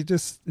 like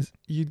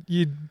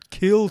you'd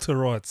kill to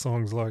write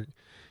songs like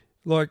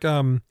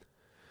Taipan.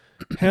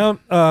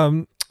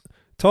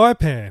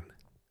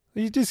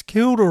 You just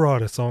kill to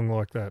write a song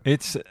like that.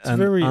 It's an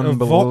very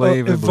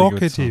unbelievably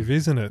evocative,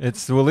 good song. isn't it?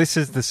 This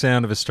is the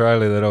sound of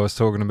Australia that I was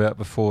talking about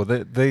before.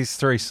 These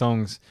three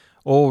songs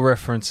all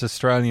reference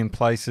Australian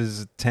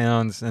places,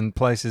 towns, and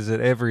places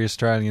that every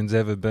Australian's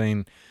ever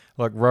been,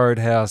 like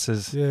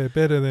roadhouses. Yeah,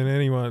 better than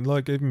anyone.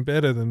 Like even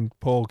better than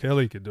Paul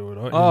Kelly could do it,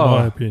 in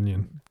my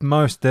opinion.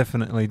 Most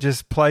definitely.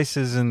 Just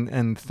places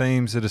and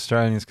themes that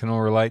Australians can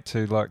all relate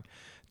to, like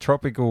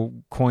tropical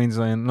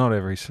Queensland. Not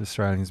every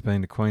Australian's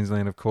been to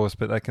Queensland, of course,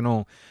 but they can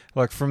all,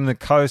 like from the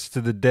coast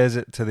to the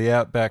desert to the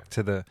outback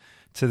to the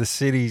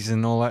cities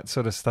and all that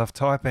sort of stuff.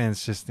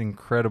 Taipan's just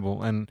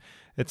incredible, and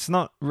it's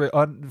not,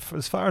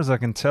 as far as I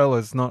can tell,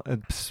 it's not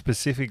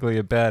specifically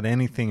about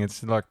anything.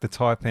 It's like the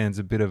Taipan's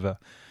a bit of a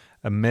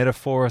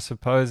metaphor, I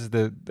suppose.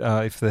 That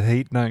if the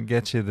heat don't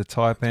get you, the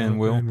Taipan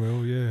will.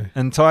 Yeah.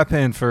 And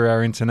Taipan, for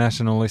our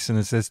international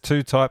listeners, there's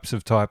two types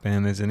of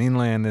Taipan. There's an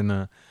inland and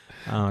a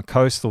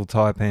coastal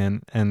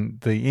Taipan, and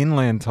the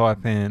inland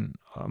Taipan,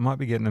 I might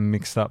be getting them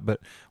mixed up, but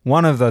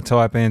one of the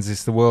Taipans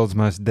is the world's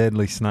most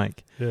deadly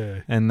snake.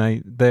 Yeah. And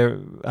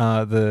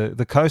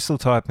the coastal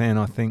Taipan,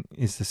 I think,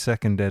 is the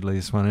second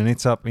deadliest one, and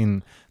it's up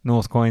in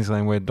North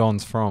Queensland where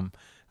Don's from.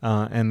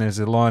 And there's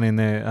a line in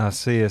there,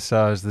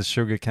 CSR is the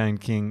sugarcane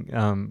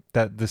king,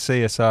 that the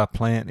CSR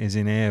plant is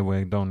in Ayr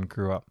where Don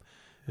grew up.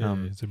 Yeah,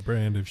 it's a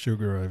brand of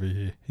sugar over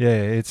here.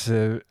 Yeah, it's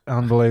an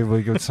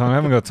unbelievably good song. I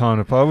haven't got time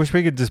to play. I wish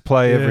we could just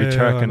play every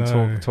track and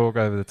talk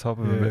over the top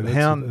of it. But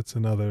that's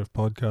another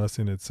podcast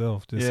in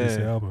itself, just this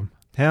album.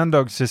 Hound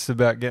Dog's just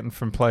about getting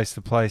from place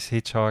to place,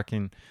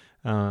 hitchhiking,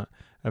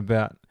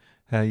 about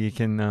how you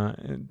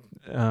can,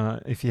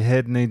 if your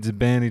head needs a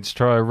bandage,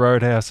 try a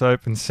Roadhouse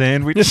open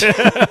sandwich.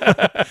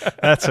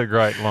 That's a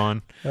great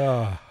line.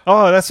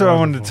 Oh, that's what I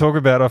wanted to talk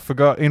about. I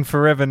forgot. In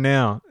Forever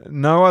Now,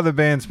 no other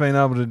band's been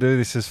able to do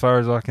this, as far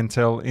as I can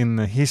tell, in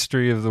the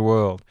history of the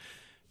world.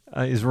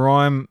 Is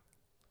rhyme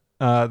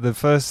the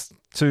first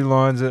two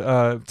lines: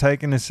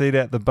 taking a seat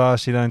at the bar,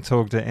 she don't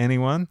talk to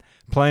anyone.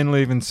 Plane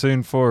leaving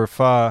soon for a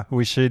far,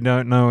 wish she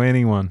don't know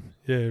anyone.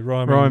 Yeah,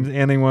 rhymes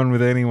anyone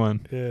with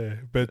anyone. Yeah,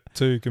 but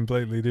two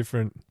completely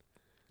different.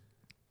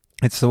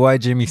 It's the way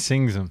Jimmy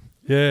sings them.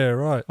 Yeah,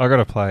 right. I got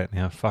to play it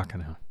now.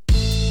 Fucking hell.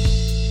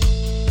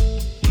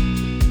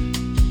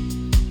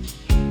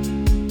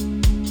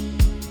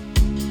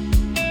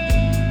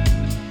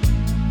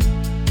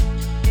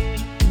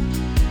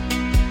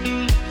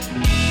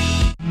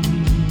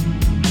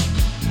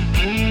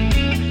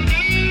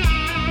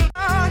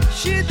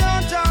 She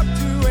don't talk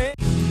to it.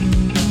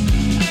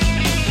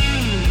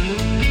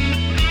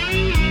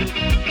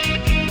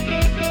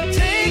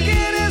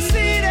 Taking a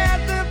seat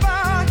at the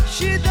bar,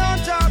 she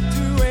don't talk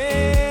to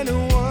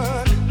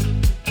anyone.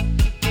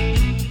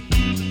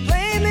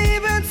 Plane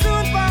leaving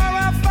soon for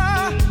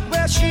afar,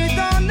 where she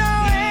don't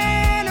know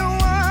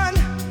anyone.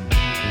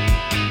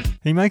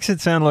 He makes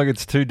it sound like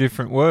it's two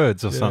different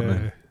words or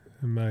something.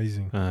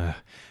 Amazing. And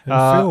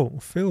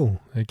Phil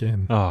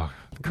again. Oh,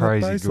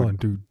 crazy good.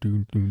 Do,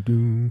 do, do,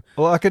 do.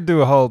 Well, I could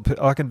do a whole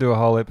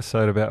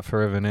episode about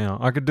Forever Now.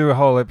 I could do a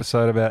whole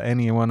episode about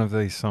any one of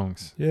these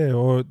songs. Yeah,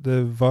 or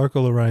the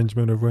vocal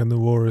arrangement of When the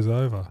War Is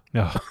Over.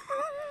 Oh.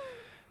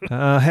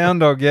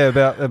 Hound Dog,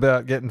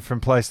 about getting from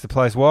place to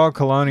place. Wild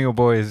Colonial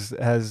Boy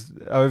has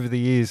over the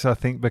years, I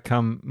think,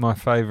 become my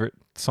favourite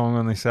song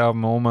on this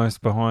album,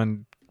 almost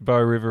behind Bow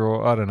River,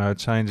 or I don't know, it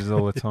changes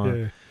all the time.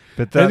 Yeah.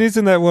 But and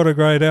isn't that what a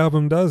great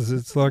album does?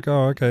 It's like,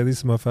 oh, okay, this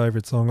is my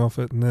favourite song off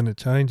it, and then it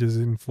changes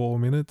in 4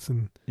 minutes.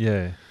 And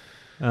yeah.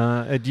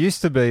 It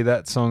used to be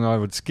that song I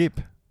would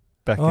skip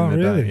back in the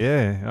really? day.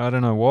 Yeah, I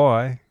don't know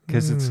why,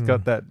 because it's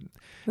got that.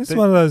 This is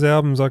one of those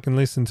albums I can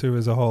listen to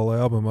as a whole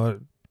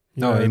album.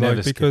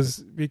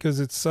 Because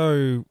it's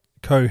so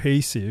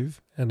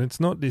cohesive and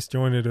it's not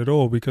disjointed at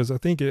all. Because I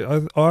think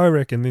I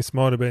reckon this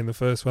might have been the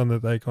first one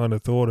that they kind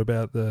of thought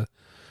about the,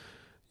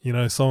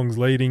 songs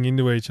leading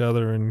into each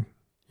other and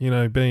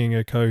being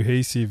a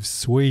cohesive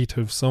suite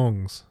of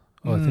songs.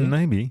 I think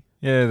maybe.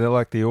 Yeah, they're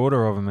like the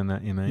order of them and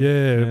that, you mean?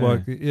 Yeah.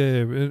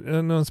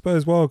 And I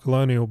suppose Wild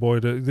Colonial Boy,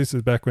 this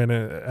is back when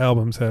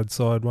albums had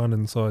side one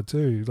and side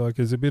two. Like,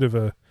 there's a bit of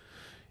a,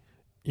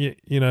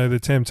 the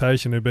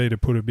temptation would be to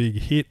put a big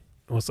hit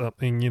or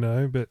something,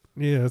 but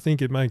yeah, I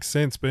think it makes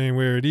sense being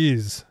where it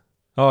is.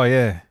 Oh,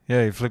 yeah.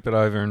 Yeah, you flip it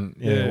over and,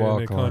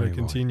 Wild and it kind of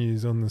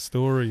continues on the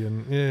story.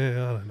 And,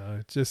 I don't know,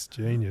 it's just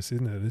genius,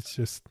 isn't it? It's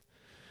just,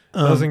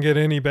 doesn't get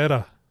any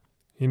better,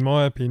 in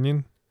my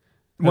opinion.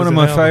 One of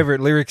my favourite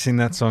lyrics in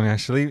that song,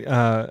 actually,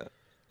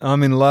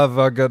 I'm in love,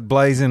 I got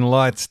blazing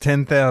lights,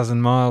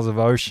 10,000 miles of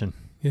ocean.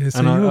 Yeah,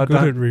 so you're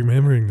good at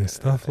remembering this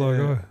stuff.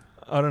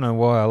 I don't know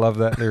why I love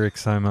that lyric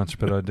so much,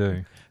 but I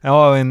do.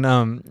 Oh, and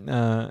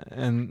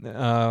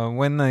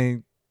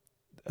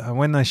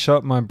when they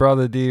shot my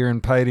brother dear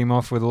and paid him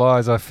off with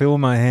lies, I fill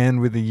my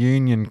hand with a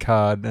union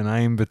card and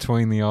aim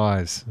between the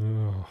eyes.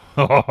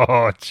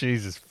 Oh,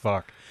 Jesus,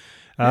 fuck.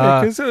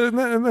 Yeah, because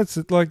and that's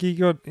like you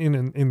got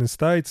in the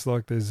States,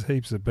 like there's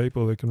heaps of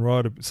people that can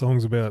write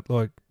songs about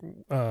like,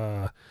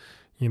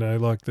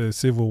 like the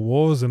civil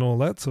wars and all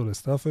that sort of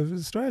stuff.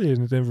 Australia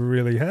never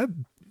really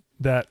had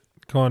that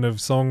kind of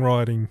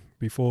songwriting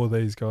before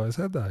these guys,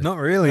 had they? Not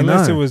really,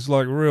 unless no. it was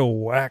like real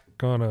whack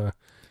kind of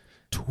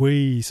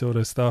twee sort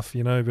of stuff,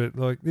 but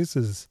like this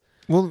is...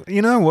 Well,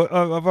 you know what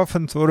I've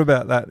often thought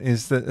about that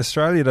is that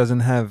Australia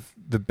doesn't have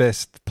the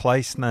best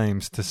place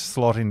names to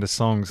slot into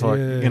songs.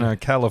 Like,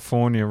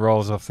 California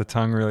rolls off the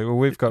tongue really. Well,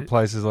 we've got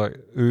places like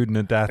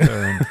Oodnadatta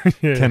and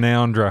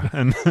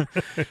Canowindra.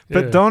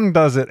 But Don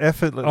does it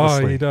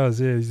effortlessly. Oh, he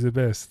does, yeah, he's the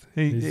best.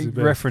 He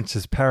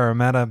references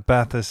Parramatta,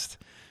 Bathurst,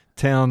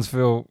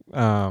 Townsville,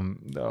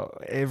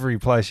 every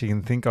place you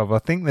can think of. I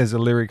think there's a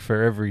lyric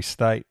for every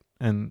state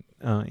and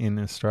in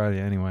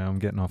Australia. Anyway, I'm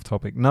getting off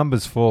topic.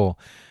 Numbers 4,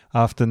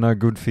 after No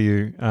Good For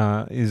You,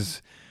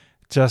 is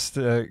just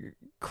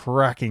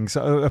cracking.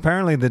 So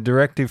apparently the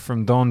directive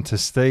from Don to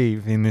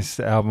Steve in this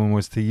album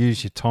was to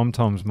use your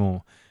tom-toms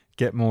more,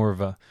 get more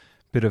of a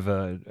bit of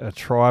a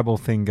tribal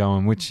thing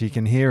going, which you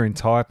can hear in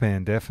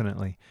Taipan,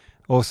 definitely.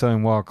 Also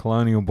in Wild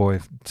Colonial Boy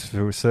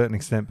to a certain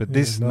extent, but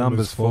this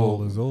Numbers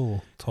 4 is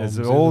all toms.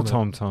 It's all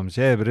tom-toms,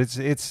 yeah, but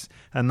it's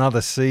another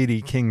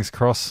seedy King's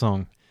Cross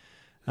song.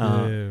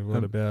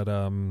 What about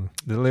the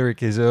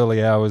lyric is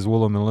 "Early Hours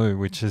Woolloomooloo,"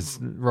 which is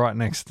right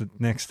next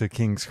to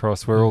King's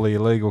Cross, where all the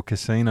illegal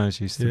casinos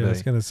used to be. I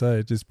was going to say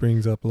it just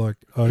brings up like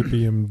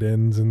opium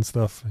dens and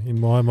stuff in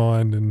my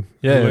mind, and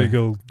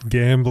illegal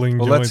gambling.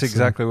 Well, joints that's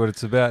exactly what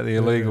it's about. The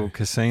illegal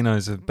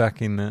casinos of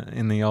back in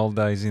the old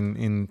days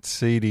in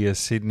seedier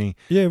Sydney.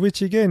 Yeah,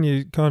 which again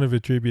you kind of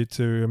attribute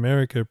to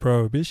America,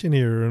 Prohibition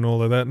era, and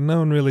all of that. And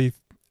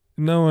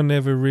no one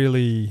ever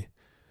really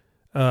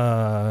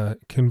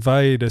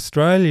conveyed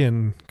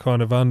Australian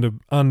kind of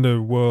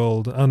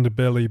underworld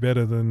underbelly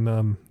better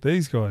than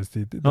these guys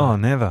did they? Oh,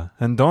 never.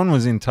 And Don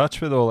was in touch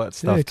with all that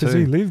stuff too. Yeah, because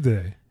he lived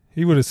there.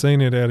 He would have seen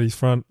it out his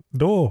front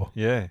door.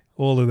 Yeah.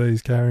 All of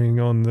these carrying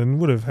on, and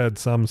would have had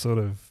some sort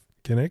of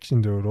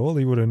connection to it all.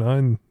 He would have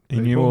known. He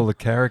knew all the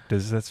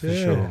characters, that's for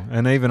sure.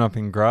 And even up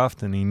in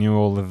Grafton, he knew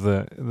all of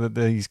the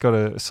he's got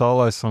a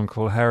solo song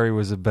called Harry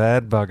Was a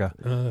Bad Bugger.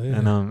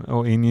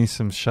 And he knew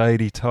some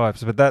shady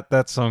types. But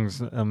that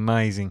song's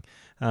amazing.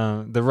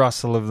 The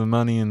rustle of the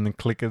money and the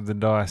click of the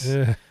dice.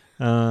 Yeah.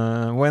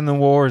 When the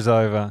War Is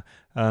Over,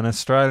 an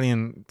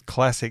Australian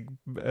classic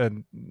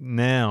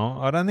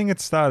now. I don't think it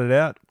started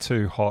out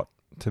too hot,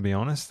 to be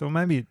honest, or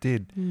maybe it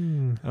did.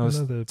 I was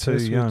too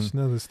young.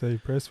 Another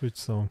Steve Presswich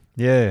song.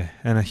 Yeah,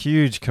 and a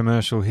huge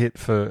commercial hit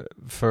for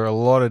a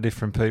lot of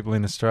different people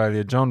in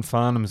Australia. John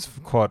Farnham's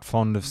quite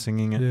fond of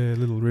singing it. Yeah,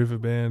 Little River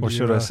Band. Or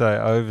should I say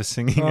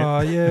over-singing it?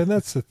 Oh, yeah, and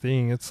that's the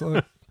thing. It's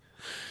like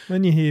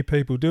when you hear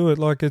people do it,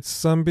 like it's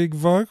some big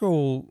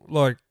vocal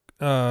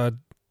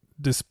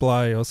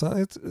display or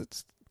something.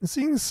 It's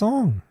sing the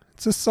song.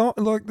 It's a song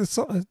like the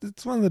song.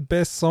 It's one of the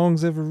best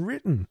songs ever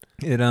written.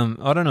 I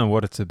don't know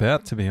what it's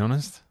about, to be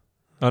honest.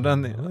 I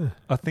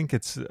think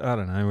it's. I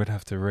don't know. We'd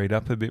have to read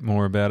up a bit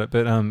more about it.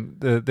 But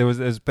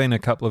there's been a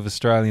couple of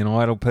Australian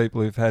Idol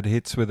people who've had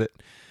hits with it.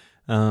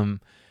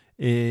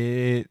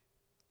 It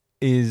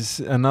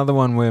is another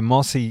one where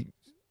Mossy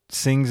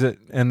sings it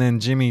and then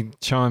Jimmy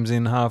chimes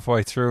in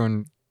halfway through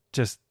and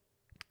just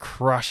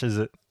crushes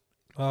it.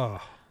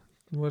 Oh,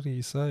 what do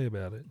you say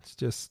about it? It's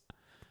just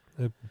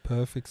a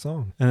perfect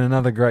song. And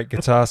another great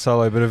guitar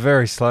solo, but a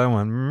very slow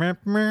one.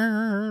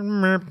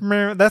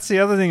 That's the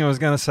other thing I was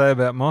going to say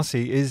about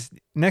Mossy is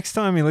next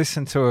time you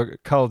listen to a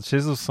Cold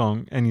Chisel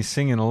song and you're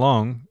singing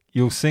along,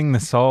 you'll sing the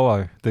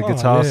solo, the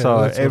guitar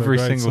solo every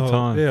single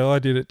time. Yeah, I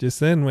did it just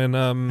then when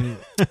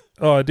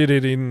I did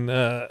it in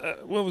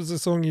what was the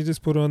song you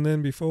just put on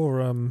then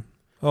before?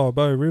 Bow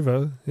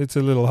River. It's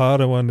a little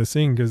harder one to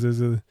sing because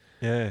there's a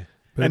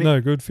but and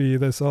No Good For You,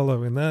 the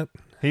solo in that.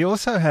 He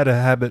also had a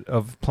habit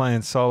of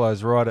playing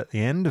solos right at the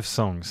end of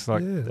songs,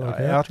 like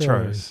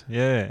outros.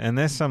 Yeah, and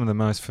they're some of the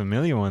most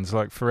familiar ones,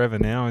 like Forever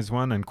Now is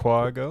one and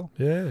Choir Girl.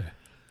 Yeah.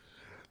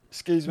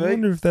 Excuse me? I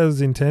wonder if that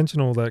was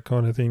intentional, that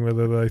kind of thing,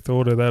 whether they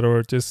thought of that or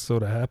it just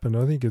sort of happened.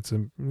 I think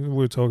we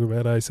were talking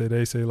about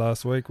AC/DC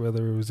last week,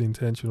 whether it was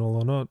intentional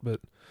or not,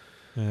 but...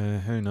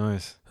 who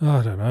knows?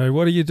 I don't know.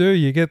 What do?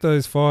 You get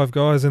those 5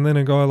 guys and then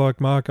a guy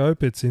like Mark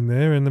Opitz in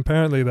there, and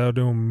apparently they were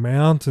doing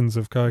mountains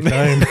of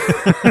cocaine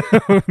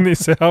on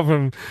this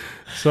album.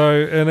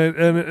 So,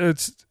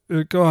 it's...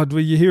 God,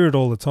 well, you hear it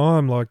all the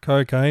time, like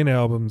cocaine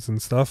albums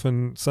and stuff,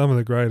 and some of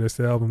the greatest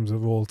albums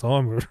of all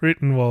time were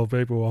written while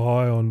people were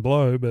high on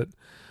blow, but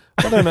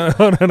I don't know.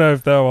 I don't know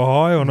if they were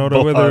high or not,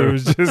 or whether it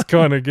was just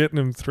kind of getting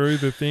them through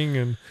the thing.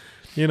 And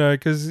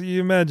because you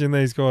imagine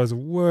these guys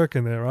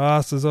working their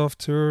asses off,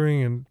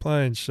 touring and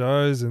playing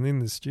shows and in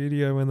the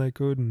studio when they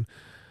could, and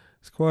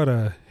It's quite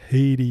a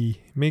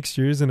heady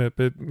mixture, isn't it?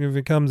 But if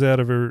it comes out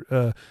of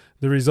the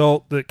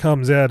result that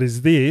comes out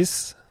is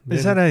this.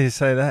 Is that how you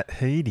say that?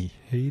 Heady?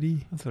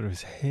 Heady? I thought it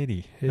was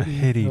heady. A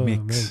heady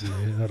mix.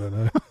 Maybe, yeah, I don't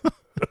know.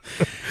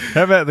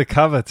 How about the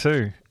cover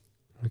too?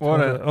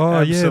 What a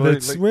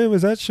absolutely- where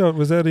was that shot?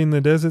 Was that in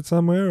the desert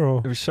somewhere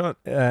or It was shot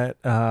at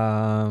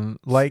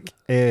Lake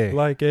Eyre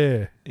Lake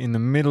Eyre? in the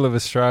middle of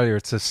Australia.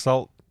 It's a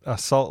salt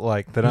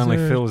lake that only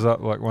fills up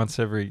like once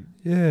every.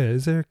 Yeah,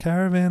 is there a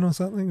caravan or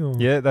something? Or?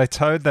 Yeah, they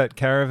towed that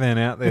caravan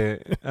out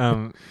there.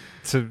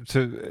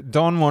 To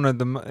Don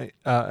wanted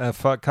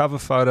a cover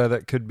photo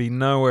that could be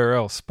nowhere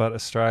else but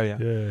Australia.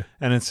 Yeah,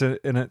 And it's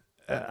an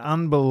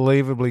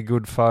unbelievably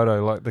good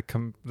photo. Like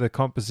the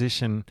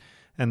composition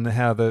and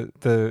how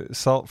the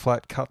salt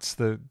flat cuts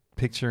the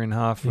picture in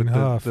half with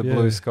the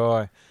blue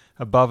sky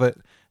above it,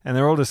 and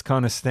they're all just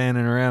kind of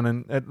standing around,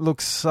 and it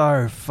looks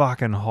so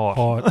fucking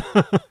hot.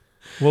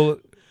 Well,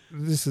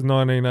 this is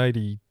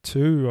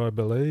 1982, I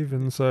believe,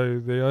 and so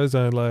the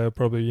ozone layer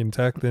probably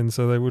intact then,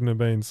 so they wouldn't have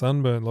been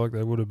sunburnt like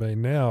they would have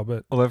been now.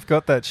 But Well, they've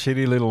got that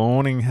shitty little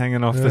awning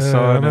hanging off the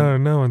side.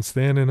 No one's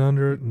standing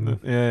under it.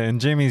 And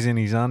Jimmy's in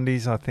his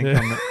undies, I think.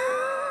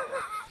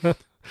 Yeah.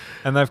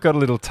 And they've got a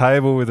little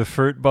table with a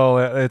fruit bowl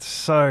out there. It's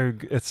so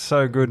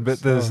good. But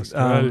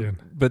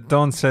but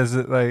Don says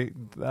that they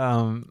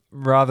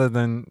rather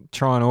than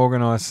try and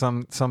organise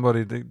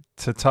somebody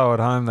to tow it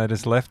home, they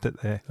just left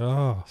it there.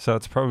 Oh, so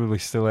it's probably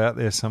still out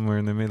there somewhere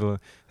in the middle.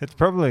 It's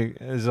probably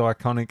as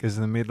iconic as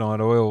the Midnight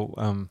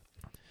Oil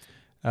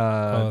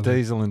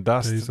Diesel and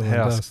Dust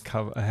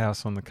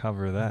house on the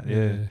cover of that.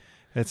 Yeah.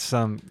 It's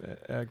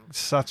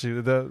such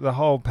the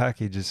whole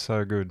package is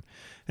so good.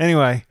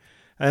 Anyway,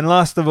 and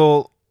last of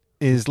all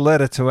is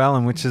Letter to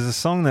Alan, which is a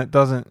song that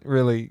doesn't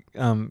really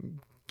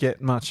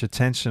get much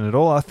attention at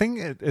all. I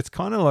think it's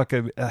kind of like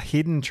a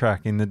hidden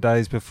track in the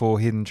days before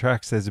hidden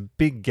tracks. There's a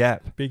big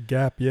gap.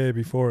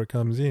 Before it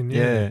comes in.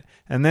 Yeah.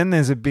 And then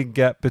there's a big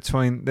gap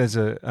between, let's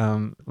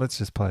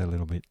just play a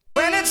little bit.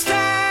 When it's time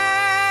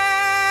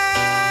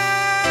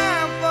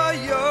for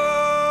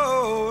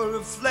your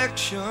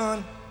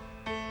reflection,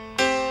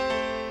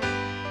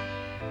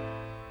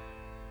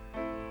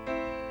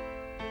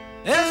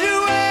 as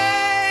you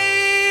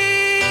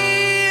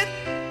wait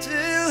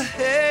till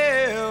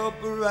help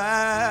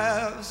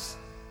arrives,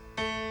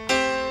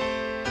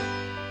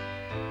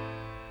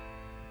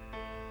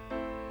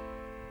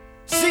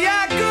 see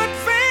our good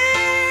friend's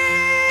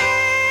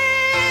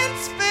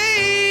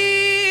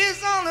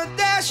face on the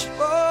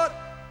dashboard,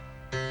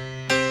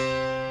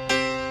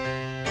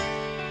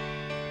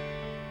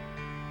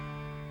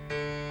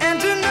 and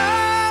to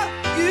know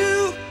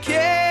you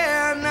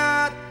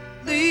cannot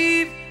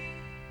leave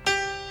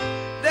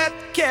that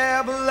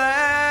cab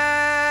alive.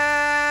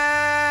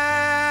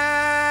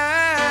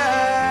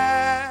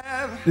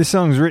 This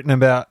song's written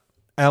about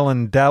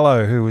Alan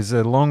Dallow, who was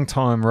a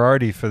long-time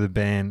roadie for the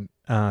band,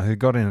 who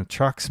got in a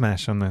truck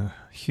smash on the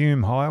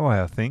Hume Highway,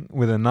 I think,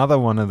 with another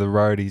one of the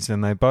roadies,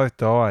 and they both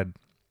died.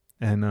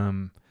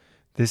 And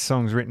this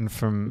song's written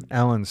from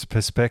Alan's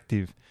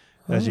perspective,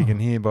 as you can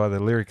hear by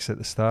the lyrics at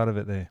the start of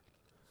it there.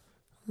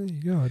 There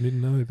you go. I didn't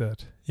know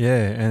that.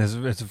 Yeah, and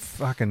it's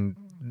fucking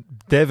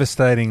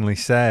devastatingly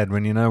sad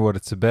when you know what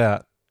it's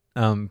about.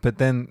 But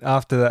then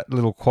after that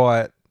little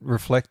quiet,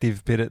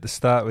 reflective bit at the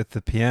start with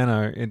the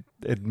piano,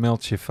 it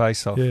melts your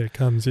face off. Yeah, it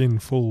comes in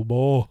full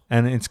bore.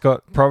 And it's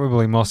got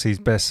probably Mossy's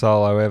best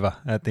solo ever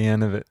at the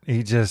end of it.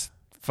 He just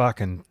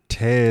fucking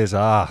tears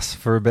ass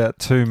for about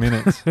 2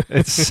 minutes.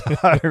 It's so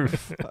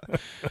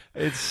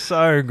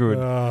good.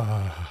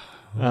 What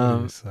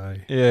do you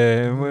say?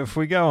 Yeah, if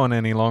we go on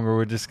any longer,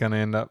 we're just going to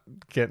end up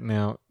getting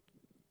our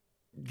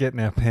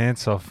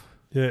pants off.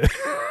 Yeah.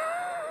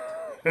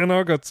 And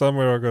I got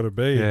somewhere I got to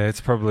be. Yeah, it's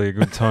probably a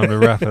good time to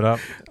wrap it up.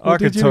 Well, I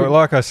could talk,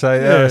 like I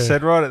say, I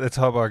said right at the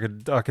top, I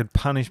could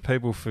punish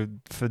people for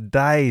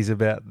days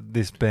about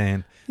this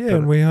band. Yeah,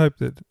 and we hope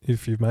that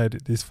if you've made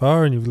it this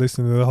far and you've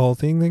listened to the whole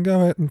thing, then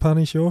go out and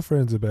punish your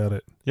friends about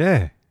it.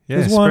 Yeah,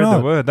 spread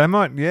the word. They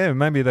might,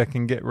 maybe they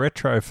can get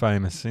retro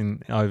famous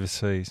in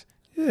overseas.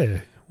 Yeah,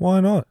 why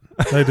not?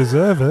 They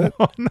deserve it.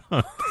 Why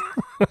not?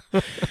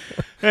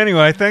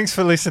 Anyway, thanks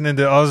for listening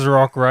to Oz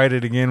Rock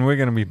Rated again. We're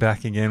going to be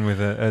back again with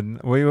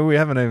we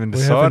haven't even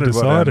decided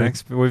what our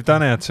next. We've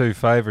done our two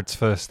favourites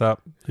first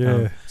up. Yeah,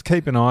 let's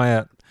keep an eye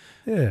out.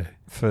 Yeah,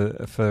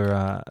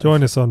 for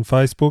join us on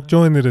Facebook.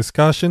 Join the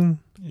discussion.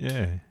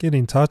 Yeah, get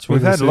in touch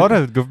with us. We've had a lot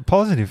of good,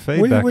 positive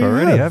feedback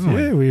already, haven't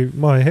we? Yeah,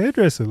 my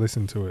hairdresser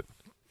listened to it.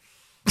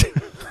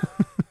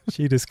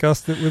 She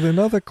discussed it with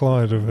another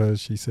client of hers.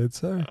 She said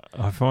so.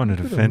 I find it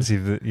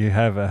offensive that you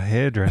have a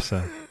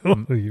hairdresser.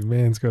 Well, your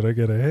man's got to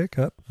get a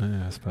haircut.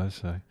 Yeah, I suppose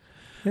so.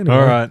 Anyway.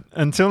 All right.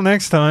 Until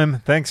next time,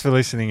 thanks for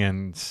listening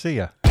and see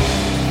ya.